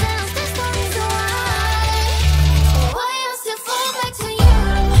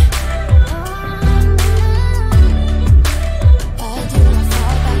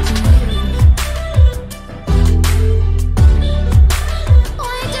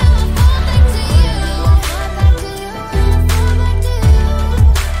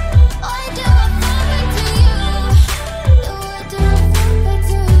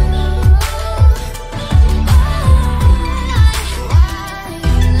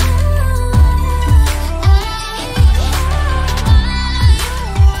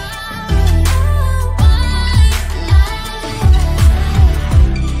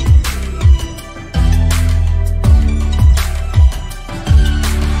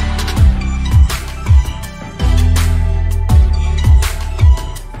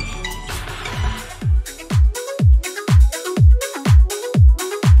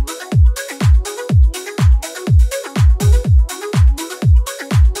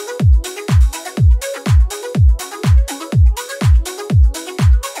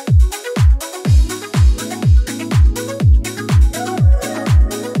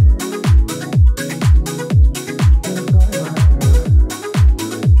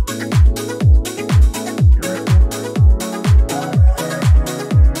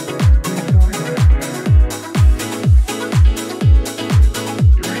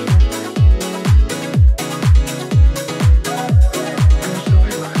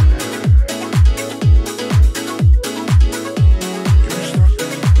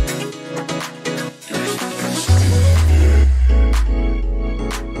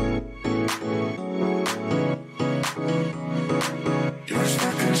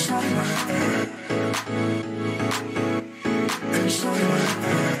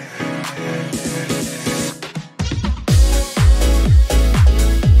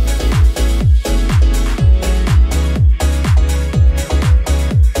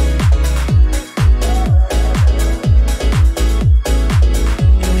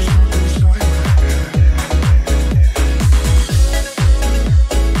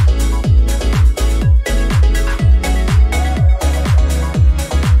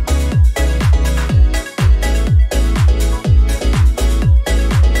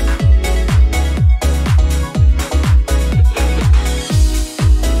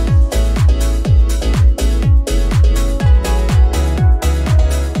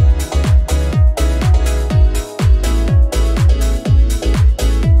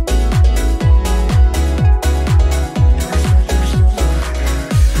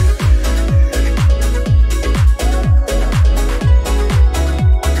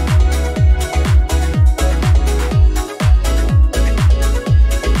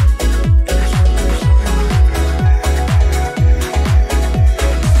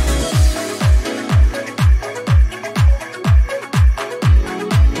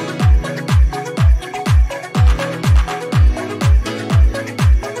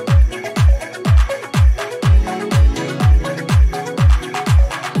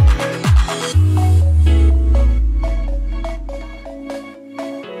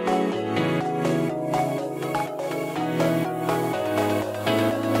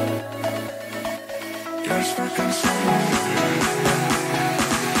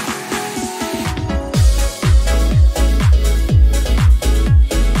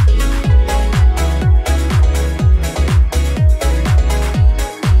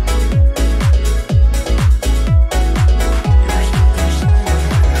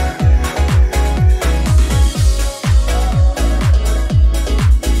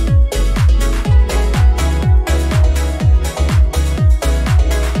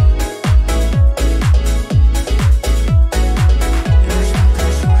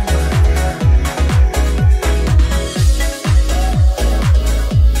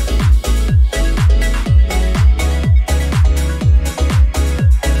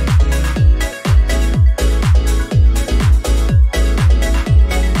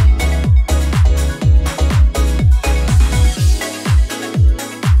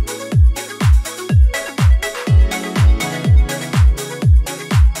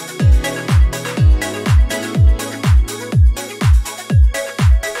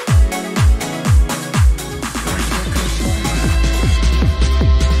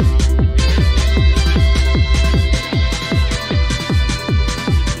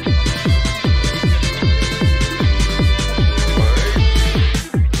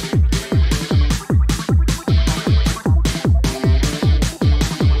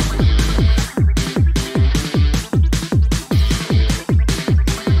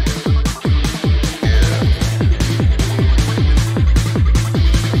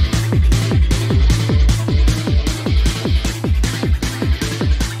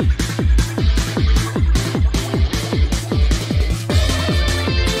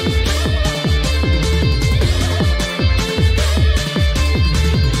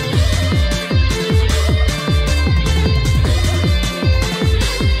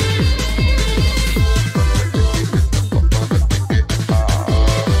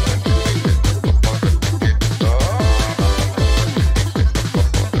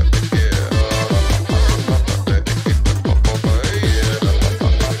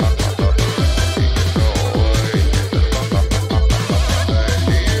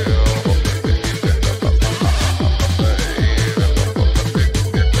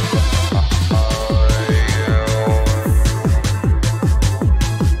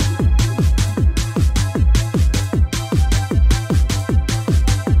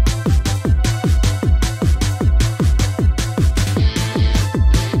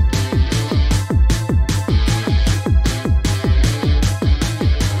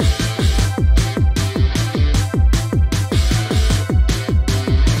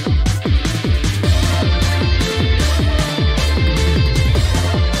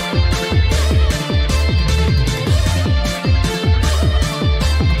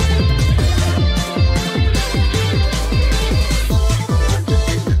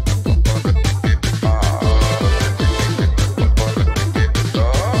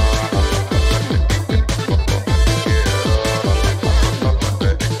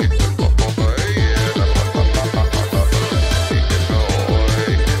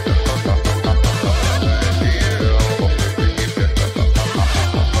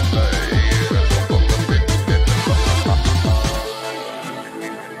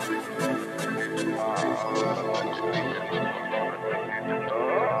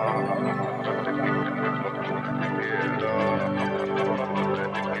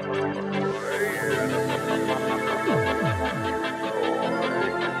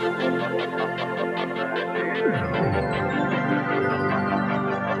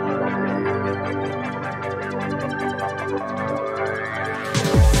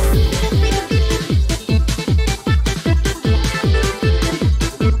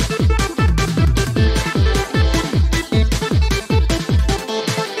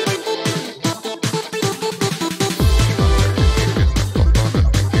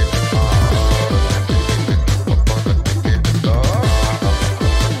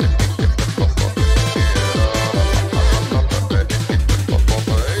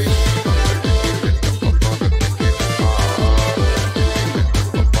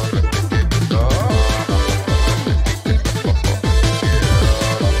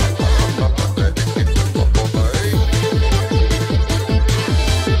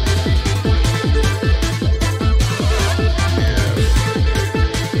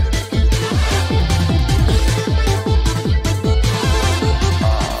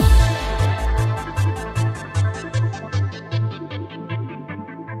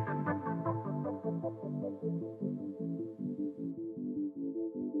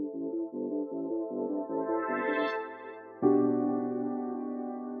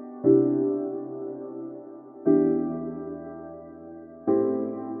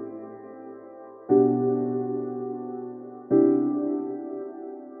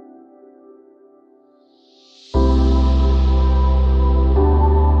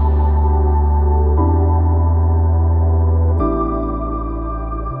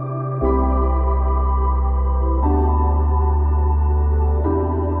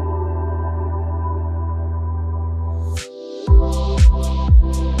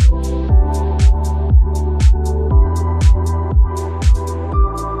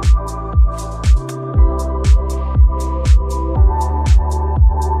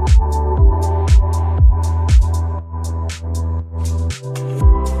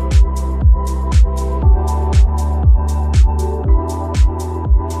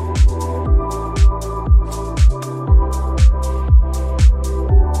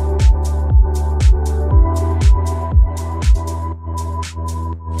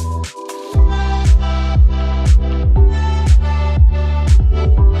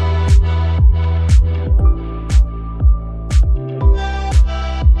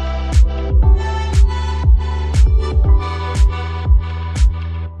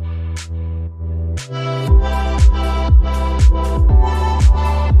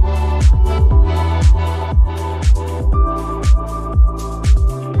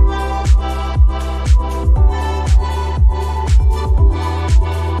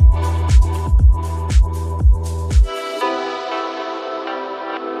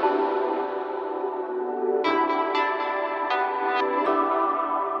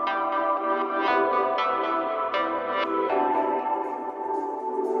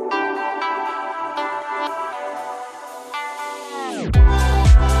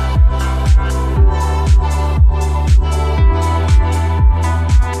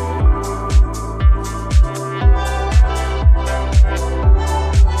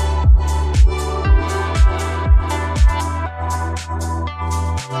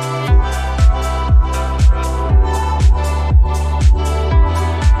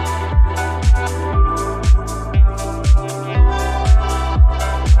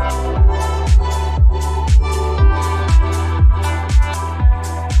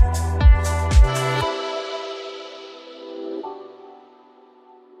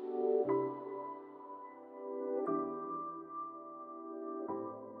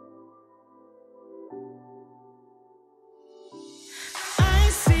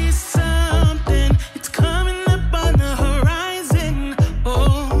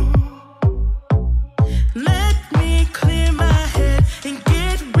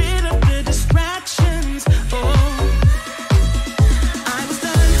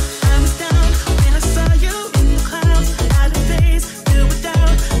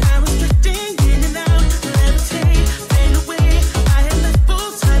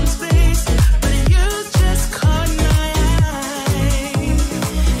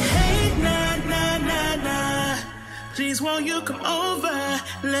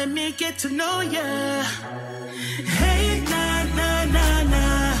let me get to know ya. Hey, nah, nah, nah,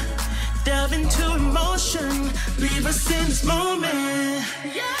 nah. Delve into emotion, leave us in this moment.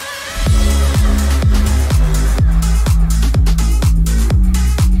 Yeah.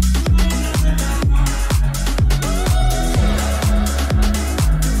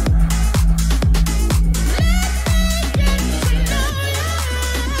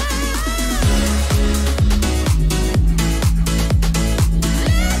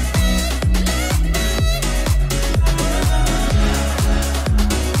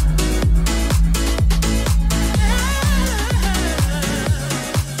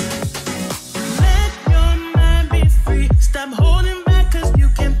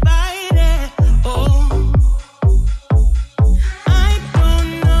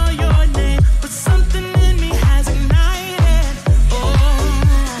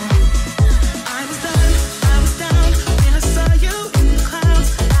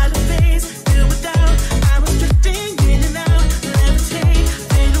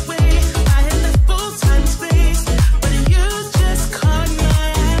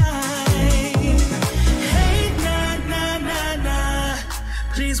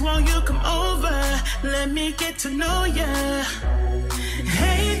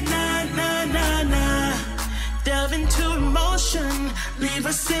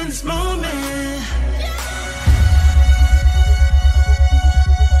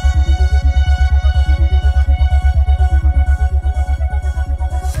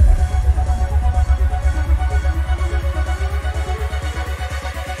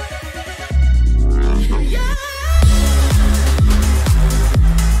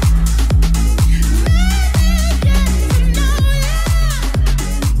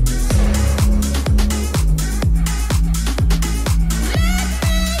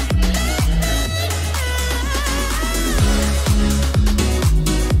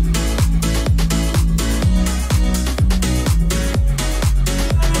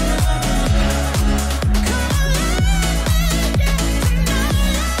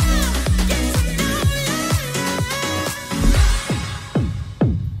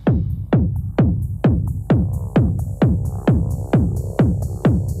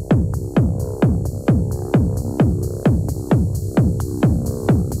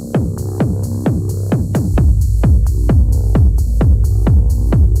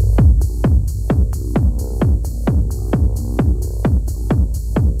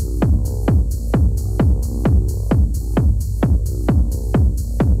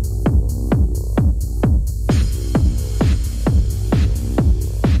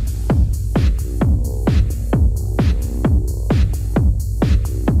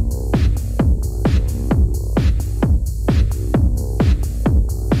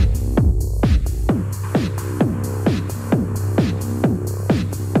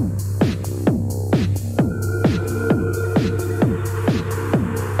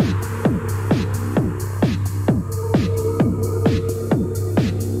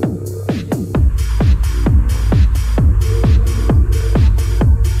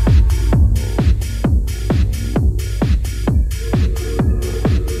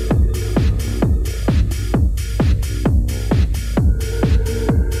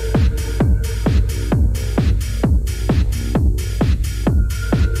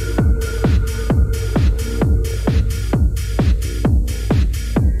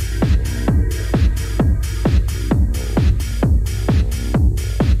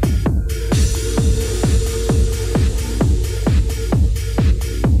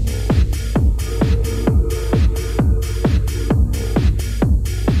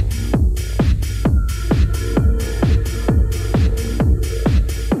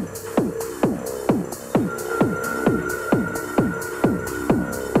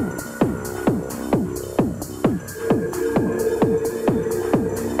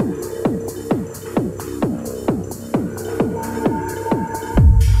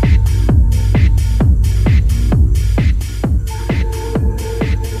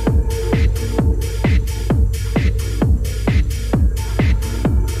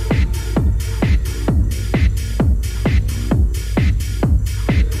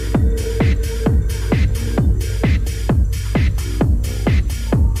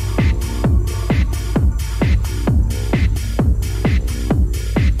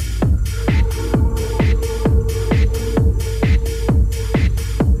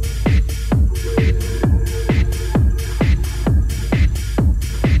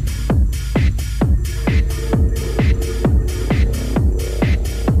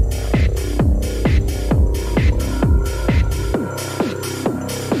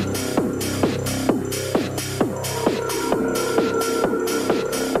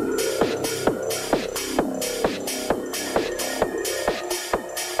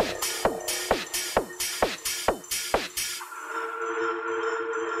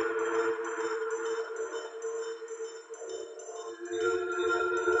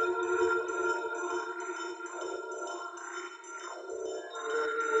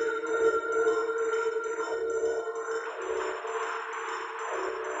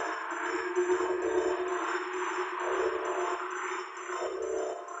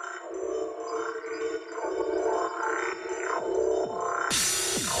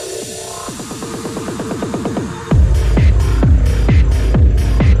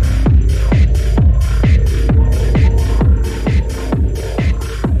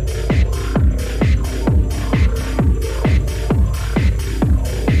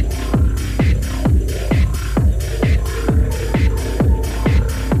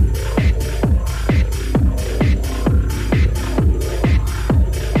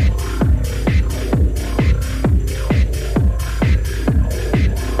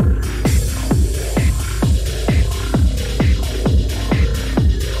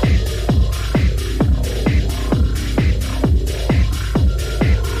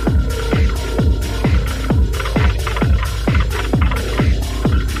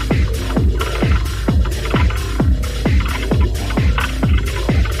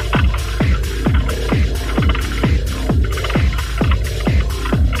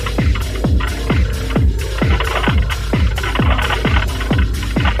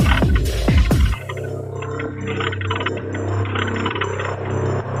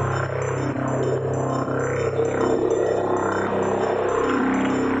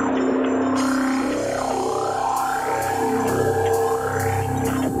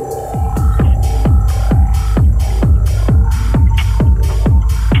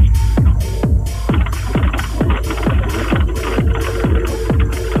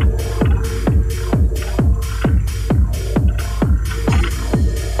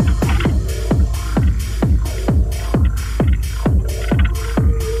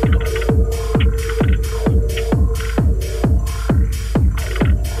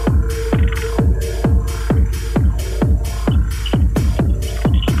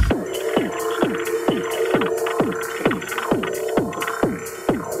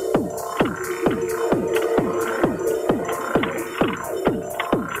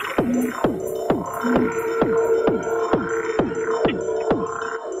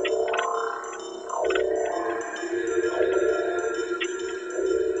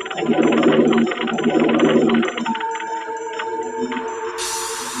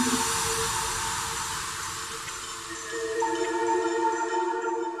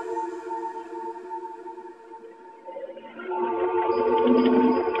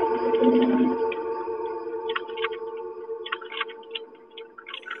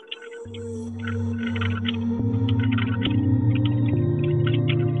 Got me way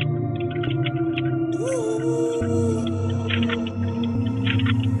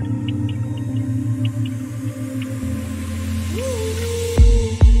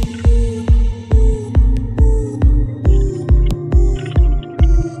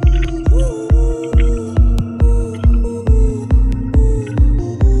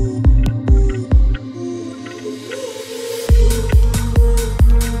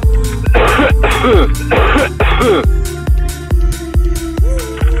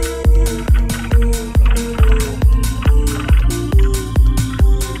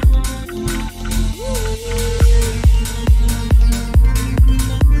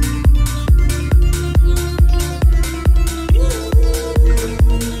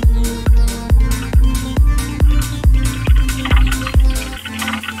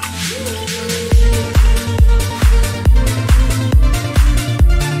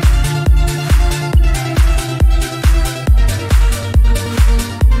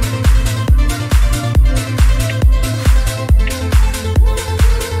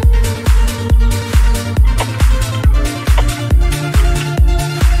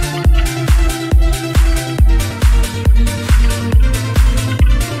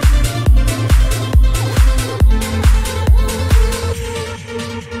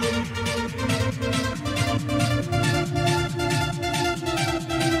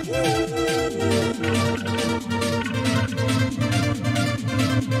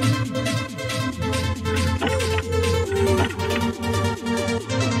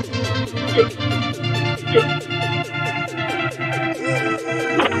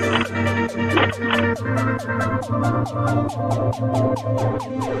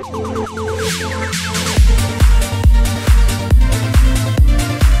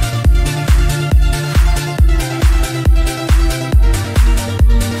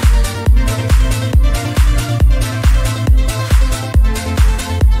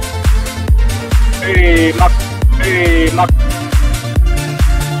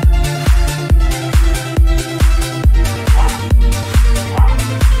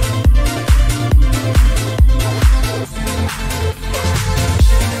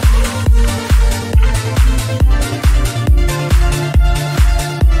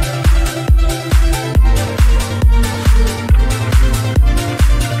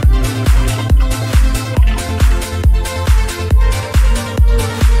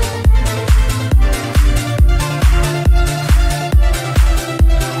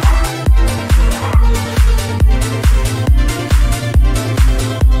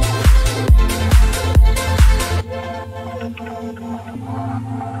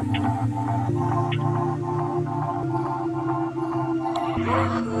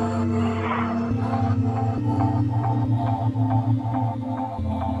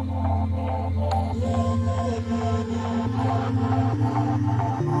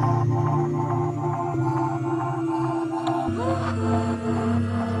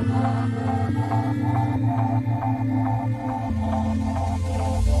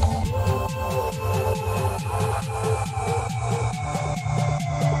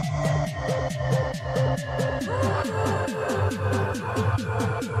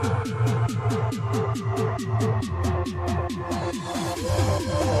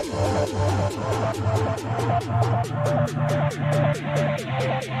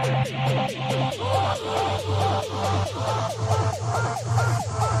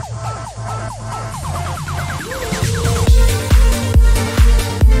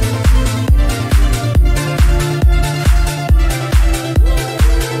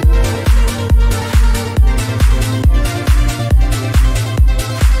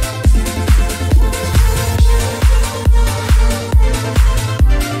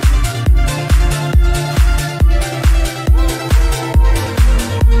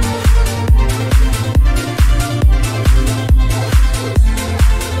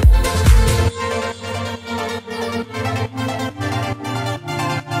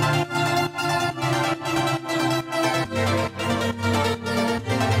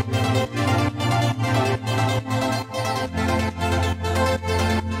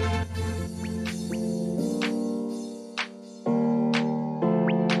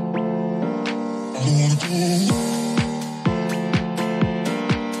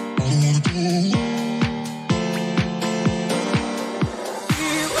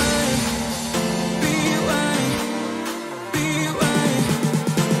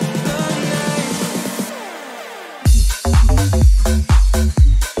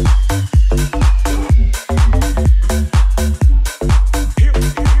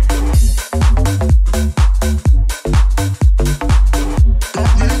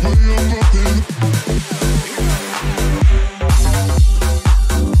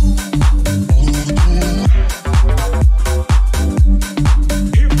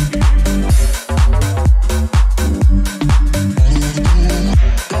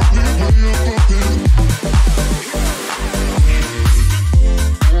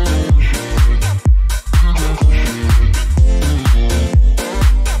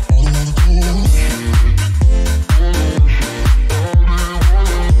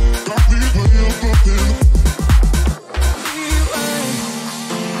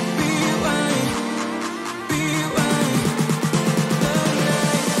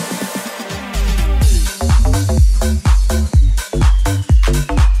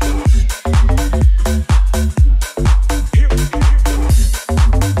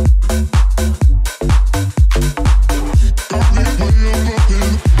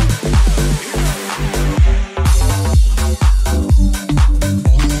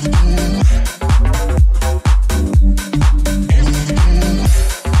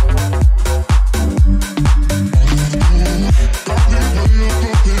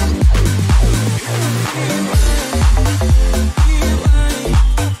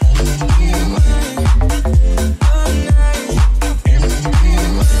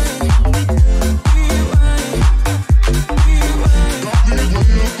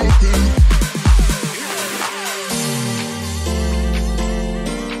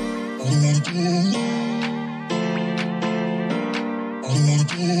What's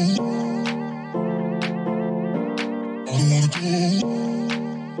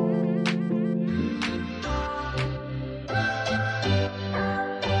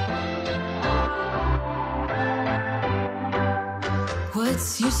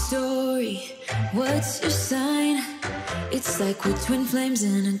your story? What's your sign? It's like we're twin flames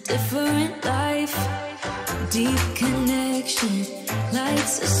in a different life. Deep connection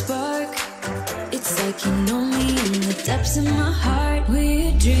lights a spark. It's like you know me in the depths of my heart.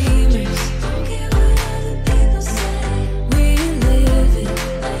 We're dreamers. Don't care what other people say. We're living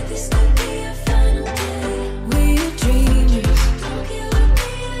like this could be our final day. We're dreamers. Don't care what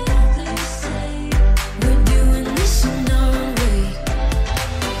the others say. We're doing this in our way.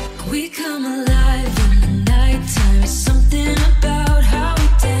 We come alive in the nighttime. It's something about how we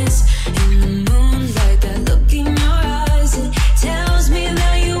dance in the moonlight. That look in your eyes, it tells me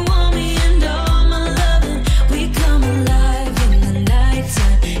that you want me and all my loving. We come alive in the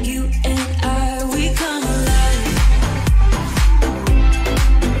nighttime. You and I, we come alive.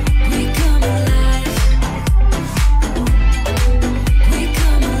 We come alive. We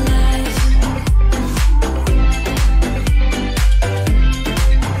come alive.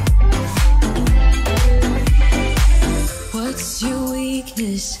 What's your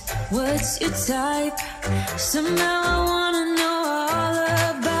weakness? What's your type? Somehow I want